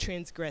is just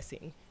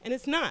transgressing. And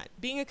it's not.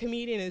 Being a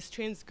comedian is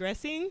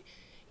transgressing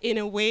in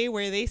a way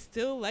where they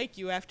still like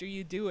you after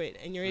you do it,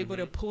 and you're able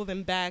to pull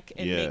them back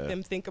and make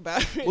them think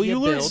about it. Well, you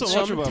learn so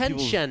much about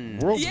tension.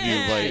 People's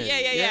worldview.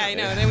 Yeah, I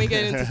know. Then we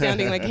get into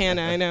sounding like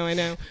Hannah. I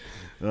know.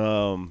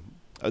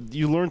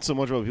 You learn so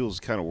much about people's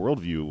kind of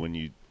worldview when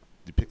you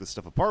pick this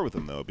stuff apart with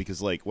them, though,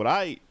 because like what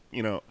I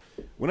you know,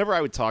 whenever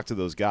I would talk to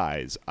those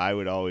guys, I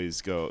would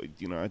always go,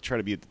 you know, I'd try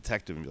to be a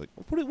detective and be like,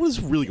 what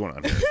is really going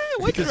on here?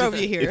 What drove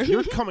you here? If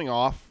you're coming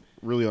off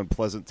really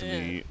unpleasant to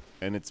me,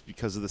 and it's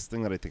because of this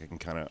thing that I think I can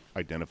kind of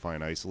identify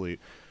and isolate,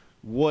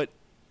 what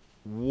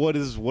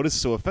is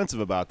so offensive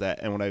about that?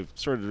 And when I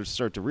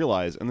start to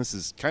realize, and this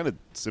is kind of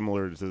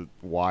similar to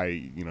why,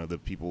 you know, the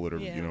people that are,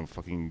 you know,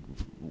 fucking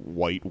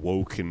white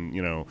woke and,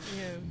 you know,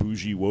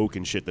 bougie woke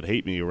and shit that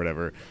hate me or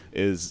whatever,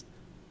 is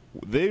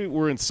they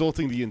were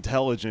insulting the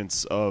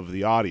intelligence of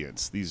the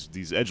audience, these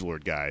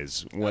edgelord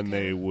guys, when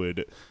they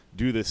would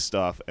do this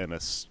stuff, and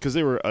because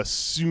they were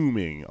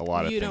assuming a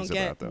lot of things about them.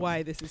 You don't get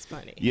why this is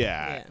funny.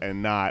 Yeah,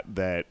 and not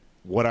that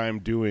what I'm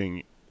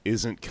doing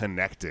isn't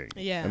connecting.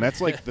 Yeah. And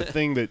that's like the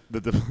thing that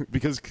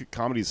because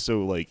comedy is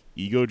so like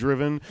ego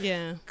driven.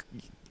 Yeah.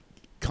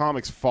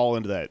 Comics fall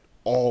into that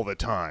all the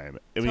time.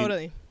 I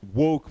mean,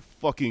 woke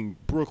fucking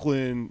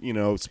Brooklyn, you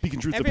know, speaking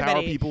truth to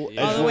power people.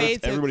 All the way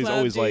to everybody's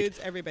always dudes,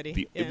 like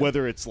everybody.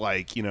 Whether it's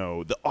like, you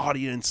know, the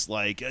audience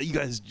like you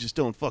guys just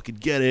don't fucking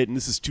get it and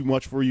this is too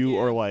much for you,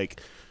 or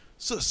like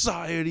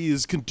society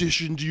has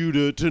conditioned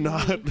you to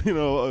not, you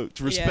know,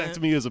 to respect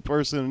me as a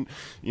person,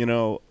 you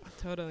know.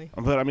 Totally.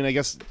 But I mean, I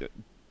guess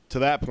to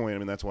that point, I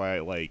mean, that's why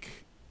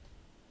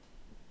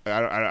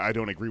I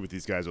don't agree with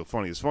these guys with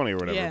funny is funny or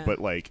whatever, but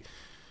like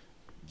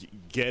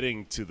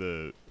getting to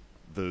the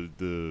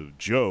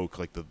joke,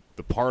 like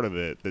the part of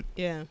it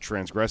that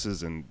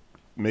transgresses and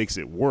makes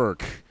it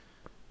work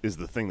is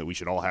the thing that we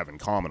should all have in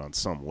common on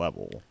some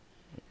level.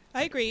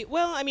 I agree.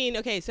 Well, I mean,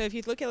 okay, so if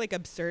you look at like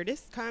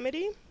absurdist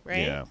comedy, right?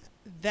 Yeah.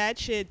 That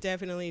shit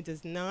definitely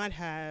does not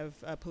have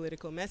a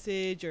political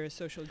message or a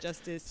social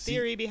justice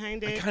theory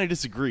behind it. I kind of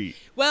disagree.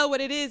 Well,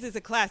 what it is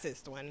a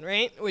classist one,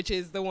 right? Which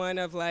is the one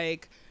of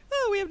like,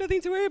 oh, we have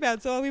nothing to worry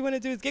about, so all we want to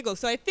do is giggle.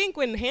 So I think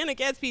when Hannah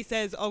Gadsby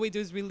says all we do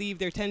is relieve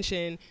their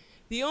tension,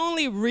 the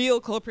only real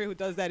culprit who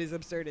does that is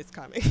absurdist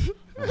comics.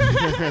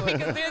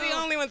 Because they're the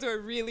only ones who are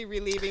really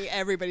relieving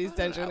everybody's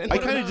tension. I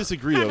kind of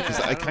disagree, though, because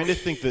I kind of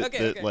think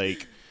that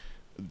like,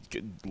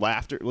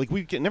 laughter, like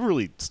we can never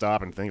really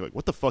stop and think like,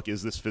 what the fuck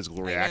is this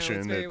physical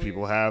reaction that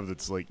people have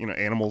that's like, you know,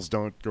 animals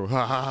don't go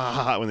ha ha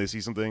ha ha when they see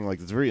something,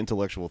 like it's a very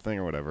intellectual thing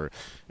or whatever.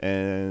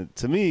 And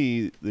to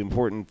me the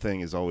important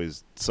thing is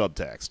always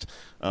subtext,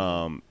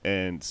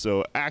 and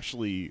so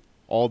actually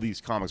all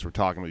these comics we're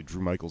talking about,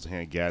 Drew Michaels,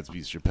 Hannah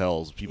Gadsby's,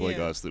 Chappelle's, people like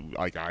us, that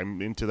like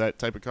I'm into that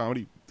type of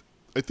comedy.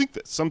 I think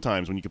that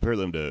sometimes when you compare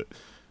them to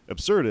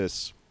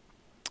absurdists,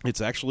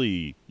 it's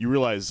actually, you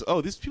realize,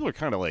 oh, these people are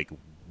kind of like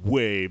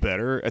way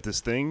better at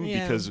this thing,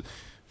 because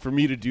for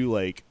me to do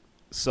like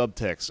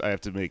subtext, I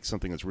have to make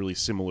something that's really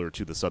similar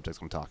to the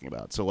subtext I'm talking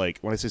about. So like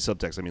when I say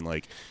subtext, I mean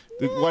like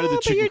why did the chicken cross the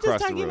road? You're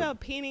just talking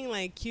about painting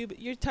like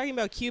you're talking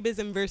about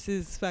cubism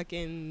versus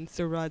fucking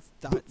Seurat's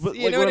dots. But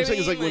you like know what I'm saying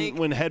is like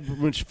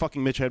when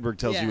fucking Mitch Hedberg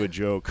tells you a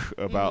joke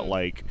about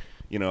like,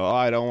 you know, oh,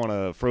 I don't want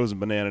a frozen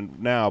banana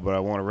now, but I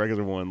want a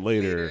regular one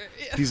later.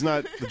 He's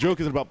not, the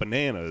joke isn't about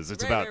bananas,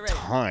 it's about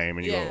time,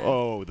 and you go,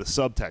 oh, the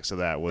subtext of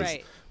that was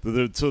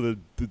so the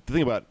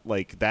thing about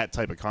like that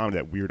type of comedy,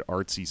 that weird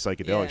artsy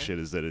psychedelic shit,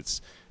 is that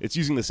it's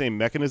using the same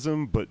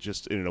mechanism, but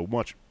just in a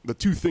much, the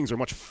two things are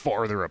much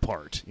farther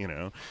apart, you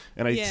know.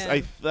 And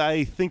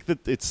I think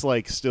that it's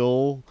like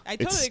still, I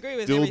totally agree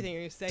with everything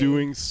you're saying,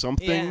 doing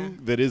something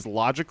that is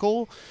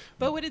logical.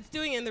 But what it's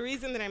doing, and the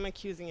reason that I'm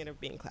accusing it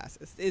of being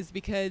classist, is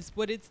because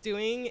what it's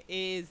doing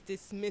is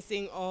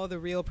dismissing all the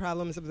real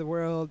problems of the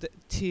world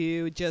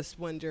to just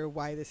wonder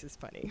why this is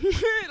funny.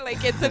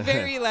 Like it's a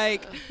very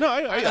like no, I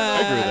agree with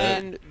that.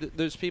 And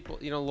there's people,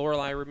 you know,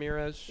 Lorelai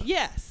Ramirez.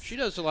 Yes, she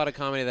does a lot of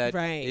comedy that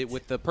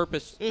with the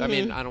purpose. I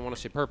mean, I don't want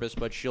to say purpose,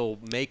 but she'll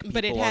make people uncomfortable.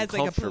 But it has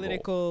like a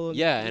political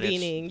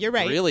leaning. You're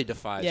right. Really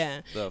defies. Yeah,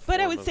 but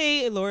I would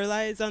say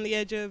Lorelai is on the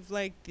edge of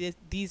like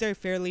these are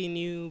fairly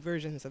new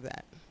versions of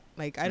that.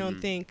 Like I don't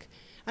think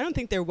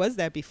there was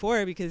that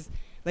before, because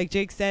like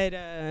Jake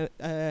said,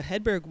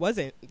 Hedberg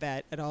wasn't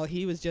that at all.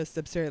 He was just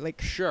absurd.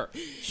 Like sure.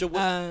 So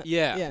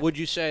would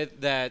you say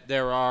that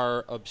there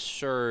are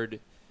absurd?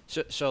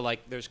 So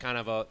like there's kind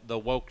of the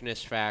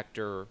wokeness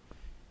factor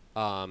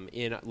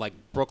in like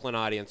Brooklyn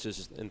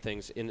audiences and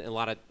things. In a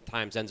lot of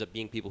times ends up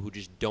being people who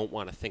just don't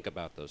want to think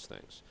about those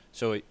things.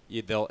 So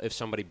they'll, if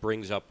somebody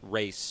brings up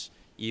race,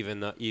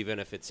 even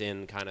if it's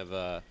in kind of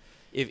a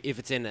if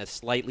it's in a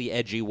slightly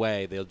edgy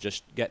way, they'll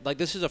just get, like,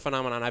 this is a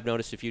phenomenon I've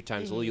noticed a few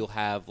times. You'll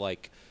have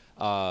like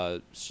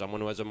someone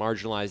who has a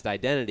marginalized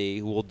identity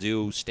who will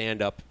do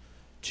stand up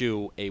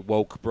to a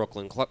woke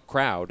Brooklyn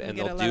crowd, and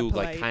they'll do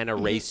like kind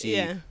of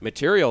racy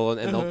material,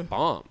 and they'll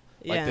bomb.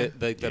 Like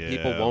the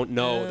people won't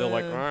know. They're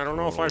like, I don't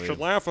know if I should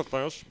laugh at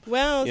this.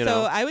 Well,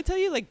 so I would tell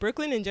you, like,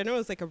 Brooklyn in general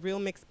is like a real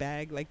mixed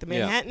bag. Like the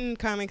Manhattan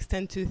comics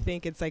tend to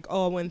think it's like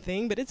all one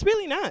thing, but it's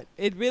really not.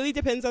 It really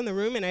depends on the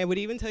room, and I would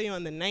even tell you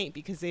on the night,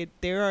 because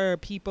there are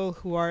people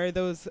who are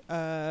those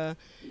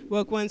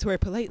woke ones who are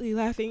politely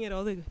laughing at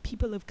all the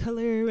people of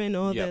color and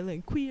all the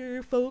like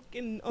queer folk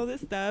and all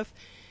this stuff.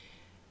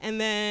 And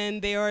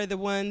then they are the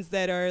ones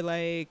that are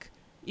like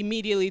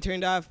immediately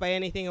turned off by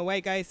anything a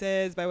white guy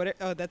says, by whatever.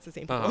 Oh, that's the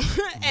same people.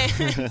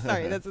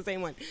 Sorry, that's the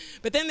same one.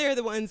 But then there are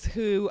the ones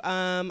who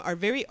are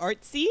very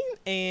artsy,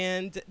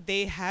 and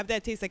they have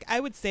that taste. Like, I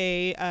would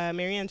say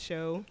Marianne's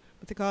show,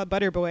 what's it called?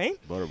 Butterboy.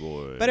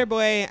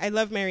 Butterboy. I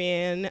love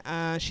Marianne.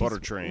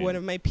 She's one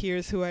of my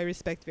peers who I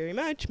respect very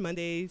much.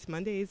 Mondays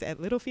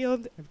at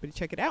Littlefield. Everybody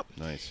check it out.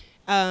 Nice.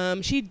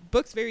 She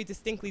books very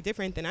distinctly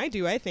different than I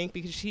do, I think,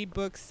 because she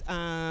books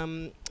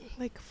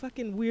like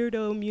fucking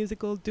weirdo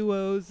musical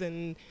duos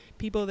and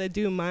people that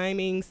do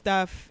miming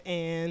stuff,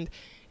 and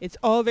it's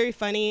all very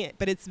funny,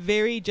 but it's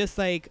very just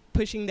like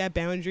pushing that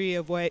boundary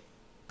of what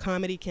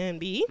comedy can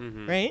be,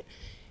 right?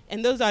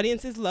 And those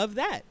audiences love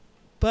that.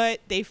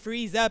 But they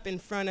freeze up in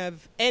front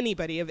of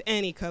anybody of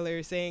any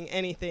color saying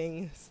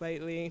anything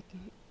slightly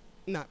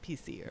not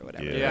PC or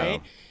whatever,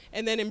 right?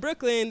 And then in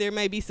Brooklyn, there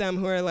might be some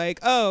who are like,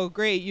 oh,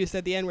 great, you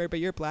said the N-word, but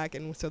you're black,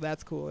 and so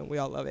that's cool, and we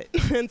all love it.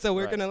 And so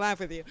we're going to laugh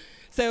with you.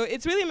 So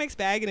it's really a mixed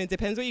bag, and it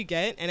depends what you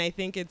get. And I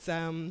think it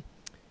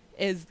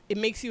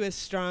makes you as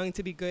strong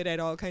to be good at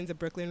all kinds of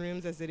Brooklyn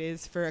rooms as it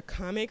is for a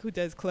comic who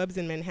does clubs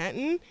in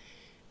Manhattan.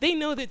 They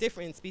know the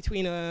difference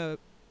between a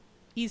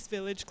East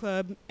Village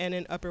club and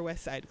an Upper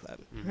West Side club,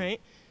 right?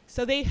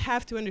 So they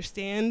have to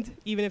understand,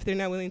 even if they're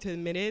not willing to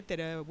admit it,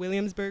 that a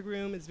Williamsburg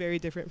room is very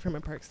different from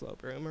a Park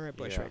Slope room or a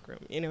Bushwick room.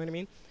 You know what I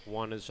mean?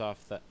 One is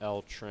off the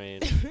L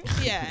train.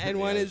 And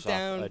one is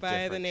down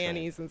by the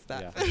nannies and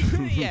stuff.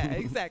 Yeah,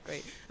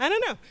 exactly. I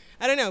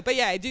don't know. But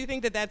yeah, I do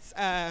think that that's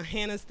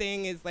Hannah's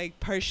thing is like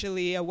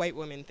partially a white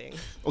woman thing.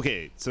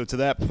 Okay, so to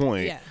that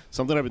point,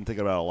 something I've been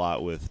thinking about a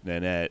lot with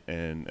Nanette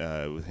and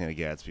with Hannah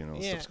Gadsby and all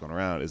the stuff's going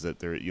around is that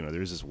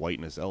there's this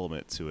whiteness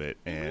element to it,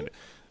 and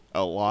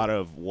a lot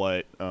of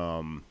what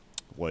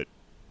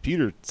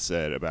Peter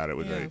said about it,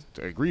 which I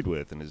agreed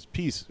with in his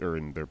piece or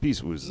in their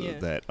piece, was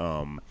that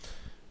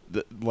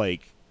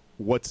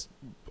what's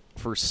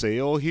for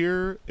sale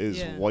here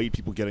is white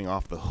people getting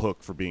off the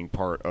hook for being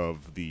part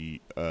of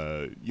the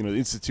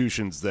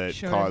institutions that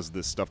caused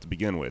this stuff to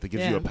begin with. It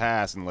gives you a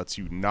pass and lets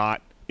you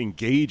not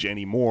engage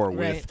anymore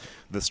with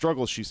the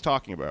struggles she's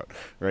talking about,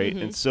 right?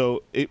 And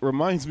so it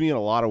reminds me in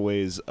a lot of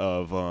ways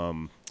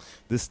of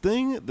this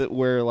thing that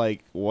where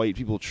like white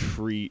people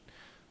treat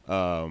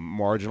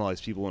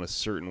marginalized people in a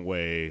certain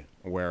way,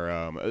 where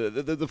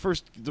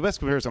the best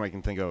comparison I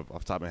can think of off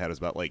the top of my head is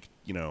about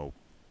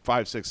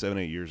 5, 6, 7,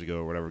 8 years ago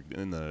or whatever,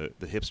 in the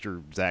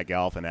hipster Zach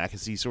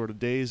Galifianakis sort of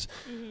days.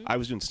 I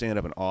was doing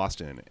stand-up in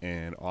Austin,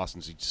 and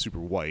Austin's super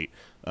white.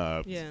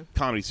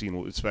 Comedy scene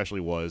especially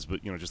was,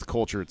 but just the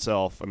culture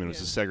itself, I mean, it was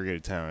a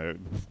segregated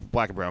town.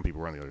 Black and brown people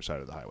were on the other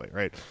side of the highway,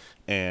 right?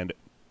 And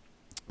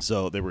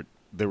so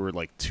there were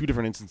like two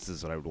different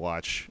instances that I would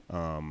watch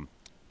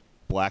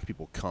black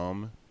people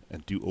come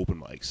and do open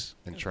mics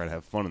and try to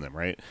have fun in them,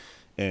 right?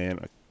 And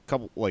a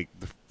couple, like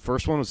the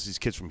first one was these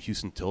kids from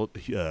Houston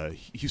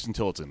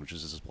Tillotson, which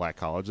is this black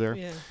college there,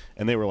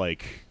 and they were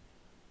like,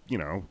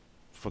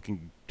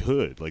 fucking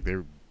hood, like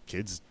they're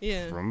kids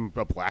from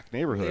a black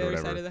neighborhood or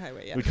whatever. Side of the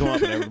highway, We'd come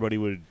up and everybody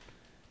would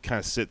kind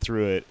of sit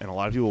through it, and a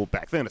lot of people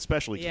back then,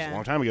 especially just a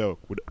long time ago,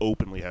 would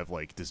openly have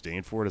like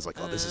disdain for it as like,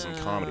 oh, this isn't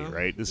comedy,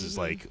 right? This is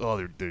like,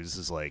 oh, this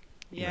is like,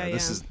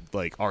 this is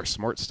like our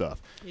smart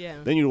stuff.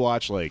 Then you'd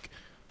watch like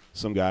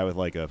some guy with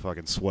like a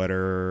fucking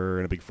sweater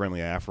and a big friendly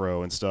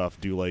afro and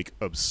stuff do like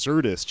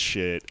absurdist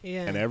shit,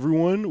 and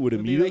everyone would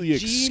immediately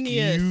like,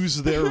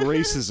 excuse their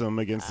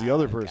racism against the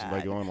other person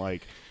by going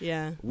like,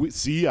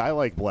 see, I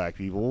like black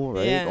people,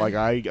 right? Like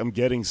I'm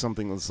getting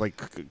something that's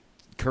like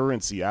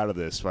currency out of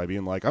this by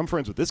being like, I'm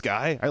friends with this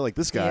guy, I like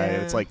this guy,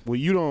 and it's like, well,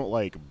 you don't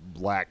like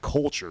black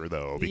culture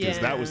though, because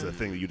that was the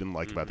thing that you didn't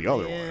like about the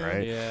other one,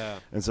 right?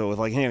 And so with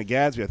like Hannah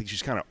Gadsby, I think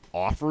she's kind of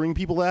offering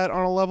people that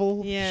on a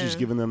level. She's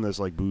giving them this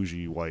like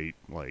bougie white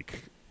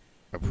like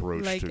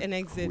approach like to an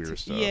exit queer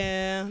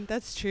stuff.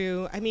 That's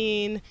true. I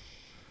mean,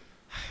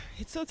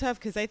 it's so tough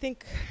because I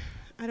think,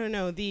 I don't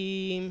know,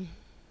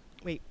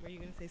 wait, were you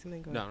gonna say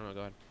something? No,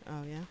 go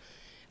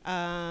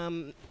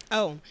ahead.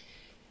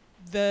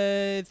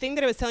 The thing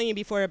that I was telling you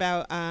before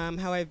about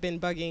how I've been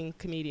bugging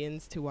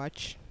comedians to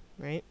watch,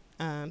 right?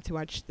 To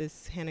watch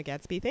this Hannah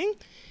Gadsby thing.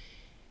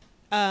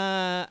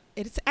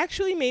 It's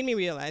actually made me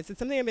realize, it's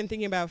something I've been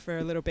thinking about for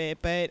a little bit,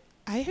 but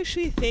I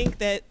actually think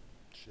that...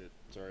 Shit,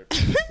 sorry.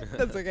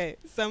 That's okay.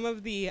 Some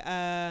of the,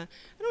 I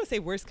don't want to say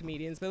worst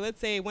comedians, but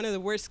let's say one of the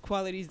worst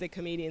qualities that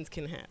comedians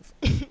can have,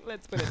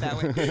 let's put it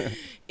that way,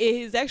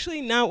 is actually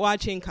not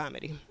watching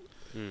comedy.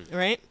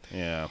 Right?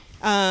 Yeah.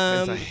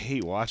 I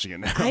hate watching it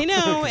now. I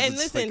know. And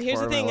listen, like, here's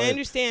the thing. I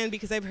understand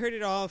because I've heard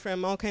it all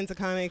from all kinds of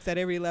comics at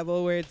every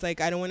level where it's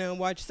like, I don't want to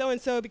watch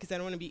so-and-so because I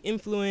don't want to be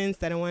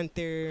influenced. I don't want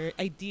their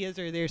ideas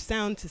or their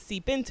sound to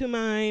seep into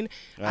mine.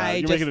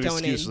 I just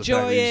don't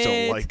enjoy it.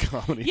 You don't like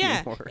comedy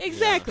anymore.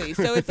 Exactly.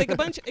 So it's like a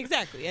bunch.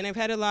 Exactly. And I've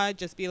had a lot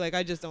just be like,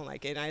 I just don't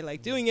like it. I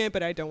like doing it,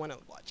 but I don't want to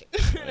watch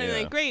it. And I'm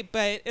like, great.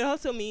 But it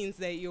also means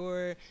that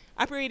you're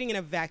operating in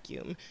a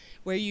vacuum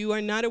where you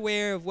are not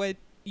aware of what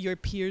your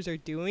peers are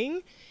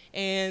doing.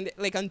 And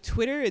like on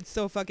Twitter, it's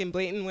so fucking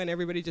blatant when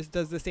everybody just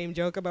does the same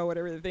joke about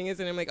whatever the thing is.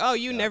 And I'm like, oh,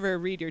 you never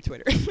read your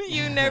Twitter.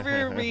 You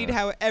never read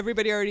how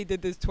everybody already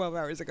did this 12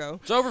 hours ago.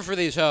 It's over for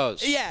these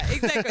hoes. Yeah,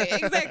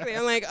 exactly.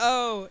 I'm like,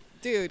 oh,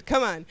 dude,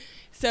 come on.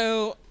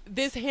 So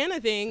this Hannah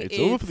thing it's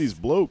over for these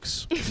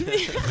blokes.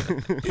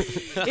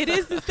 It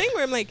is this thing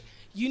where I'm like,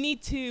 you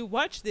need to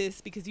watch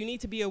this because you need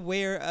to be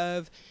aware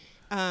of,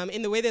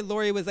 in the way that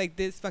Lori was like,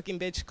 this fucking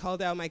bitch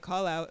called out my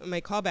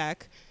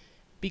callback.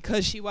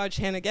 Because she watched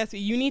Hannah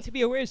Gatsby, you need to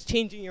be aware it's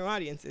changing your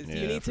audiences. Yeah,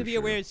 you need to be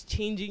aware it's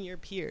changing your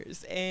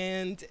peers.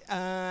 And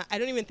I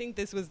don't even think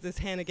this was this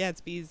Hannah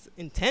Gatsby's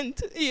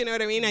intent. You know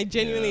what I mean? I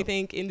genuinely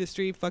think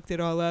industry fucked it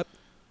all up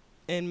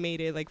and made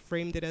it, like,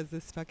 framed it as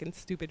this fucking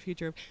stupid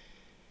future.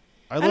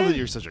 I love that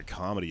you're such a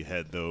comedy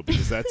head, though,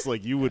 because that's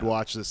like you would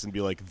watch this and be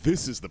like,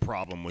 "This is the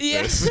problem with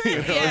this." You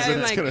know?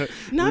 And it's like,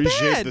 gonna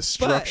reshape the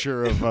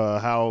structure of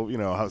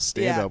how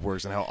stand-up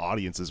works and how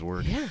audiences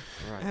work. Yeah,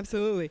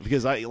 absolutely.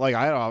 Because I don't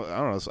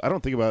know. I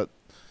don't think about.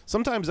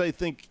 Sometimes I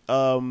think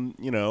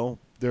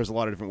there's a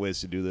lot of different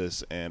ways to do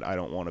this, and I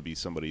don't want to be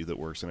somebody that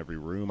works in every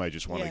room. I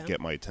just want to get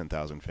my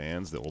 10,000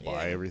 fans that will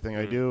buy everything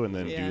I do, and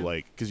then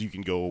do because you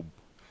can go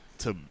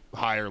to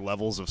higher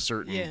levels of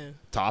certain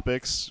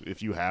topics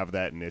if you have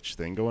that niche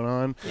thing going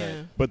on.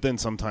 Yeah. But then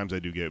sometimes I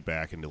do get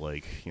back into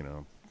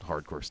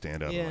hardcore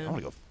stand-up. Yeah. I'm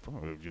like, I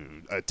want to go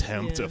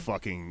attempt a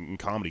fucking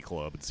comedy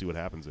club and see what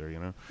happens there,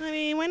 I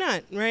mean, why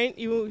not, right?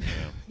 You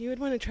would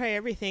want to try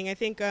everything. I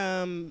think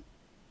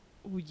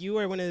you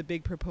are one of the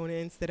big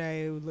proponents that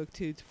I would look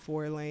to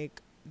for,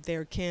 like,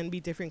 there can be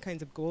different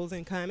kinds of goals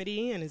in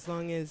comedy, and as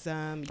long as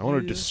I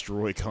want to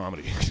destroy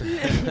comedy.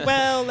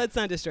 Well, let's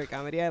not destroy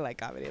comedy. I like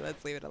comedy.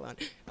 Let's leave it alone.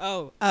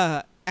 Oh,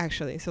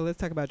 actually, so let's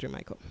talk about Drew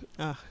Michael.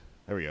 There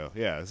we go.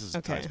 Yeah, this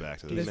ties back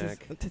to this. This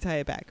is to tie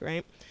it back,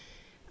 right?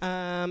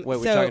 Wait,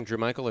 we're talking Drew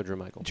Michael or Drew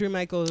Michael? Drew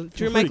Michael.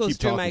 Drew Michael's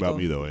Drew Michael. About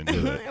me though. I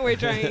know that.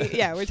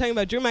 We're talking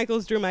about Drew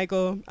Michael's Drew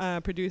Michael,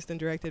 produced and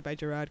directed by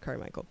Gerard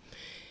Carmichael.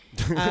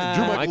 Drew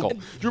Michael's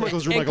Drew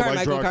Michael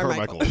by Gerard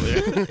Carmichael.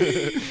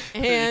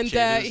 And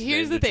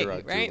here's the thing,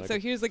 right? So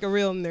here's like a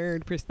real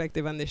nerd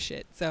perspective on this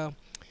shit. So,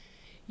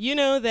 you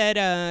know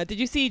that, did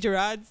you see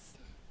Gerard's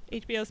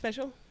HBO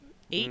special?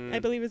 8, I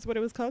believe is what it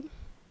was called.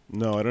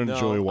 No, I don't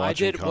enjoy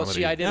watching comedy. Well,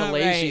 see, I did a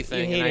lazy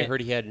thing, and I heard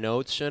he had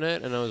notes in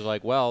it, and I was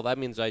like, well, that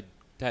means I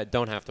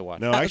don't have to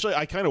watch it. No, actually,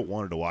 I kind of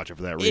wanted to watch it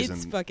for that reason.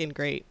 It's fucking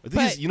great.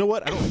 But you know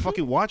what? I don't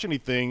fucking watch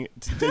anything.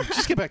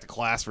 Just get back to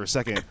class for a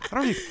second. I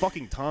don't have any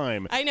fucking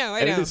time. I know.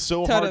 And it is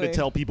so hard to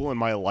tell people in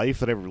my life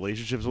that I have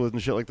relationships with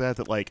and shit like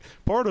that, like,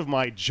 part of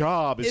my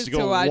job is to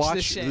go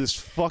watch this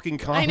fucking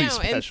comedy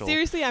special. And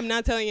seriously, I'm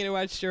not telling you to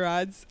watch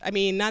Gerard's. I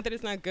mean, not that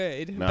it's not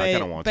good. No, I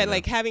kind of want to. But,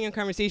 like, having a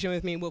conversation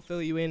with me will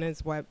fill you in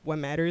as what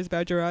matters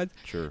about Gerard's.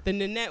 Sure. The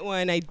Nanette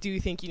one, I do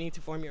think you need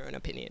to form your own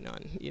opinion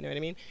on. You know what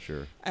I mean?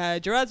 Sure.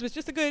 Gerard's was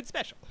just a good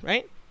special,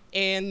 right?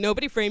 And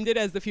nobody framed it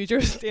as the future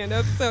of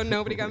stand-up, so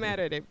nobody got mad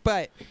at it.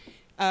 But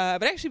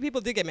actually,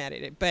 people did get mad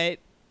at it. But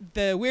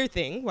the weird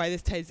thing, why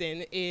this ties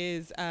in,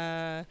 is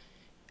I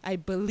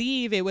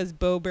believe it was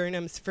Bo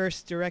Burnham's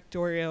first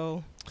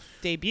directorial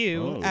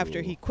debut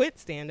after he quit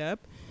stand-up,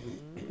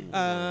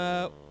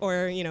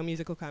 or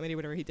musical comedy,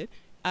 whatever he did,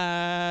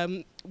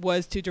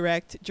 was to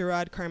direct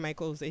Gerard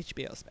Carmichael's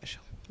HBO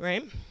special,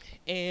 right?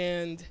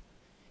 And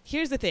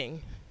here's the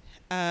thing.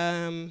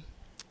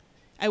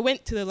 I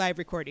went to the live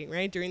recording,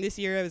 right? During this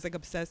year, I was like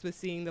obsessed with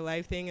seeing the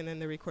live thing and then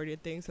the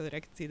recorded thing so that I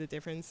could see the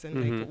difference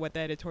and like what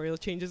the editorial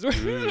changes were.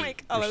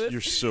 Like all of this.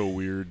 You're so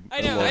weird. I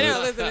know.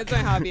 Listen, it's my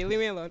hobby. Leave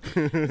me alone.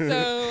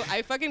 So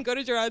I fucking go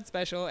to Gerard's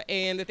special,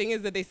 and the thing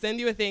is that they send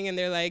you a thing and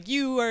they're like,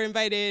 you are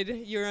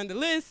invited. You're on the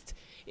list.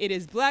 It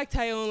is black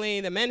tie only.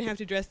 The men have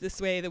to dress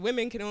this way. The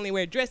women can only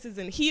wear dresses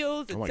and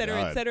heels,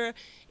 etc., etc.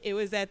 It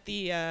was at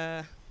the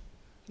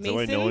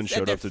Masons,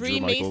 at the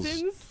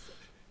Freemasons.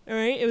 All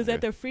right, it was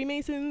at the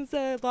Freemasons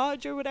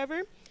Lodge or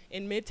whatever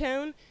in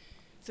Midtown.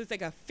 So it's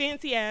like a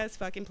fancy-ass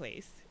fucking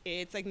place.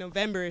 It's like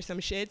November or some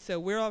shit, so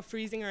we're all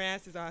freezing our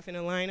asses off in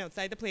a line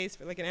outside the place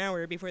for like an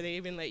hour before they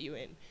even let you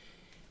in.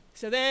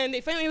 So then they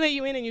finally let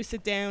you in and you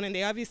sit down, and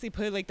they obviously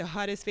put like the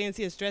hottest,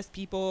 fanciest dressed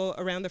people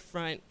around the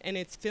front, and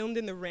it's filmed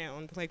in the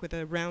round, like with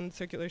a round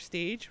circular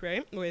stage,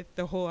 right, with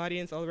the whole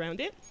audience all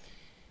around it.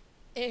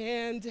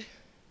 And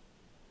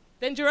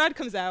then Gerard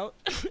comes out,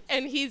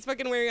 and he's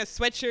fucking wearing a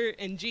sweatshirt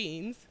and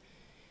jeans.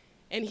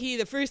 And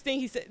the first thing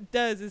he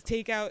does is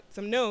take out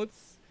some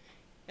notes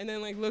and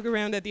then, like, look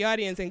around at the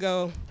audience and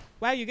go,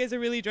 wow, you guys are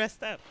really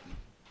dressed up,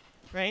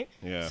 right?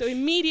 Yeah. So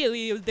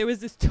immediately there was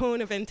this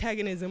tone of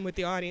antagonism with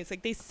the audience.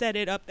 Like, they set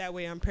it up that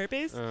way on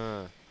purpose.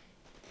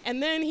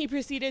 And then he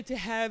proceeded to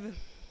have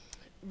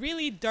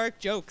really dark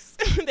jokes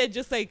that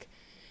just, like,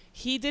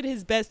 he did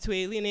his best to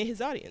alienate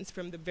his audience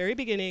from the very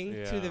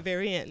beginning to the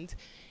very end.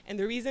 And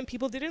the reason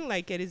people didn't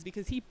like it is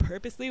because he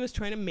purposely was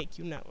trying to make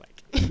you not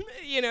like it.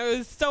 It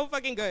was so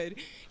fucking good.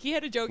 He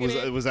had a joke in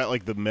it. Was that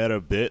like the meta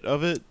bit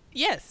of it?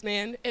 Yes,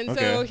 man. And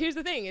so here's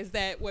the thing, is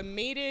that what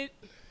made it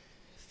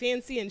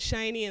fancy and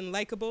shiny and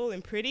likable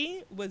and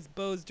pretty was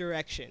Bo's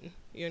direction.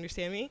 You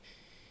understand me?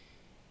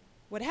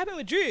 what happened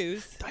with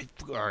Drew's...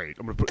 all right,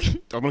 I'm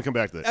gonna come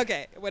back to that.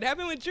 Okay, what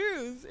happened with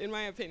Drew's, in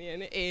my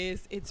opinion,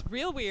 is it's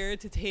real weird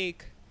to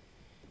take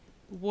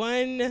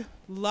one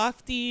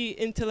lofty,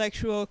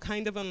 intellectual,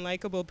 kind of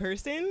unlikable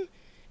person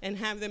and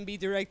have them be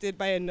directed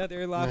by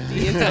another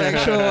lofty,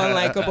 intellectual,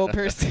 unlikable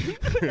person.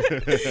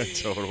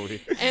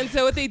 Totally. And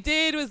so what they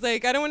did was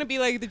like, I don't want to be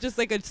like just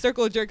like a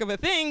circle jerk of a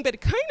thing, but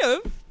kind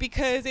of,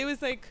 because it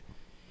was like,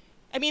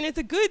 I mean, it's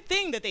a good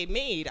thing that they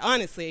made,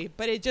 honestly,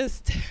 but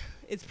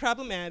it's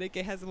problematic.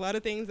 It has a lot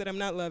of things that I'm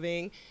not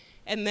loving.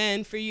 And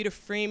then for you to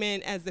frame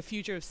it as the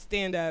future of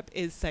stand-up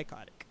is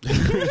psychotic.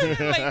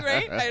 Like,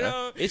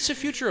 right? It's the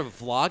future of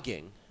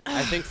vlogging.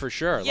 I think for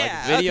sure.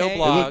 Yeah, like video okay.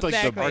 blogs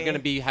Exactly. are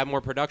going to have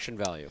more production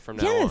value from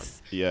now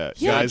Yes. on. Yeah.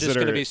 It's not Guys just that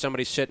going to are, be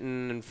somebody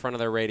sitting in front of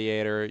their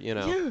radiator, you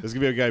know. Yeah. there's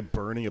gonna be a guy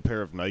burning a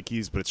pair of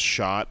Nikes, but it's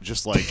shot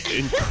just like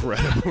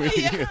incredibly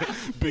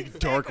big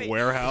dark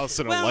warehouse,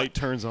 and a light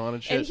turns on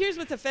and shit. And here's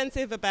what's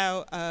offensive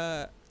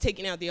about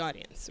taking out the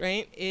audience,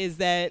 right? Is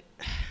that,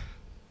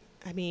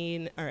 I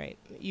mean, all right,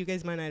 you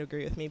guys might not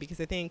agree with me because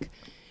I think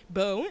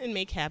Bo and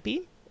Make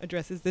Happy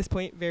addresses this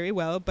point very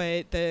well,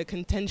 but the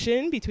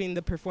contention between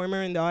the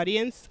performer and the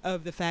audience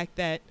of the fact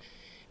that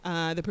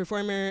the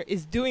performer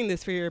is doing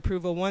this for your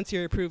approval, wants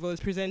your approval, is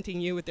presenting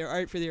you with their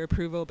art for their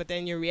approval, but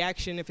then your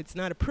reaction, if it's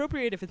not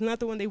appropriate, if it's not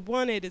the one they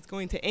wanted, is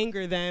going to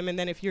anger them, and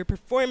then if your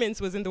performance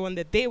wasn't the one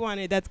that they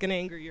wanted, that's going to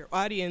anger your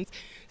audience.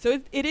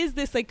 So it is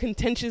this like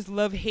contentious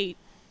love-hate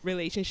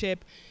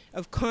relationship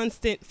of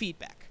constant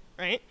feedback,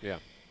 right? Yeah.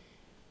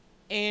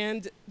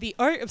 And the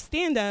art of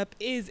stand-up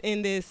is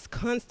in this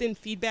constant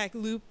feedback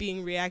loop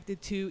being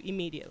reacted to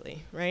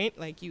immediately, right?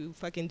 Like you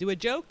fucking do a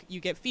joke,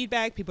 you get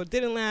feedback, people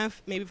didn't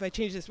laugh. Maybe if I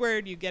change this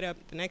word, you get up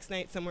the next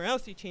night somewhere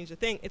else, you change the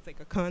thing. It's like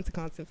a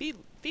constant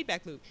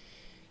feedback loop.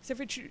 So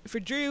for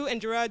Drew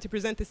and Gerard to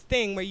present this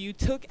thing where you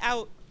took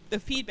out the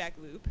feedback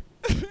loop,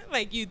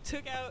 like you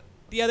took out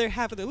the other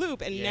half of the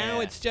loop, and now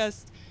it's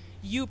just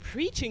you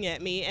preaching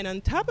at me, and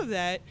on top of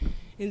that,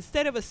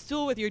 instead of a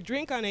stool with your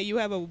drink on it, you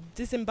have a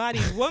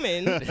disembodied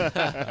woman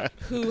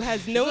who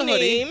has no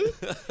name.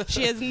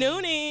 She has no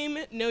name,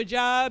 no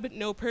job,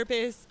 no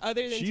purpose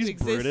other than She's to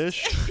exist.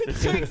 British.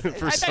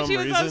 For I thought she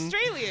was reason.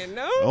 Australian,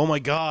 no? Oh my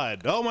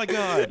god. I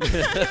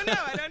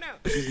don't know.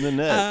 She's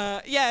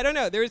Nanette. Yeah, I don't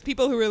know. There was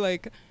people who were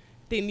like,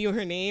 they knew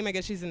her name. I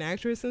guess she's an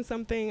actress in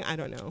something. I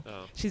don't know.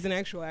 Oh. She's an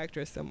actual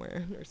actress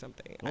somewhere or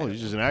something.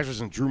 She's just an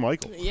actress in Drew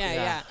Michael.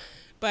 Yeah.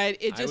 But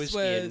it just I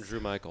was in Drew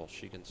Michael,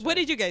 she can say. What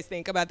did you guys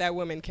think about that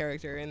woman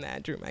character in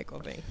that Drew Michael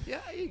thing? Yeah,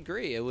 I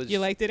agree. It was. You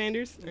liked it,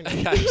 Anders? Or no?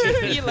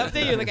 You loved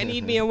it? You're like, I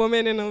need me a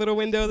woman in a little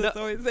window that's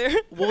always there?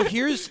 Well,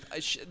 here's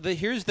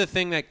the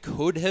thing that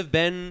could have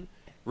been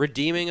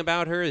redeeming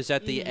about her is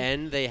at the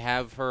end they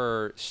have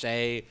her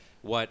say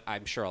what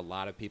I'm sure a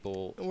lot of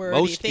people,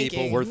 most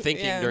people were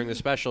thinking during the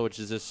special, which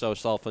is just so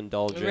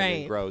self-indulgent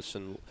and gross.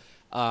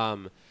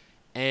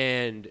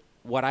 And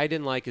what I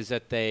didn't like is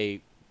that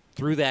they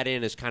threw that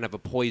in as kind of a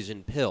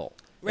poison pill.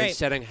 Right.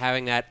 Instead of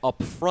having that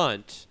up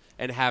front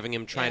and having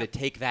him trying to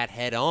take that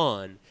head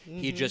on,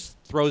 he just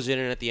throws it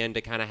in at the end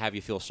to kind of have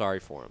you feel sorry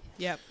for him.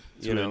 Yep.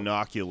 To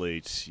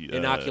inoculate.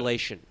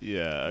 Inoculation.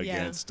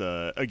 Against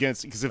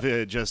because if it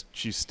had just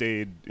she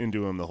stayed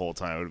into him the whole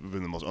time, it would have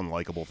been the most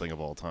unlikable thing of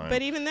all time.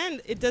 But even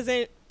then, it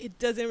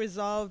doesn't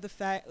resolve the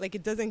fact, like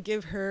it doesn't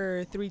give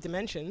her 3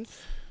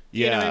 dimensions.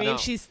 You know what I mean? No.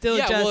 She's still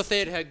just... Yeah, well, if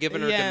they had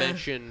given her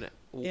dimension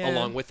Yeah.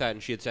 along with that,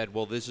 and she had said,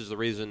 "Well, this is the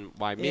reason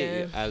why me,"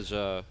 as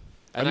a,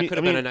 and I that mean- could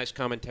have been a nice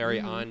commentary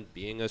on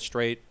being a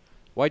straight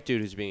white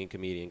dude who's being a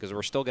comedian, because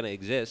we're still going to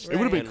exist. It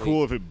would have been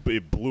cool if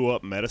it blew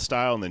up meta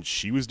style and then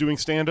she was doing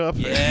stand up.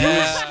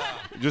 Yeah.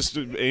 Just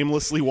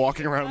aimlessly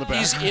walking around in the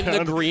background. He's in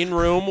the green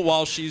room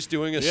while she's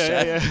doing a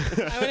set.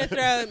 I want to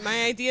throw out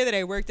my idea that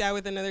I worked out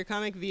with another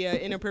comic via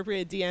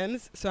inappropriate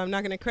DMs, so I'm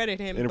not going to credit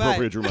him.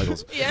 Inappropriate Drew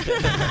Michaels. Yeah.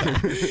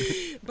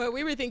 But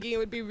we were thinking it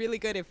would be really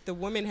good if the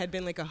woman had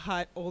been like a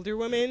hot older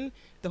woman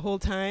the whole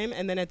time,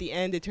 and then at the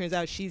end it turns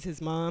out she's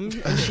his mom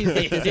and she's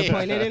like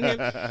disappointed in him.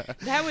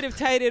 That would have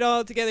tied it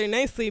all together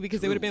nicely,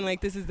 because it would have been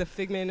like, this is the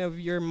figment of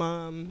your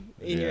mom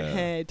in your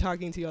head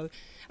talking to you all.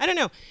 I don't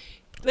know.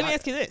 Let me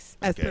ask you this.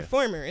 As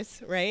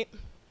performers, right?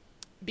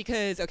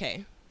 Because,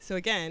 so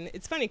again,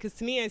 it's funny because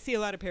to me I see a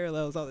lot of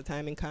parallels all the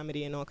time in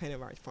comedy and all kind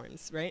of art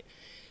forms, right?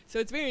 So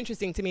it's very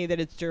interesting to me that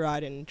it's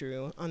Gerard and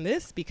Drew on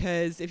this,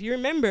 because if you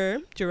remember,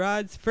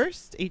 Gerard's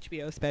first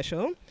HBO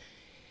special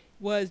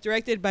was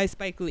directed by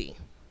Spike Lee.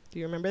 Do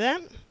you remember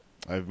that?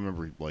 I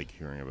remember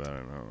hearing about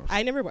it.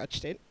 I never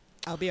watched it.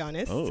 I'll be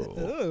honest.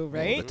 Oh,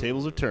 right? Well, the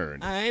tables have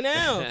turned. I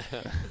know.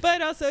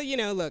 But also,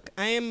 look,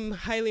 I am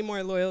highly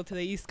more loyal to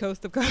the East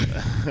Coast of comedy.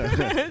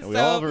 We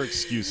all have our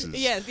excuses.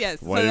 Yes.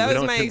 Why so that we was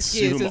don't my consume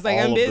excuse. It was like,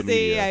 all I'm of the busy.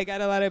 media. I got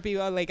a lot of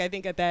people. Like, I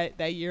think at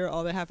that year,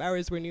 all the half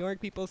hours were New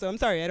York people. So I'm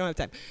sorry, I don't have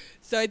time.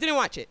 So I didn't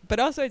watch it. But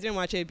also I didn't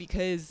watch it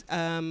because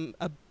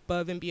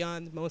above and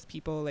beyond most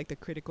people, like the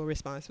critical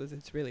response was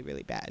it's really,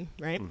 really bad,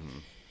 right? Mm-hmm.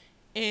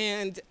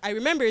 And I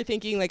remember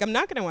thinking, like, I'm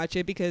not going to watch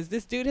it because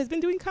this dude has been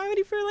doing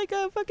comedy for, like,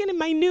 a fucking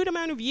minute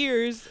amount of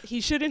years.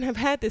 He shouldn't have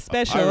had this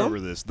special. I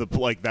remember this.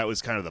 That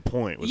was kind of the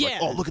point. Was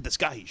like, oh, look at this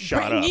guy. He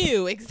shot up.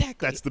 New,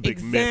 exactly. That's the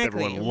big myth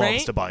everyone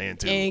loves to buy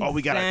into. Exactly. Oh,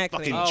 we got a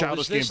fucking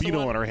Childish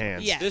Gambino on our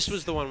hands. Yes. This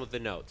was the one with the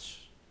notes.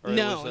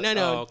 No.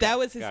 Oh, okay. That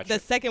was the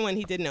second one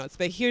he did notes.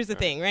 But here's the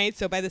thing, right?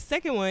 So by the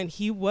second one,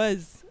 he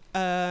was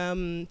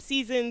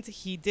seasoned.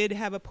 He did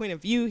have a point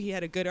of view. He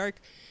had a good arc.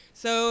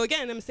 So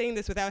again, I'm saying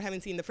this without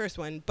having seen the first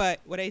one, but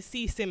what I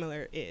see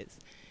similar is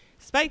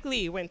Spike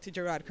Lee went to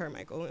Gerard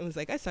Carmichael and was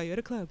like, I saw you at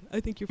a club. I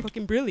think you're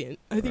fucking brilliant.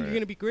 I think you're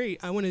going to be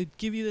great. I want to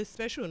give you this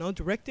special and I'll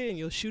direct it and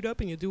you'll shoot up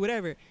and you'll do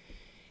whatever.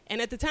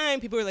 And at the time,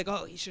 people were like,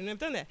 oh, he shouldn't have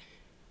done that.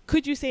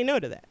 Could you say no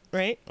to that,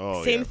 right?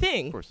 Oh, Same yeah,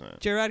 thing. Of course not.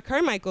 Gerard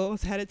Carmichael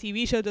had a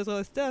TV show, does all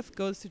this stuff,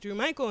 goes to Drew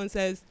Michael and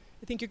says,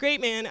 I think you're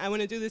great, man. I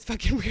want to do this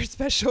fucking weird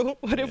special.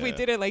 What if we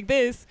did it like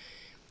this?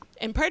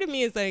 And part of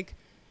me is like,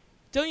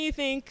 don't you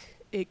think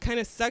it kind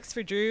of sucks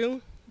for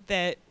Drew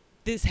that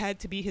this had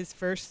to be his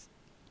first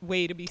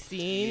way to be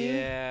seen?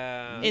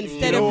 Yeah.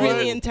 Instead of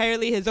really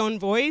entirely his own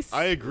voice?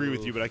 I agree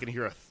with you, but I can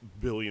hear a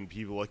billion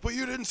people like, but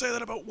you didn't say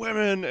that about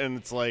women. And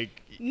it's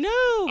like...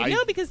 No,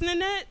 because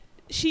Nanette...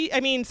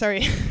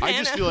 sorry. I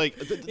just feel like...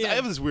 I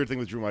have this weird thing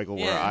with Drew Michael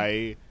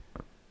where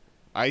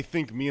I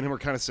think me and him are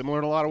kind of similar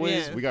in a lot of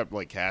ways. Yeah. We got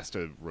like cast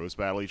to roast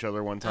battle each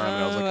other one time,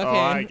 and I was like, "Oh,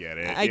 I get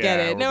it. I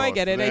get it. No, I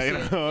get it.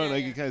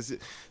 I see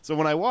it." So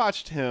when I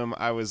watched him,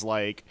 I was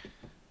like,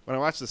 when I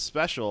watched the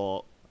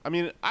special, I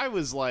mean, I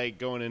was like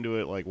going into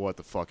it like, "What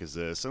the fuck is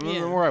this?" And then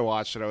the more I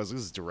watched it, I was,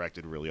 "This is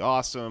directed really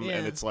awesome,"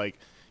 and it's like.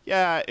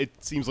 Yeah,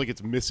 it seems like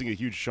it's missing a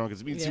huge chunk. It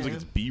seems like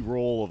it's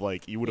B-roll of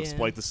like you would have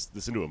spliced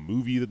this into a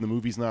movie that the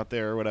movie's not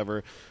there or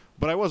whatever.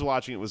 But I was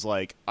watching it was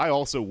like I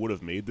also would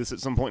have made this at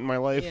some point in my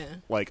life. Yeah.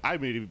 Like I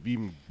may have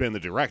even been the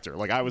director.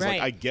 Like I was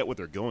like I get what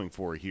they're going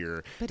for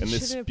here. But and it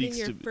this shouldn't have been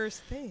speaks your to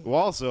first thing.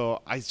 Well,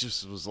 also I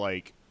just was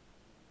like.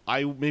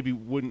 I maybe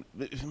wouldn't.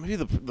 Maybe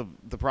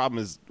the problem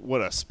is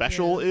what a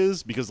special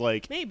is because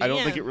like I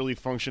don't think it really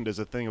functioned as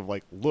a thing of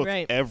like look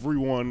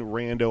everyone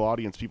rando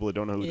audience people that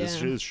don't know who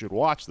this is should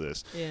watch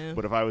this. Yeah.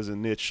 But if I was a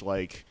niche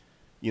like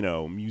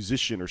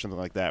musician or something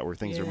like that where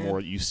things are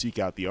more you seek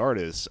out the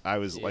artists, I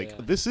was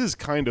like this is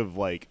kind of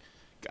like.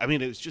 I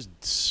mean, it's just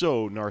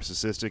so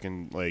narcissistic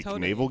and like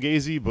navel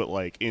gazy, but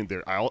like in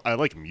there, I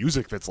like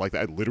music that's like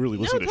that. I literally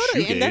listen to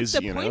shoegaze. And that's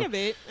the point of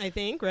it, I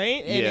think,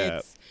 right?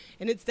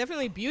 And it's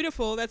definitely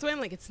beautiful. That's why I'm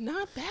like, it's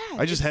not bad.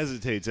 I just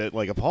hesitate to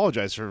like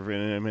apologize for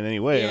him in any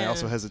way. Yeah. And I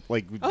also hesitate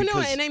like. Oh no,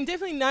 and I'm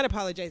definitely not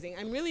apologizing.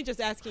 I'm really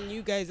just asking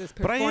you guys as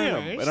performers. But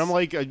I am, and I'm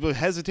like, I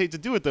hesitate to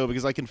do it though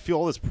because I can feel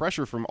all this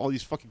pressure from all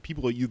these fucking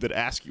people that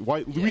ask you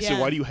why, Luisa,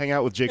 why do you hang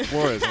out with Jake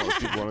Flores and all these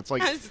people? And it's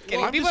like, I'm just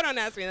kidding. People don't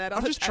ask me that.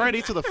 I'm just trying to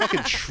get to the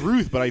fucking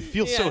truth, but I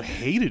feel so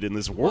hated in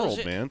this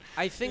world, man.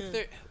 I think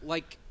that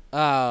like,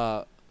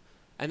 and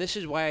this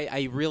is why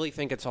I really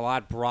think it's a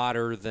lot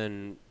broader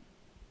than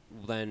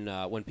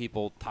when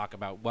people talk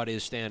about what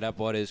is stand-up,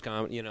 what is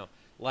comedy.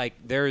 Like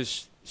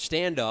there's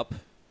stand-up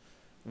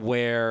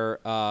where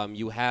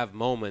you have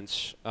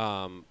moments.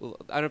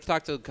 I've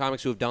talked to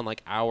comics who have done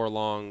like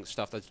hour-long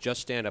stuff that's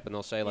just stand-up, and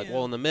they'll say like,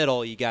 well, in the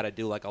middle you got to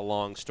do like a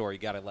long story.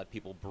 You got to let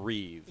people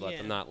breathe, let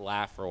them not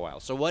laugh for a while.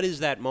 So what is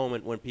that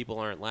moment when people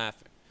aren't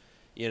laughing?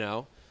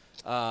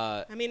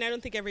 I mean, I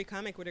don't think every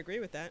comic would agree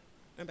with that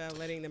about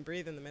letting them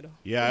breathe in the middle.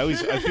 Yeah,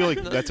 I feel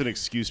like that's an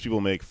excuse people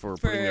make for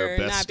putting their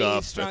best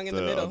stuff strong at in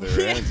the middle.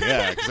 Their ends.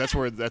 Yeah,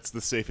 because that's the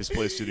safest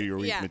place to do your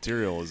weak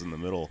material is in the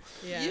middle.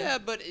 Yeah,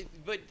 but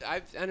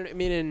I don't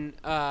mean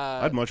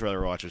I'd much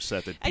rather watch a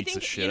set that beats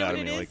the shit out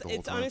of me like the whole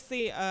it's time.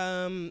 Honestly,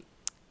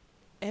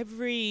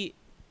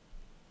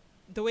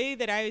 the way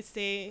that I would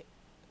say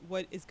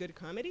what is good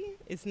comedy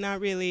is not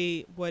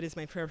really what is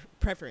my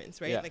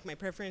preference, right? Like my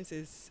preference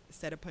is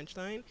set a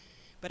punchline.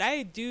 But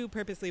I do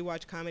purposely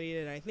watch comedy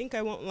that I think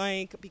I won't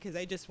like because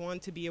I just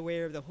want to be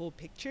aware of the whole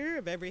picture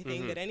of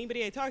everything that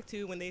anybody I talk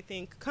to, when they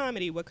think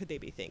comedy, what could they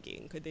be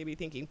thinking? Could they be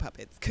thinking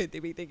puppets? Could they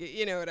be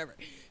thinking, whatever.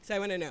 So I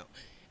want to know.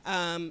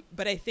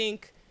 But I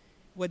think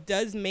what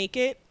does make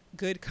it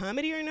good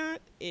comedy or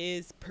not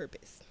is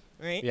purpose,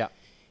 right? Yeah.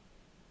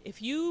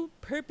 If you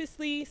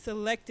purposely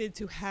selected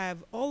to have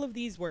all of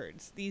these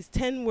words, these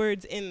 10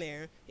 words in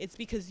there, it's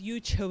because you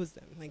chose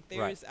them. Like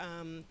there's...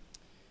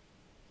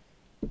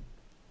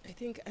 I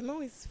think I'm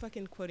always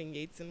fucking quoting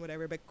Yeats and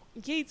whatever, but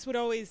Yeats would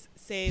always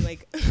say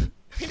like,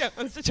 I know,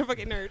 I'm such a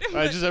fucking nerd.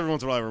 Just every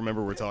once in a while I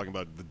remember we're talking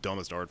about the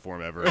dumbest art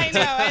form ever. I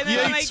know.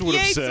 Yeats would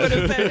have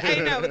said.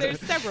 I know, but there's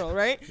several,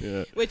 right?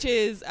 Yeah. Which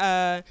is,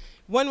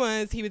 one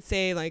was he would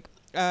say like,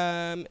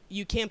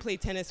 you can't play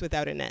tennis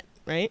without a net,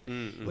 right?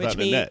 Which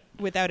means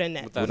without a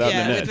net. Without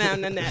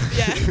a net.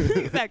 Yeah,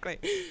 exactly.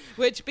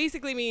 Which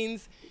basically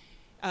means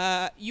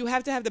you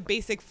have to have the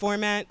basic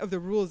format of the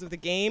rules of the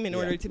game in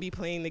order to be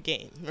playing the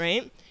game,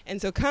 right? And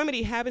so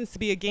comedy happens to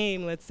be a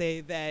game, let's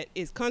say, that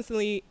is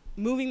constantly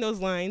moving those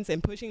lines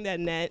and pushing that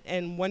net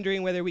and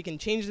wondering whether we can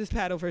change this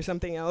paddle for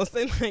something else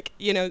and like,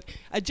 you know,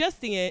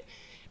 adjusting it.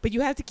 But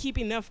you have to keep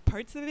enough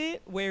parts of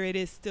it where it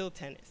is still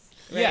tennis.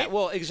 Right? Yeah,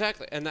 well,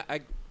 exactly. And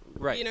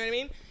right. You know what I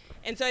mean?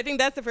 And so I think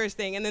that's the first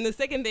thing. And then the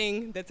second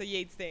thing that's a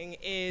Yates thing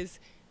is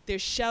there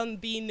shall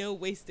be no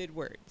wasted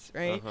words,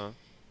 right? Uh-huh.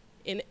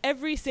 In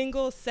every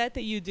single set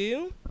that you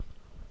do,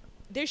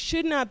 there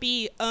should not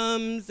be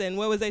and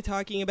what was I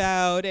talking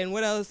about and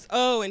what else?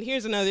 Oh, and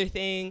here's another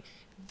thing.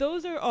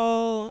 Those are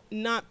all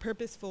not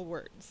purposeful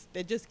words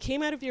that just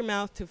came out of your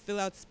mouth to fill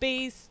out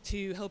space,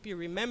 to help you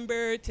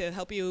remember, to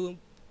help you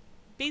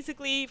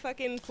basically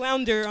fucking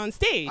flounder on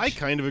stage. I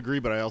kind of agree,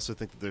 but I also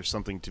think that there's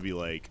something to be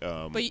like...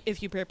 but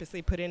if you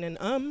purposely put in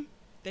an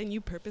then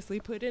you purposely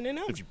put in an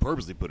If you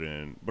purposely put it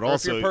in, but or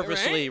also... if you're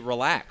purposely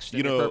relaxed,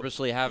 and you're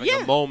purposely having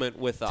a moment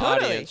with the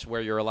audience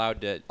where you're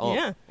allowed to...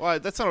 Yeah. Well,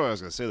 that's not what I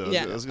was going to say, though.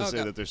 Yeah. I was going to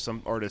say that there's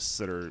some artists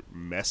that are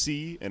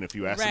messy, and if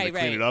you ask them to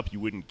clean it up,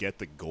 you wouldn't get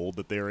the gold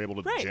that they were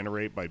able to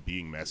generate by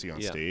being messy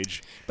on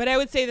stage. But I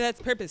would say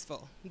that's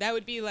purposeful. That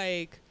would be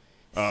like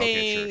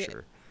saying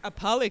a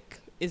Pollock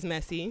is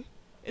messy.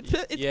 It's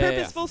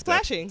purposeful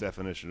splashing.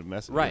 Definition of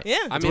messy. Right.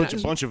 Yeah. It's a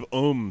bunch of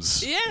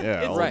ums.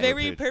 Yeah. It's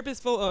very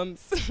purposeful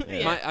ums.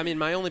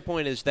 My only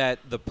point is that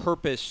the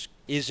purpose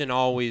isn't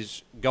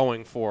always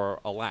going for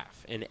a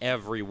laugh in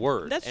every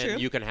word. That's true.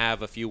 And you can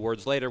have a few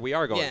words later, we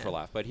are going for a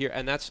laugh. But here,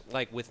 and that's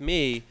like with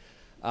me,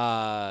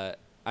 I'm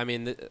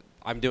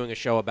doing a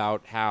show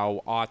about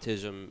how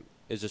autism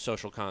is a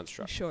social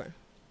construct. Sure.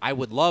 I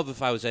would love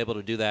if I was able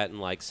to do that and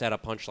like set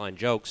up punchline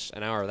jokes,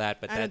 an hour of that,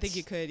 but I don't think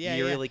you could. Yeah,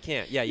 you really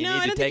can't. Yeah, you no,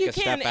 need to take a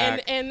step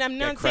back. And I'm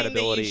not saying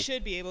that you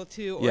should be able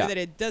to, or that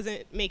it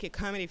doesn't make it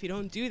comedy if you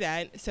don't do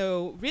that.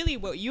 So really,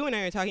 what you and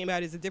I are talking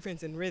about is a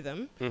difference in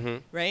rhythm,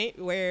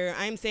 right? Where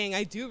I'm saying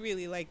I do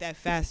really like that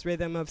fast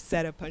rhythm of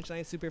set up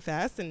punchline super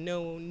fast and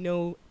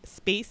no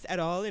space at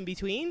all in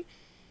between.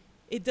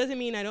 It doesn't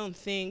mean I don't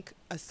think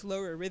a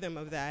slower rhythm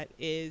of that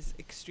is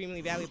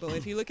extremely valuable.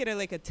 If you look at it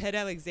like a Ted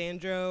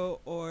Alexandro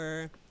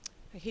or,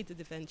 I hate to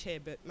defend Che,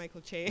 but Michael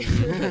Che.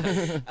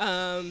 Has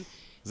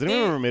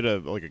anyone ever made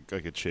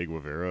a Che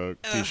Guevara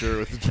T-shirt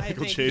with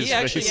Michael Che's face? He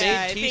actually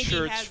made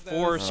T-shirts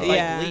for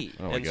Spike Lee,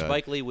 and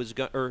Spike Lee was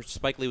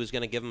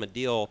going to give him a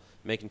deal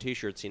making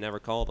T-shirts. He never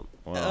called him.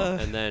 Wow.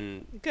 And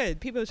then good.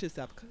 People should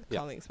stop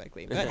calling Spike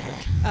Lee. But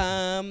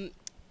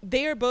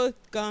they are both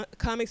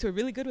comics who are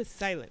really good with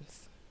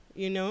silence.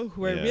 You know,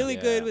 who are really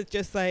good with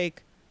just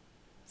like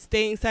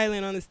staying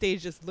silent on the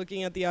stage, just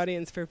looking at the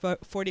audience for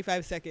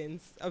 45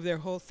 seconds of their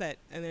whole set.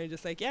 And they're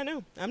just like, yeah,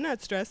 no, I'm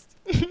not stressed.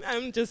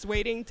 I'm just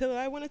waiting till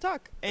I want to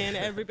talk. And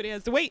everybody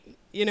has to wait.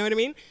 You know what I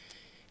mean?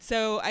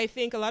 So I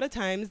think a lot of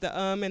times the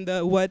and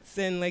the what's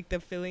and like the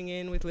filling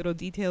in with little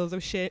details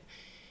of shit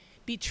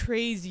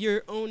betrays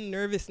your own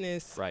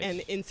nervousness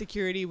and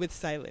insecurity with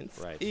silence.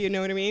 Right. You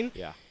know what I mean?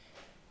 Yeah.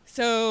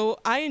 So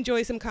I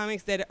enjoy some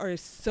comics that are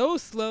so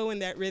slow in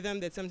that rhythm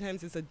that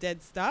sometimes it's a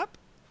dead stop,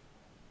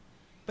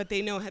 but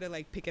they know how to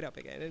like pick it up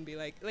again and be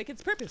like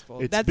it's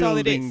purposeful. That's all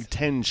it is. Building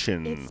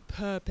tension. It's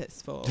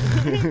purposeful.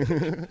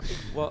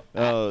 Well,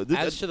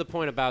 as to the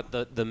point about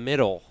the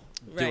middle,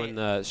 doing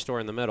the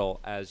story in the middle,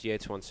 as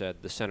Yates once said,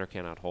 the center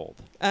cannot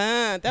hold.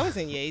 That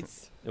wasn't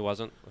Yates. It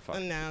wasn't?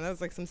 No, that was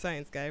like some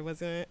science guy,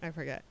 wasn't it? I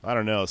forgot. I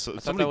don't know. So I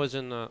thought that was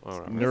in the...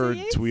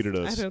 nerd tweeted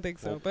us. I don't think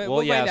so, but we'll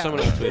find out.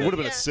 Someone tweeted. It would have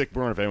been a sick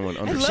burn if anyone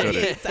understood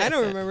it. I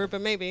don't remember,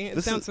 but maybe.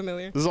 It sounds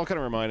familiar. This is all kind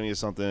of reminding me of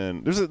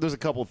something. There's a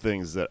couple of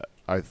things that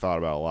I thought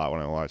about a lot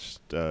when I watched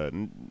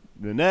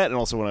Nanette and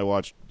also when I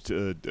watched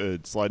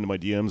Slide Into My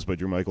DMs by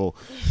Drew Michael.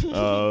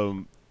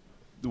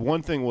 The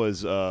one thing was...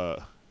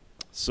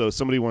 so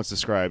somebody once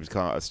described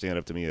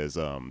stand-up to me as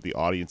the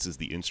audience is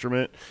the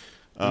instrument.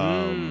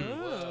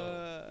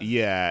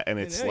 Yeah, and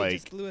it's like... You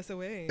just blew us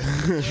away.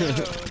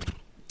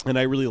 And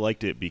I really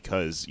liked it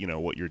because, you know,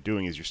 what you're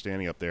doing is you're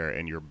standing up there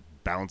and you're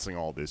bouncing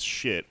all this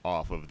shit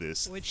off of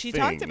this Which she thing.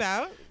 talked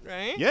about,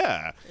 right?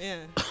 Yeah. Yeah.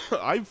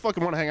 I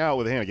fucking want to hang out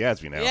with Hannah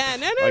Gadsby now. Yeah,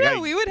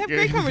 no. We would have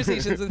great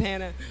conversations with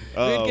Hannah.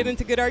 We would get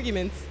into good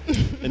arguments.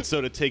 And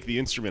so to take the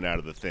instrument out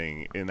of the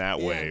thing in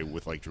that way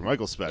with, like, Drew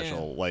Michael's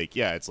special,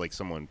 it's like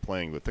someone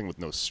playing the thing with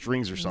no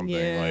strings or something.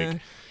 Yeah.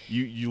 Like,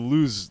 you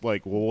lose,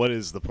 like, well, what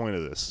is the point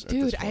of this?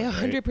 Dude, point, I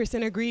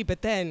 100% agree.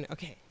 But then,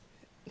 okay.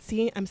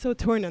 See, I'm so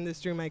torn on this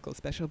Drew Michael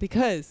special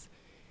because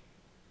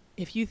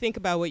if you think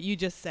about what you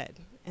just said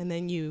and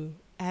then you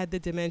add the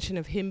dimension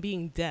of him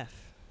being deaf,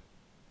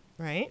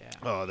 right? Yeah.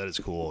 Oh, that is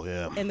cool,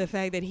 yeah. And the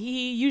fact that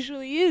he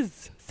usually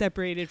is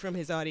separated from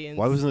his audience.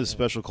 Why wasn't this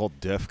special called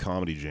Def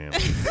Comedy Jam?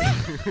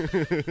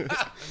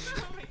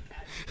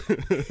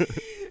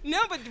 No,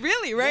 but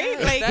really, right?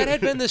 Yeah, like that had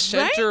been the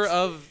center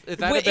of. If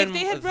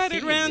they had brought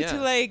it around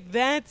to like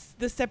that's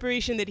the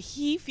separation that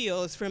he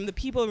feels from the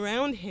people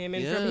around him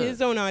and from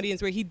his own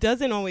audience, where he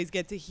doesn't always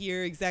get to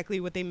hear exactly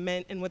what they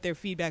meant and what their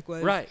feedback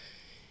was. Right.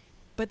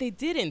 But they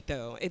didn't,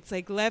 though. It's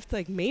like left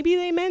like maybe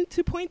they meant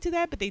to point to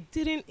that, but they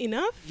didn't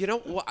enough. You know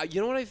what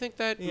I think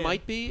that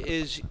might be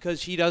is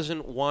because he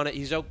doesn't want to.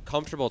 He's so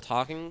comfortable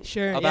talking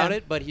about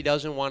it, but he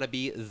doesn't want to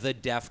be the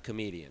deaf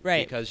comedian,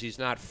 right? Because he's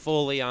not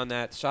fully on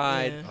that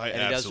side. I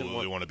and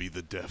absolutely want to be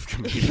the deaf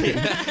comedian.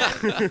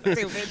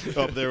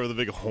 Up there with a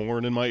big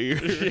horn in my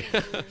ear.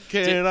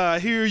 Can I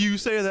hear you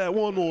say that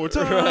one more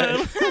time?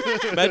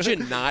 Right.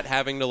 Imagine not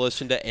having to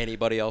listen to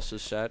anybody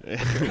else's set.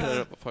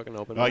 Fucking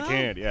open. I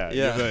can't. Yeah.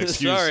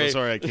 Excuse.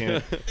 Sorry, I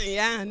can't.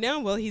 Yeah.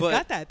 No. Well, he's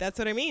got that. That's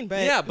what I mean.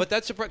 But yeah, but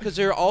that's because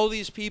there are all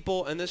these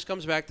people, and this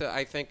comes back to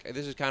I think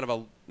this is kind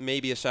of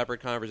maybe a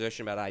separate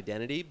conversation about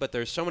identity. But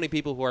there's so many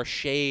people who are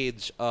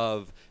shades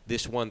of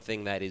this one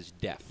thing that is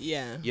deaf.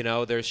 Yeah. You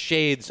know, there's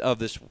shades of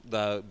this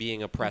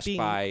being oppressed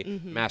by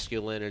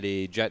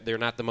masculinity. They're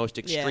not the most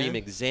extreme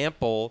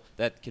example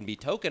that can be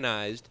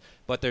tokenized,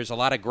 but there's a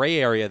lot of gray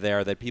area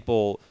there that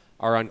people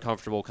are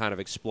uncomfortable kind of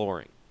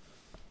exploring.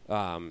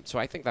 So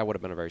I think that would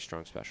have been a very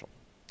strong special.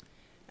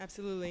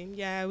 Absolutely.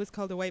 Yeah, I was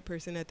called a white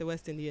person at the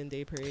West Indian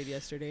Day Parade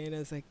yesterday, and I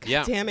was like, God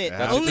yeah. damn it.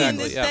 Yeah. Only in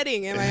this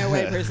setting am I a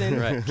white person.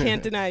 Right.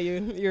 Can't deny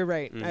you. You're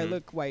right. I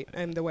look white.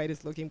 I'm the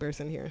whitest looking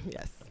person here.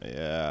 Yes.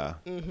 Yeah.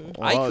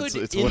 Well, it's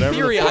in whatever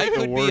theory, I the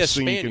could be a worst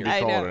thing you can Spaniard. be I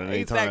called know, at any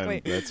exactly.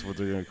 time. That's what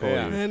they're going to call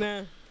Yeah. you. I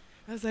know.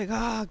 I was like,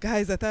 oh,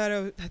 guys, I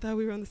thought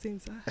we were on the same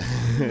side.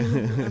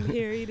 I'm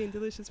here eating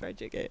delicious fried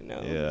chicken.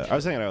 No. Yeah, I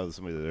was hanging out with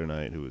somebody the other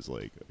night who was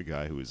like a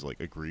guy who was like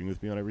agreeing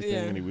with me on everything,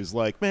 Yeah. and he was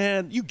like,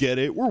 "Man, you get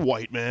it. We're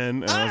white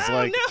men." And I was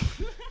like,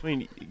 no. "I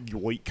mean, you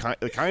white kind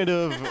of like I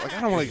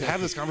don't want to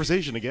have this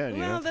conversation again."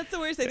 Well, You know? that's the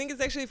worst. I think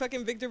it's actually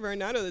fucking Victor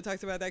Varnado that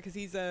talks about that because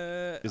he's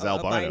He's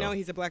albino.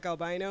 He's a black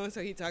albino,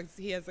 so he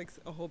has like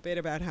a whole bit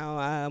about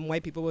how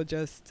white people will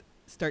just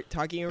start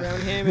talking around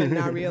him and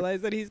not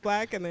realize that he's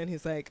black, and then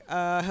he's like,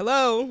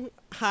 hello,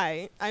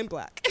 hi, I'm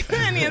black.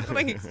 And he has to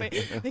like explain,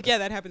 like, yeah,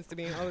 that happens to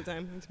me all the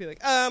time. To be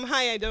like,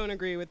 hi, I don't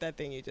agree with that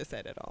thing you just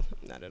said at all.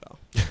 Not at all.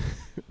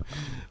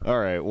 All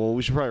right, well,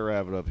 we should probably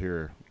wrap it up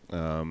here.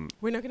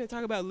 We're not going to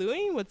talk about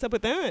Louis? What's up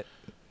with that?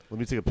 Let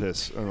me take a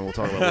piss, and then we'll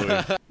talk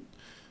about Louis.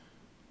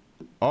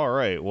 All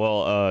right,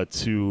 well,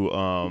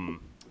 to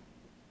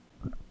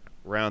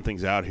round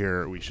things out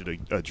here, we should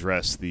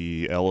address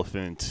the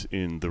elephant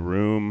in the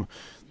room,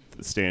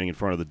 standing in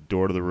front of the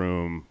door to the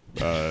room,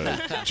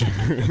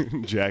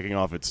 jacking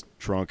off its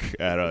trunk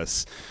at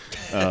us.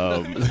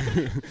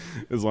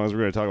 As long as we're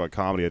going to talk about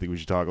comedy, I think we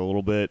should talk a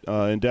little bit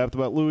in depth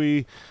about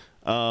Louis,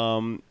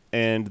 and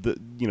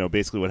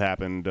basically what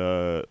happened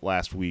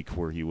last week,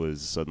 where he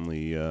was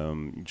suddenly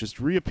just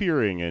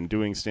reappearing and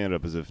doing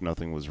stand-up as if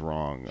nothing was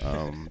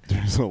wrong.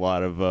 There's a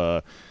lot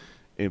of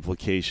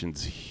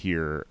implications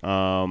here.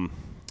 How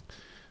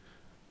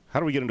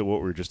do we get into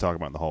what we were just talking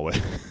about in the hallway?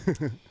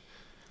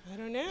 I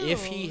don't know.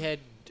 If he had,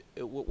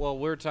 well,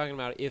 we're talking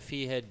about if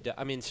he had.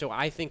 I mean, so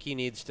I think he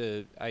needs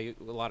to. A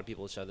lot of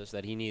people have said this,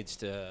 that he needs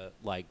to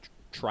like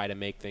try to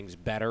make things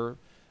better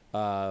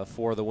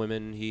for the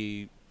women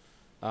he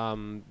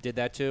did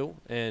that to,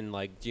 and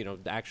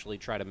actually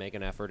try to make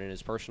an effort in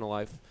his personal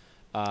life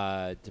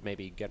to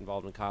maybe get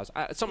involved in cause,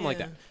 something like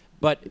that.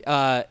 But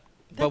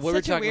that's what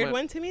such we're a weird about,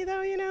 one to me,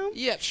 though.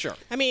 Yeah, sure.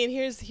 I mean,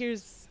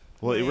 here's.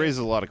 Well, it raises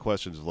a lot of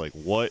questions of like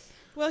what.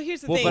 Well,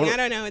 here's the thing. I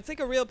don't know. It's like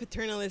a real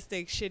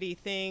paternalistic, shitty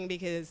thing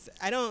because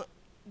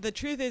the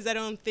truth is I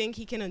don't think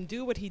he can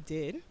undo what he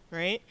did,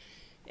 right?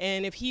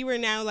 And if he were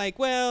now like,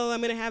 well,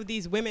 I'm going to have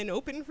these women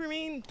open for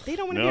me, they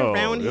don't want to be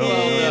around him.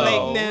 No.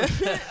 Like, no.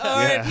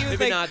 Or if he was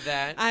maybe like, not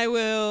that. I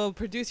will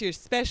produce your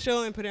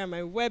special and put it on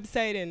my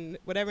website and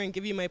whatever and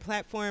give you my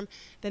platform,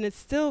 then it's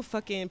still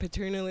fucking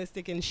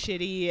paternalistic and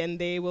shitty, and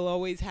they will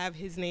always have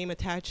his name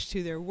attached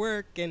to their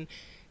work. And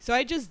so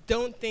I just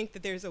don't think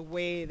that there's a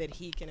way that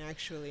he can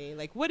actually,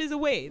 like, what is a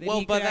way that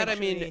he by could that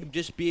actually I mean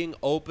just being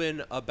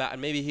open about,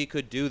 and maybe he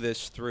could do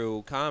this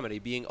through comedy,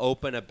 being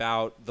open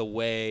about the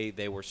way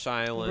they were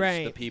silenced,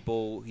 Right. the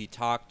people he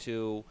talked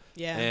to.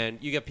 Yeah. And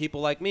you get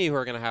people like me who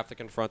are going to have to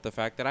confront the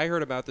fact that I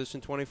heard about this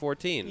in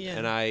 2014. Yeah.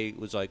 And I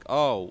was like,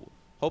 oh,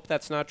 hope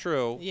that's not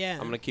true. Yeah. I'm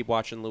going to keep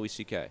watching Louis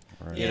C.K.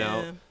 Right. You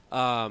know?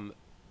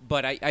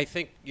 But I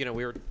think, we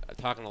were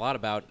talking a lot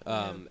about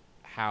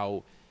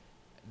how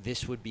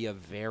this would be a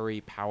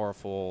very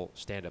powerful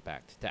stand-up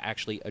act to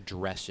actually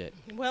address it.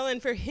 Well,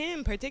 and for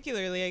him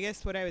particularly, I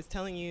guess what I was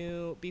telling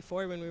you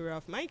before when we were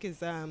off mic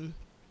is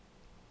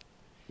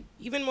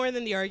even more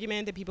than the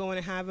argument that people want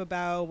to have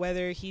about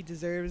whether he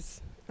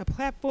deserves a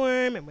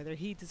platform and whether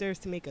he deserves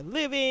to make a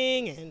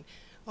living and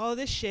all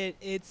this shit,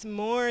 it's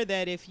more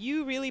that if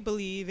you really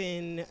believe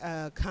in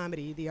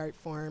comedy, the art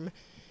form,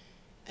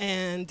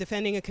 and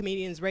defending a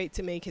comedian's right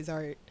to make his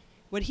art,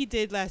 what he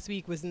did last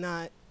week was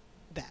not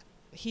that.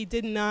 He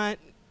did not,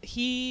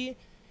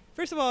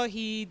 first of all,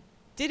 he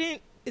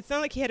didn't, it's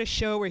not like he had a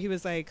show where he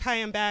was like, hi,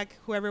 I'm back.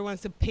 Whoever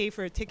wants to pay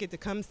for a ticket to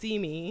come see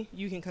me,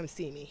 you can come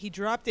see me. He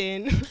dropped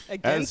in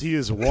against. As he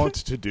is wont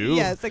to do.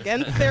 Yes,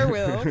 against their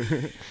will.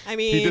 I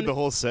mean. He did the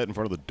whole set in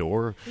front of the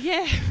door.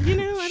 Yeah,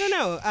 I don't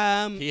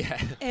know.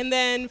 Yeah. And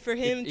then for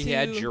him he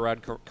had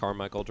Gerard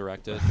Carmichael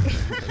direct it.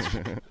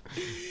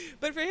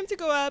 But for him to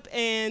go up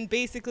and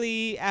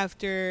basically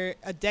after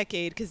a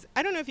decade, because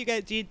I don't know if you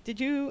guys, did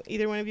you,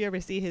 either one of you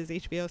ever see his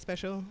HBO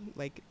special,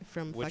 like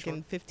from Which fucking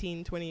one?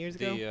 15, 20 years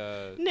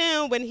ago?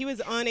 No, when he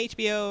was on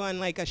HBO on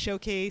like a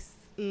showcase.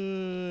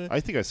 I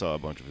think I saw a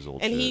bunch of his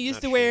old and shit. He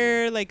used to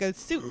wear like a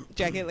suit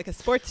jacket, like a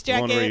sports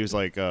jacket. The one where he was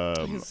like, he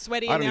was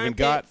sweaty I in don't the even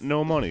got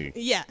no money.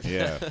 Yeah.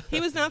 Yeah.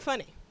 He was not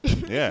funny.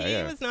 Yeah,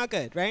 he was not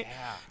good, right?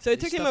 Yeah. So it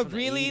His took him stuff a from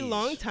the really 80s.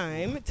 long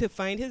time to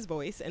find his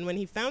voice, and when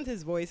he found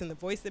his voice, and the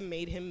voice that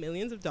made him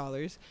millions of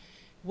dollars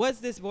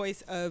was this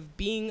voice of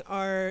being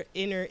our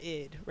inner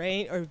id,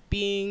 right? Or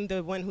being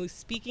the one who's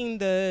speaking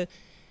the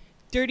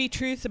dirty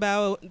truths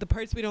about the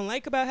parts we don't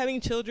like about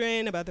having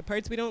children, about the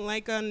parts we don't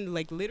like on,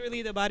 like,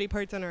 literally the body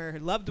parts on our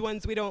loved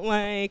ones we don't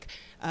like,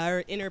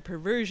 our inner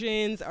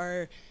perversions,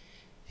 our...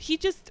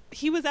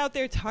 He was out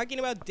there talking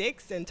about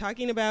dicks and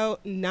talking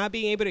about not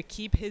being able to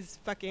keep his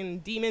fucking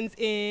demons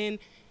in.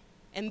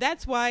 And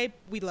that's why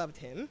we loved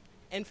him.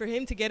 And for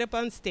him to get up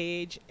on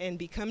stage and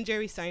become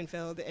Jerry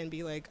Seinfeld and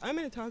be like, I'm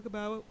going to talk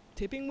about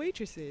tipping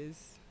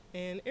waitresses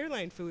and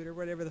airline food or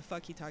whatever the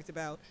fuck he talked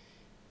about.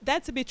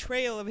 That's a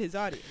betrayal of his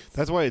audience.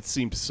 That's why it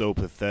seemed so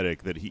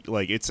pathetic that he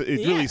it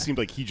really seemed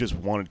like he just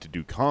wanted to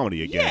do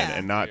comedy again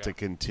and not to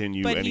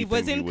continue but anything. He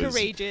wasn't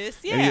courageous.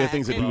 Yeah. Any of the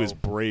things that he was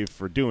brave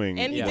for doing.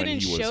 And he didn't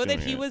show that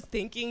he it. was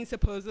thinking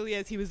supposedly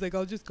as he was like,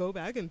 I'll just go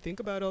back and think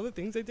about all the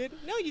things I did.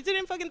 No, you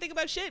didn't fucking think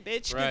about shit,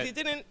 bitch. Because you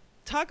didn't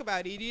talk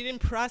about it. You didn't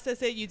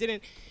process it. You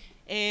didn't.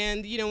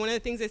 And, you know, one of the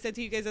things I said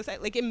to you guys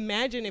outside, like,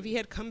 imagine if he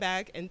had come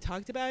back and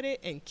talked about it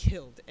and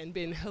killed and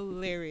been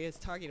hilarious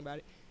talking about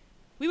it.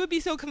 We would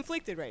be so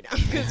conflicted right now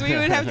because we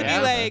would have to be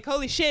like,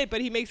 holy shit, but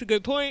he makes a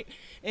good point,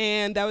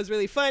 and that was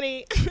really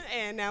funny,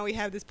 and now we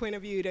have this point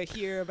of view to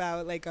hear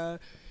about like a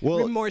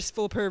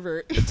remorseful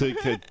pervert.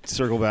 to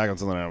circle back on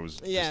something I was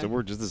this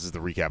is the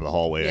recap of the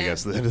hallway, I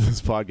guess, at the end of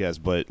this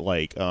podcast, but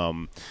like,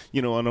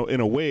 you know, in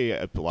a way,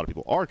 a lot of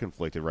people are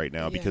conflicted right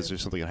now because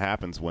there's something that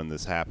happens when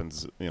this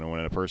happens, you know,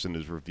 when a person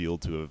is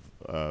revealed to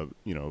have,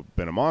 you know,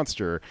 been a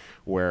monster,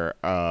 where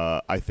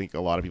I think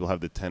a lot of people have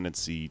the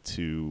tendency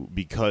to,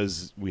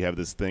 because we have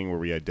this thing where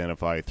we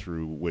identify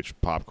through which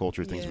pop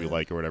culture things we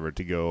like or whatever,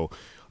 to go,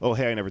 oh,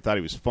 hey, I never thought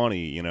he was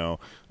funny, you know.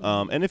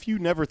 And if you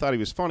never thought he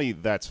was funny,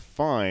 that's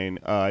fine.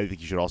 I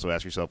think you should also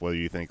ask yourself whether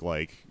you think,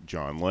 like,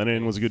 John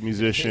Lennon was a good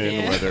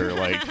musician, whether,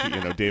 like,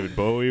 you know, David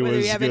Bowie was good.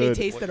 Whether you have any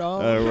taste at all.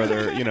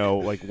 Whether, you know,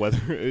 like,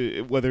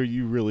 whether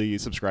you really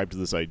subscribe to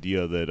this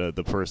idea that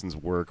the person's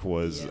work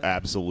was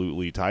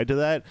absolutely tied to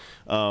that.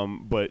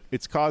 But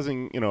it's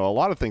causing, you know, a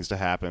lot of things to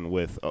happen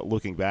with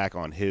looking back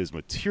on his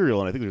material,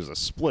 and I think there's a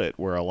split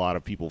where a lot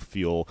of people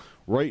feel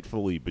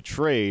rightfully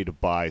betrayed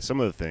by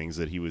some of the things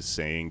that he was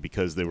saying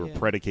because they were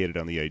predicated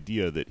on the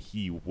idea that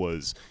he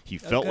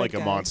felt like a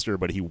monster,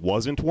 but he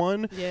wasn't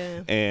one.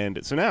 Yeah.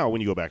 And so now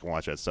when you go back and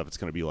watch that stuff, it's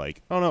going to be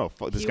like, oh no,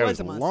 this guy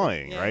was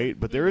lying, right?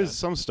 But there is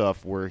some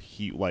stuff where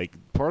he, like,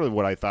 part of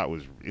what I thought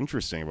was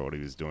interesting about what he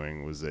was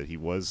doing was that he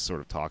was sort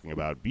of talking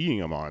about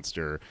being a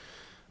monster.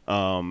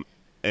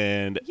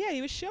 And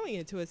he was showing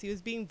it to us. He was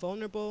being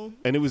vulnerable.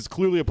 And it was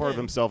clearly a part of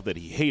himself that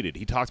he hated.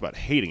 He talks about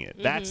hating it.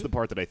 That's the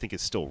part that I think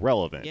is still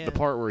relevant. The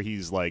part where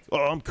he's like, oh,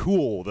 I'm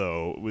cool,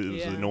 though,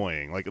 was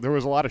annoying. Like, there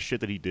was a lot of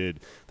shit that he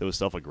did that was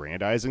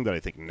self-aggrandizing that I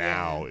think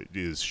now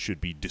should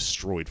be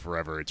destroyed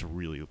forever. It's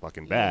really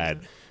fucking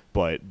bad.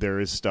 But there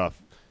is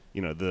stuff,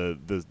 you know,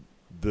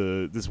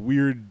 this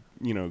weird,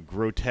 you know,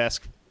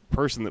 grotesque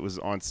person that was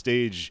on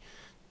stage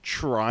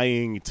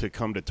trying to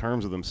come to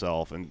terms with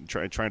himself and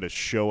trying to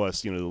show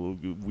us, you know,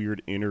 the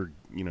weird inner,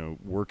 you know,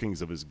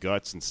 workings of his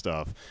guts and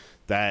stuff,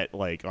 that,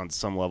 like, on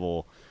some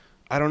level,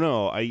 I don't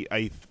know,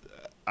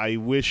 I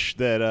wish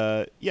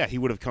that he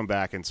would have come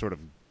back and sort of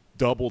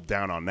doubled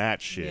down on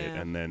that shit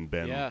and then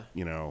been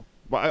you know.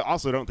 Well, I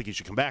also don't think he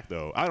should come back,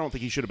 though. I don't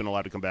think he should have been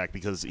allowed to come back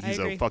because he's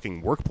a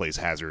fucking workplace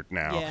hazard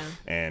now,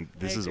 and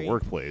this is a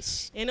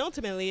workplace. And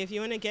ultimately, if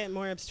you want to get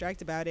more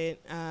abstract about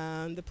it,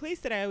 the place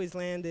that I always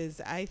land is,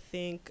 I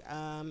think,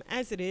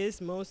 as it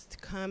is,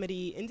 most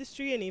comedy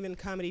industry and even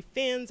comedy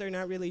fans are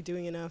not really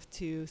doing enough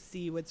to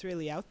see what's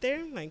really out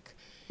there. Like,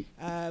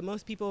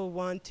 most people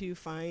want to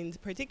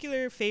find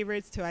particular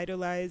favorites to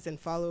idolize and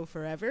follow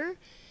forever.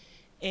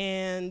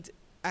 And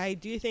I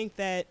do think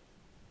that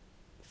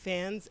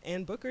fans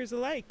and bookers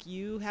alike,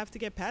 you have to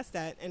get past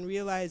that and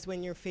realize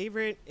when your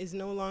favorite is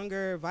no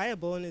longer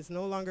viable and is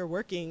no longer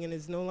working and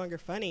is no longer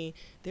funny,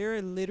 there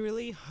are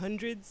literally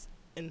hundreds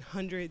and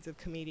hundreds of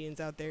comedians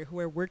out there who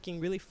are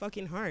working really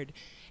fucking hard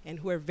and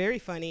who are very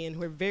funny and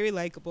who are very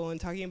likable and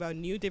talking about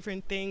new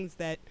different things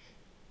that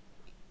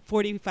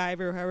 45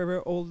 or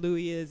however old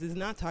Louis is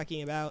not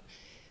talking about.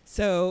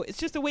 So it's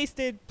just a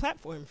wasted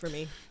platform for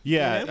me.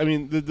 Yeah, you know? I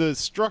mean, the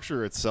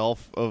structure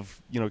itself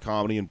of, you know,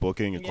 comedy and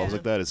booking and clubs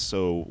like that is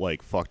so,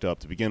 like, fucked up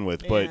to begin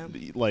with. But,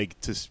 like,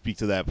 to speak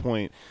to that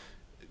point,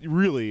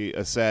 really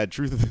a sad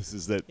truth of this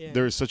is that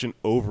there is such an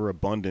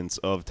overabundance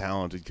of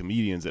talented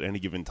comedians at any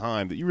given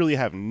time that you really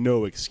have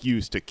no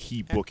excuse to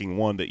keep booking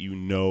one that you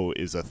know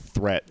is a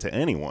threat to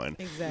anyone.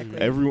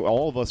 Exactly.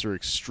 All of us are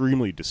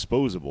extremely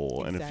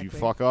disposable, and if you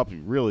fuck up,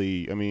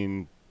 really, I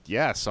mean,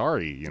 yeah,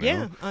 sorry, you know.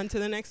 Yeah, on to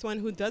the next one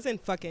who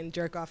doesn't fucking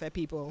jerk off at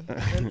people.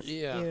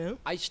 Yeah. You know?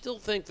 I still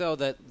think, though,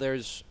 that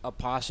there's a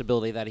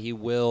possibility that he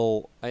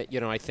will,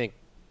 I think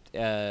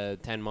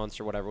 10 months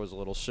or whatever was a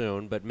little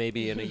soon, but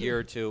maybe in a year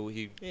or two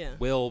he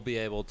will be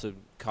able to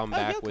come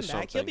back with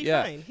something. He'll be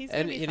fine. He's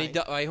and, be and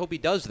fine. I hope he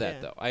does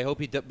that, though. I hope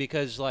he does,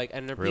 because, like,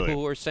 and there are people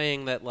who are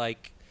saying that,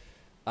 like,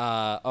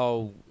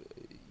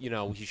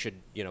 he should,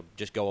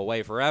 just go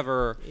away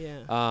forever.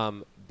 Yeah.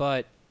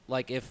 But,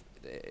 like, if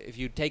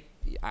you take,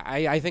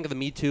 I think of the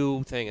Me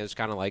Too thing as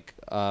kind of like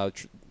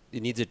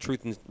it needs a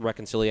truth and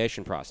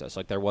reconciliation process,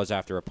 like there was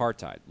after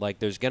apartheid. Like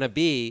there's going to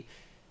be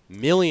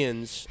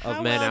millions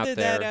of men out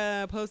there. How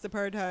that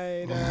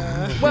post-apartheid?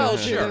 Well,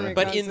 sure,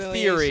 but in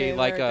theory,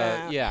 like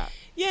yeah.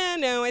 Yeah,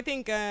 no, I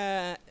think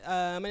I'm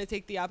going to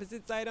take the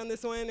opposite side on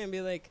this one and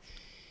be like,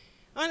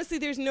 honestly,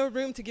 there's no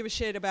room to give a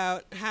shit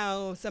about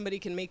how somebody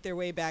can make their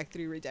way back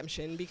through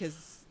redemption,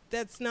 because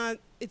it's not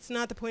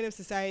the point of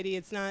society.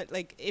 It's not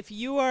like, if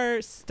you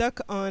are stuck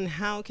on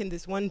how can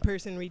this one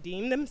person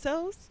redeem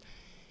themselves,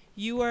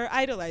 you are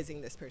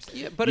idolizing this person.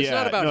 Yeah, but it's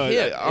not about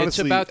him. It's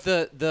about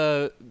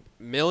the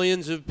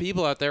millions of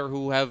people out there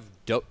who have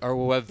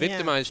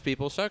victimized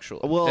people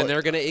sexually, and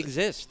they're going to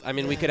exist. I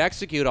mean, we could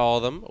execute all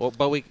of them,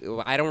 but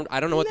I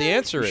don't know what the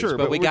answer is.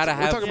 But we got to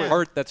have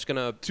heart that's going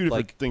to two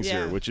different things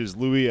here, which is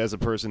Louis as a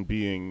person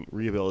being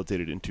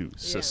rehabilitated into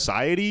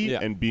society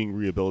and being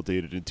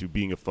rehabilitated into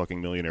being a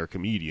fucking millionaire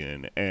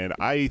comedian. And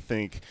I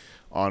think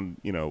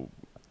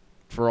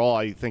for all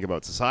I think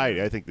about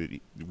society, I think that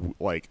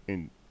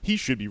he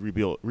should be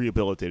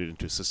rehabilitated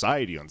into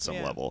society on some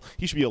level.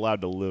 He should be allowed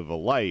to live a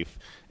life,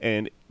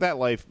 and that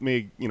life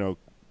may,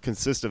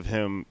 consist of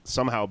him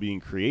somehow being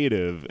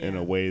creative in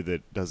a way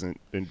that doesn't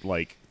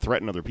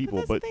threaten other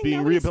people. But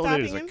being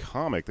rehabilitated as a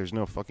comic, there's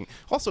no fucking.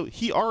 Also,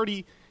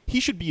 he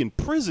should be in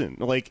prison,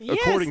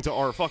 according to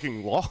our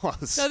fucking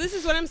laws. So this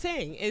is what I'm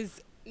saying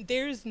is,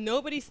 there's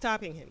nobody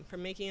stopping him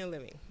from making a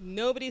living.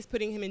 Nobody's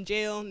putting him in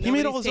jail. He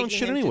made all his own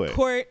shit anyway. To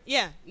court.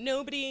 Yeah,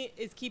 nobody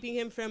is keeping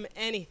him from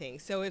anything.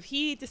 So if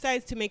he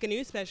decides to make a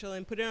new special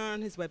and put it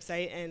on his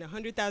website and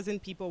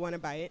 100,000 people want to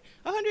buy it,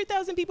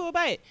 100,000 people will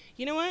buy it.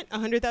 You know what?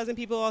 100,000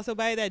 people also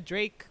buy that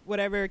Drake,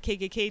 whatever,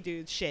 KKK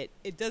dude shit.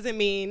 It doesn't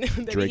mean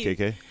that Drake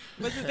KK?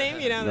 What's his name?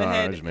 The I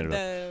head. just made it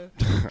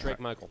up. Drake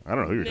Michael. I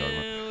don't know who you're talking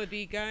about. No,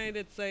 the guy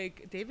that's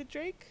like David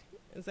Drake?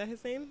 Is that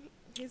his name?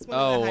 He's one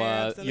of the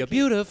higher-ups on you're the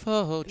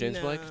beautiful, James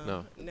Blake?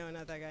 No,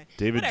 not that guy.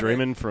 David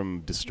Draymond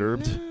from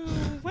Disturbed? No,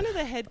 one of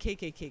the head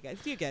KKK guys.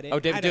 Do you get it? Oh,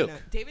 David Duke.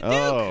 David Duke.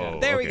 Oh,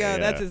 there we go. yeah.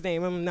 That's his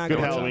name. I'm not good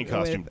going Halloween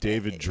costume.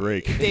 David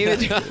Drake.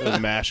 David. A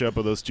mashup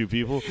of those two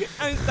people.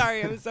 I'm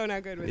sorry. I'm so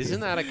not good with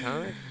Isn't that a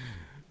comic?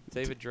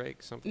 David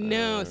Drake? Something?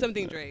 No,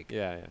 something Drake.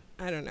 Yeah.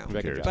 I don't know.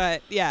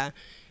 But yeah.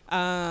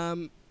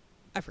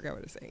 I forgot what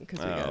I was saying because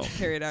we got to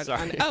carry it out.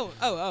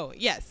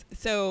 Yes.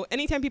 So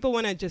anytime people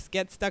want to just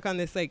get stuck on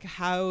this, like,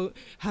 how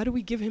do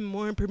we give him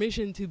more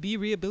permission to be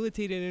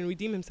rehabilitated and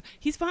redeem himself?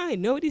 He's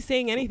fine. Nobody's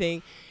saying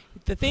anything.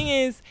 The thing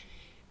is,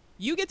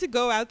 you get to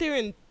go out there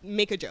and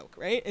make a joke,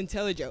 right? And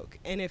tell a joke.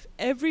 And if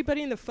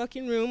everybody in the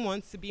fucking room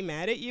wants to be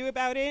mad at you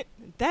about it,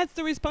 that's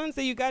the response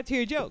that you got to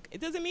your joke.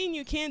 It doesn't mean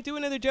you can't do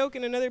another joke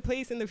in another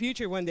place in the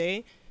future one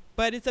day.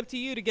 But it's up to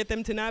you to get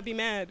them to not be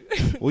mad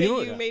that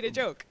you made a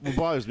joke. What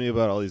bothers me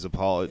about all these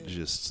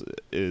apologists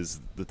is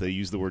that they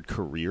use the word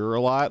career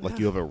a lot. Like,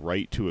 you have a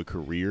right to a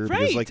career.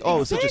 Right,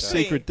 because, it's such a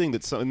sacred thing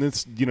that and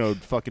this,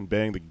 fucking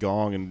bang the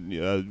gong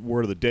and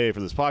word of the day for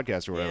this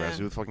podcast or whatever has to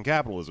do with fucking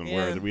capitalism,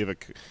 where we have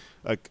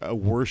a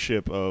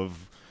worship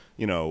of,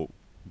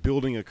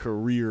 building a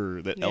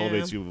career that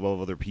elevates you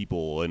above other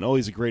people, and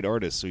he's a great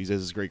artist, so he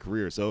has this great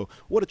career. So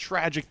what a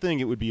tragic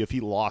thing it would be if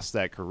he lost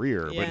that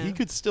career. But he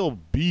could still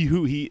be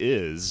who he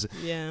is,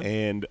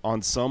 and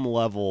on some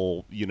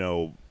level,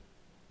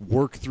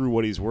 work through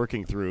what he's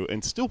working through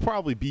and still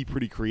probably be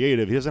pretty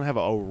creative. He doesn't have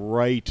a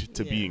right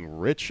to being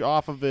rich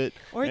off of it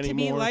or anymore. To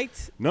be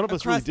liked. None of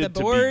us really did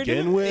to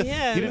begin with. He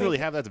didn't really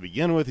have that to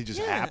begin with. He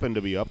just happened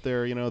to be up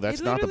there. That's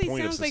not the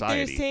point of society. It literally sounds like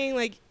they're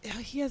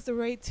saying, he has the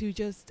right to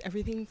just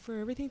everything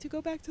to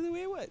go back to the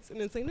way it was.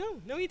 And it's like,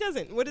 no, he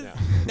doesn't. What is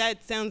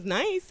that? Sounds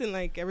nice, and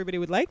like everybody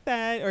would like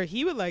that, or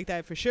he would like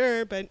that for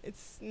sure, but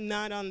it's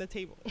not on the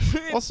table.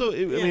 Also,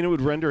 I mean, it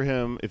would render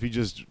him, if he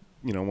just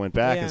went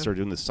back and started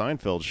doing the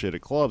Seinfeld shit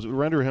at clubs, it would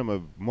render him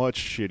a much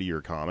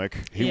shittier comic.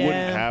 He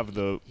wouldn't have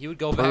the He would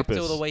go back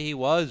to the way he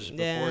was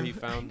before he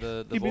found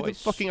the He'd voice. He'd be the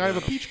fucking I Have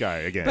a Peach guy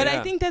again. But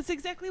I think that's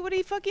exactly what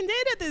he fucking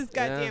did at this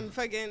goddamn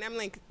fucking... I'm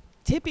like,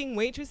 tipping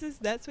waitresses,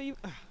 that's what you...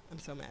 I'm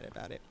so mad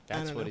about it.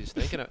 That's what he's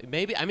thinking of.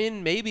 Maybe,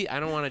 I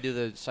don't want to do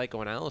the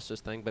psychoanalysis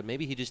thing, but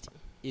maybe he just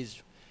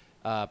is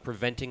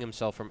preventing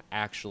himself from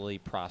actually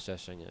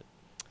processing it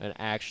and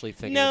actually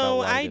thinking about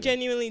what I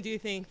genuinely do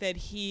think that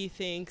he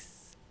thinks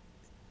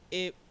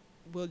it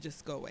will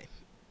just go away.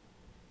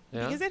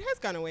 Yeah? Because it has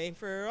gone away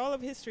for all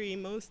of history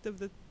most of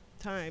the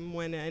time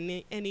when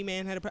any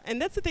man had a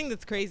and that's the thing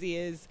that's crazy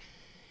is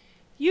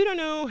you don't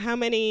know how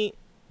many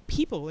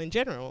people in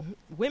general,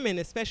 women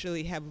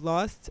especially, have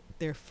lost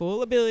their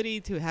full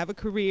ability to have a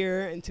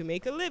career and to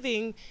make a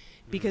living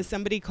because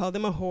somebody called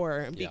them a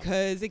whore,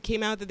 because it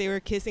came out that they were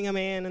kissing a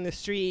man on the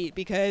street,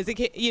 because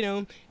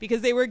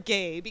because they were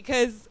gay,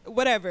 because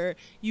whatever.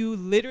 You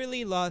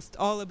literally lost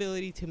all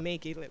ability to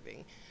make a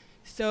living.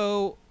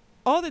 So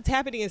all that's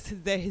happening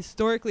is that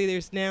historically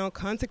there's now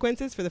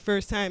consequences for the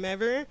first time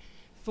ever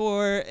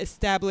for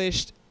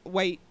established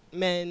white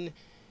men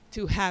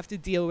to have to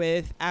deal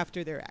with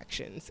after their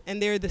actions.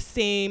 And they're the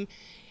same.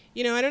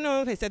 I don't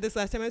know if I said this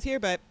last time I was here,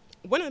 but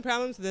one of the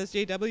problems with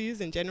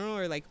SJWs in general,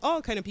 or like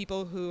all kind of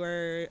people who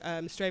are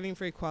striving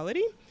for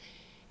equality,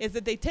 is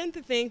that they tend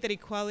to think that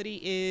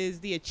equality is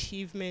the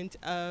achievement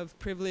of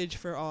privilege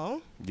for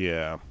all.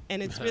 Yeah.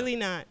 And it's really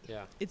not.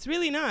 Yeah. It's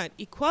really not.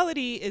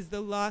 Equality is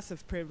the loss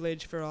of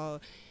privilege for all.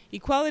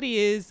 Equality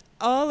is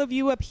all of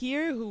you up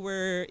here who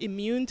were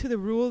immune to the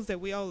rules that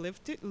we all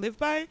live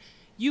by.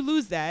 You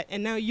lose that,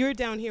 and now you're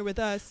down here with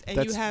us,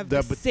 and you have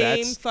the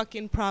same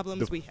fucking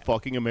problems we have.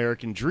 Fucking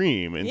American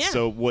dream. And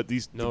so what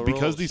these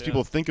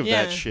people think of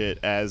that shit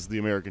as the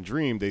American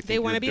dream, they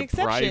think they're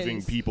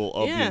depriving people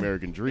of the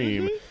American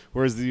dream,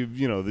 whereas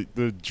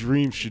the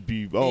dream should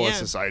be a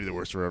society that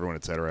works for everyone,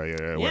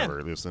 etc.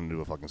 Whatever. Listen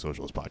to a fucking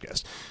socialist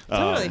podcast.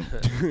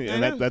 Totally.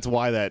 And that's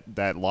why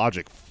that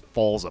logic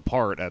falls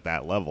apart at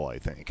that level, I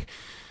think.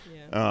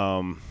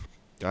 Yeah.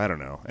 I don't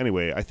know.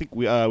 Anyway, I think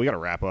we got to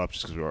wrap up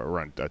just because we're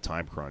on a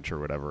time crunch or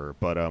whatever.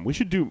 But we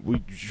should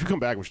come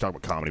back and we should talk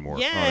about comedy more.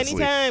 Yeah,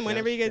 honestly. anytime.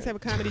 Whenever you guys have a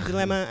comedy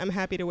dilemma, I'm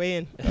happy to weigh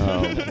in.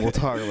 We'll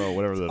talk about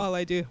whatever That's all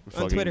I do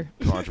on Twitter.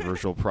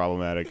 Controversial,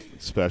 problematic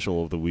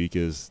special of the week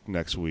is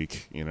next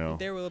week.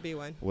 There will be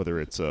one. Whether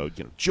it's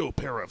Joe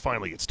Pera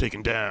finally gets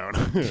taken down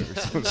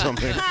or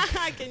something.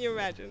 Can you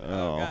imagine?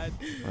 Oh God,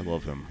 I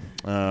love him.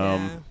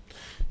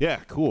 Yeah,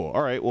 cool.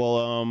 All right.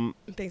 Well,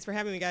 thanks for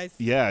having me, guys.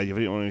 Yeah, you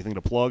have anything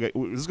to plug? This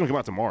is going to come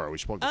out tomorrow. We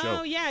should plug the show.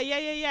 Oh,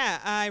 yeah.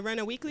 I run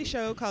a weekly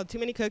show called Too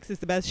Many Cooks.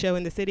 It's the best show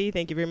in the city.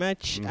 Thank you very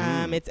much.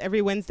 Mm-hmm. It's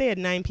every Wednesday at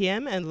 9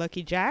 p.m. and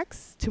Lucky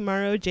Jack's.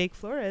 Tomorrow, Jake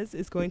Flores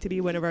is going to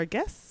be one of our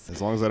guests. As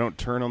long as I don't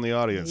turn on the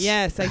audience.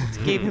 Yes, I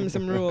gave him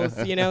some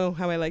rules. You know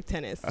how I like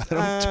tennis. I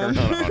don't turn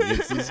on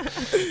audiences.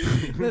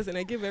 Listen,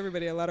 I give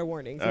everybody a lot of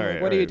warnings.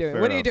 Right, what are you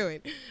doing? What are you doing?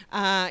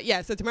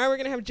 So tomorrow we're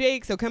going to have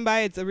Jake, so come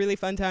by. It's a really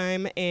fun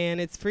time, and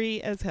it's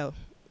free as hell.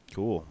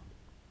 Cool.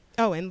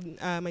 Oh, and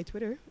my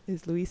Twitter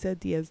is Luisa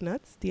Diaz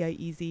Nuts,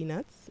 D-I-E-Z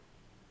Nuts.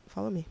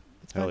 Follow me.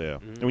 It's fun. Hell yeah.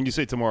 And when you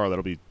say tomorrow,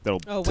 that'll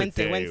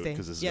Wednesday.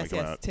 Because this is going to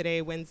come out.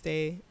 Today,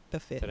 Wednesday the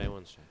 5th. Today,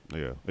 Wednesday.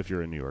 Yeah, if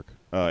you're in New York.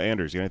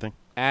 Anders, you got anything?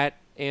 At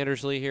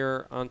Andersley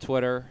here on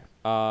Twitter.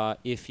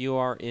 If you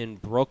are in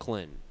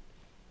Brooklyn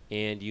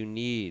and you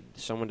need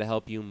someone to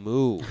help you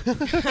move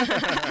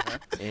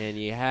and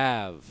you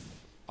have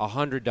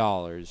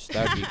 $100,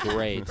 that would be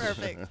great.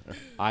 Perfect.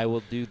 I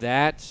will do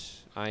that.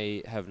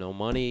 I have no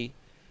money,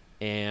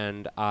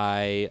 and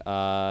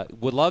I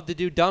would love to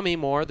do Dummy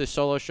more, the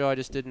solo show I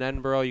just did in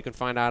Edinburgh. You can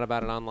find out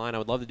about it online. I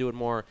would love to do it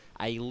more.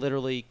 I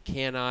literally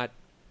cannot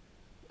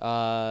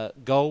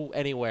go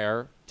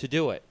anywhere to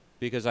do it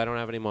because I don't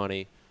have any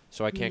money,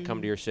 so I can't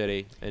come to your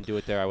city and do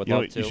it there. I would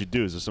love what to. You should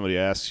do is if somebody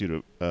asks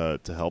you to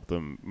help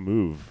them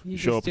move, you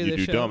show up and you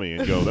do show. Dummy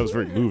and go, that was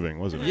very moving,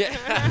 wasn't it?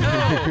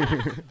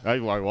 Yeah. I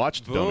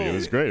watched Dummy. It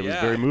was great. It was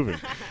very moving.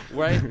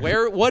 Right?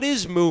 What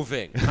is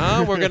moving?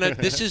 Huh?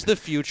 This is the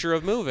future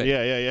of moving.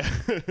 Yeah.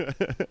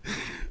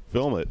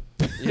 Film it.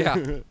 Yeah.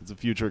 It's a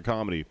future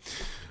comedy.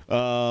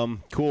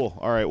 Cool.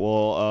 All right.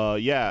 Well,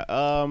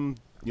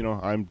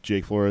 I'm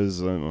Jake Flores.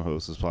 I'm a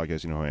host of this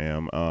podcast. You know who I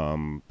am.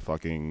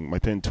 My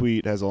pinned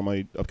tweet has all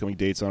my upcoming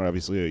dates on it.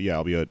 Obviously,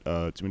 I'll be at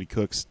Too Many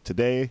Cooks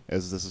today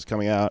as this is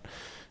coming out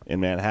in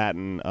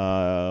Manhattan.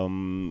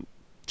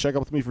 Check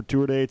up with me for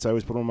tour dates. I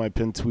always put on my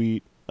pinned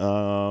tweet.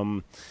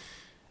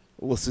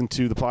 Listen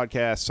to the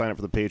podcast. Sign up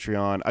for the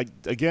Patreon.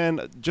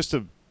 Just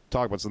to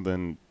talk about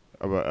something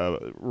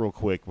real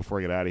quick before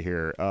I get out of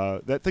here.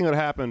 That thing that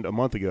happened a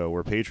month ago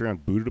where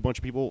Patreon booted a bunch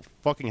of people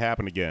fucking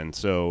happened again.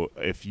 So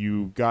if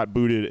you got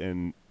booted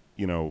and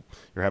you're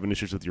having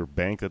issues with your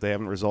bank that they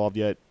haven't resolved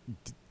yet,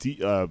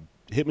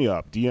 hit me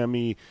up. DM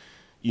me.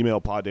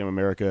 Email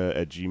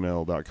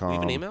poddamnamerica@gmail.com. You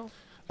have an email?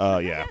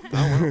 Yeah.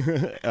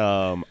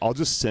 I'll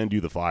just send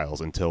you the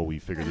files until we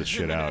figure this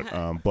shit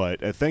out.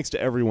 But thanks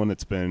to everyone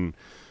that's been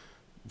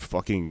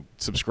fucking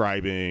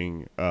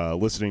subscribing,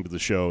 listening to the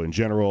show in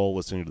general,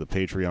 listening to the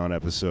Patreon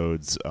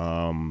episodes.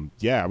 I'm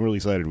really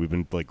excited. We've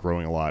been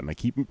growing a lot, and I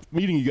keep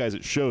meeting you guys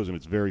at shows, and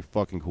it's very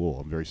fucking cool.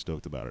 I'm very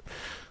stoked about it.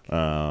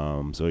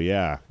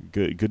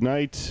 Good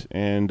night,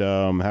 and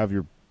have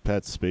your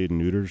pets spayed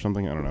and neutered or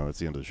something. I don't know. That's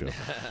the end of the show.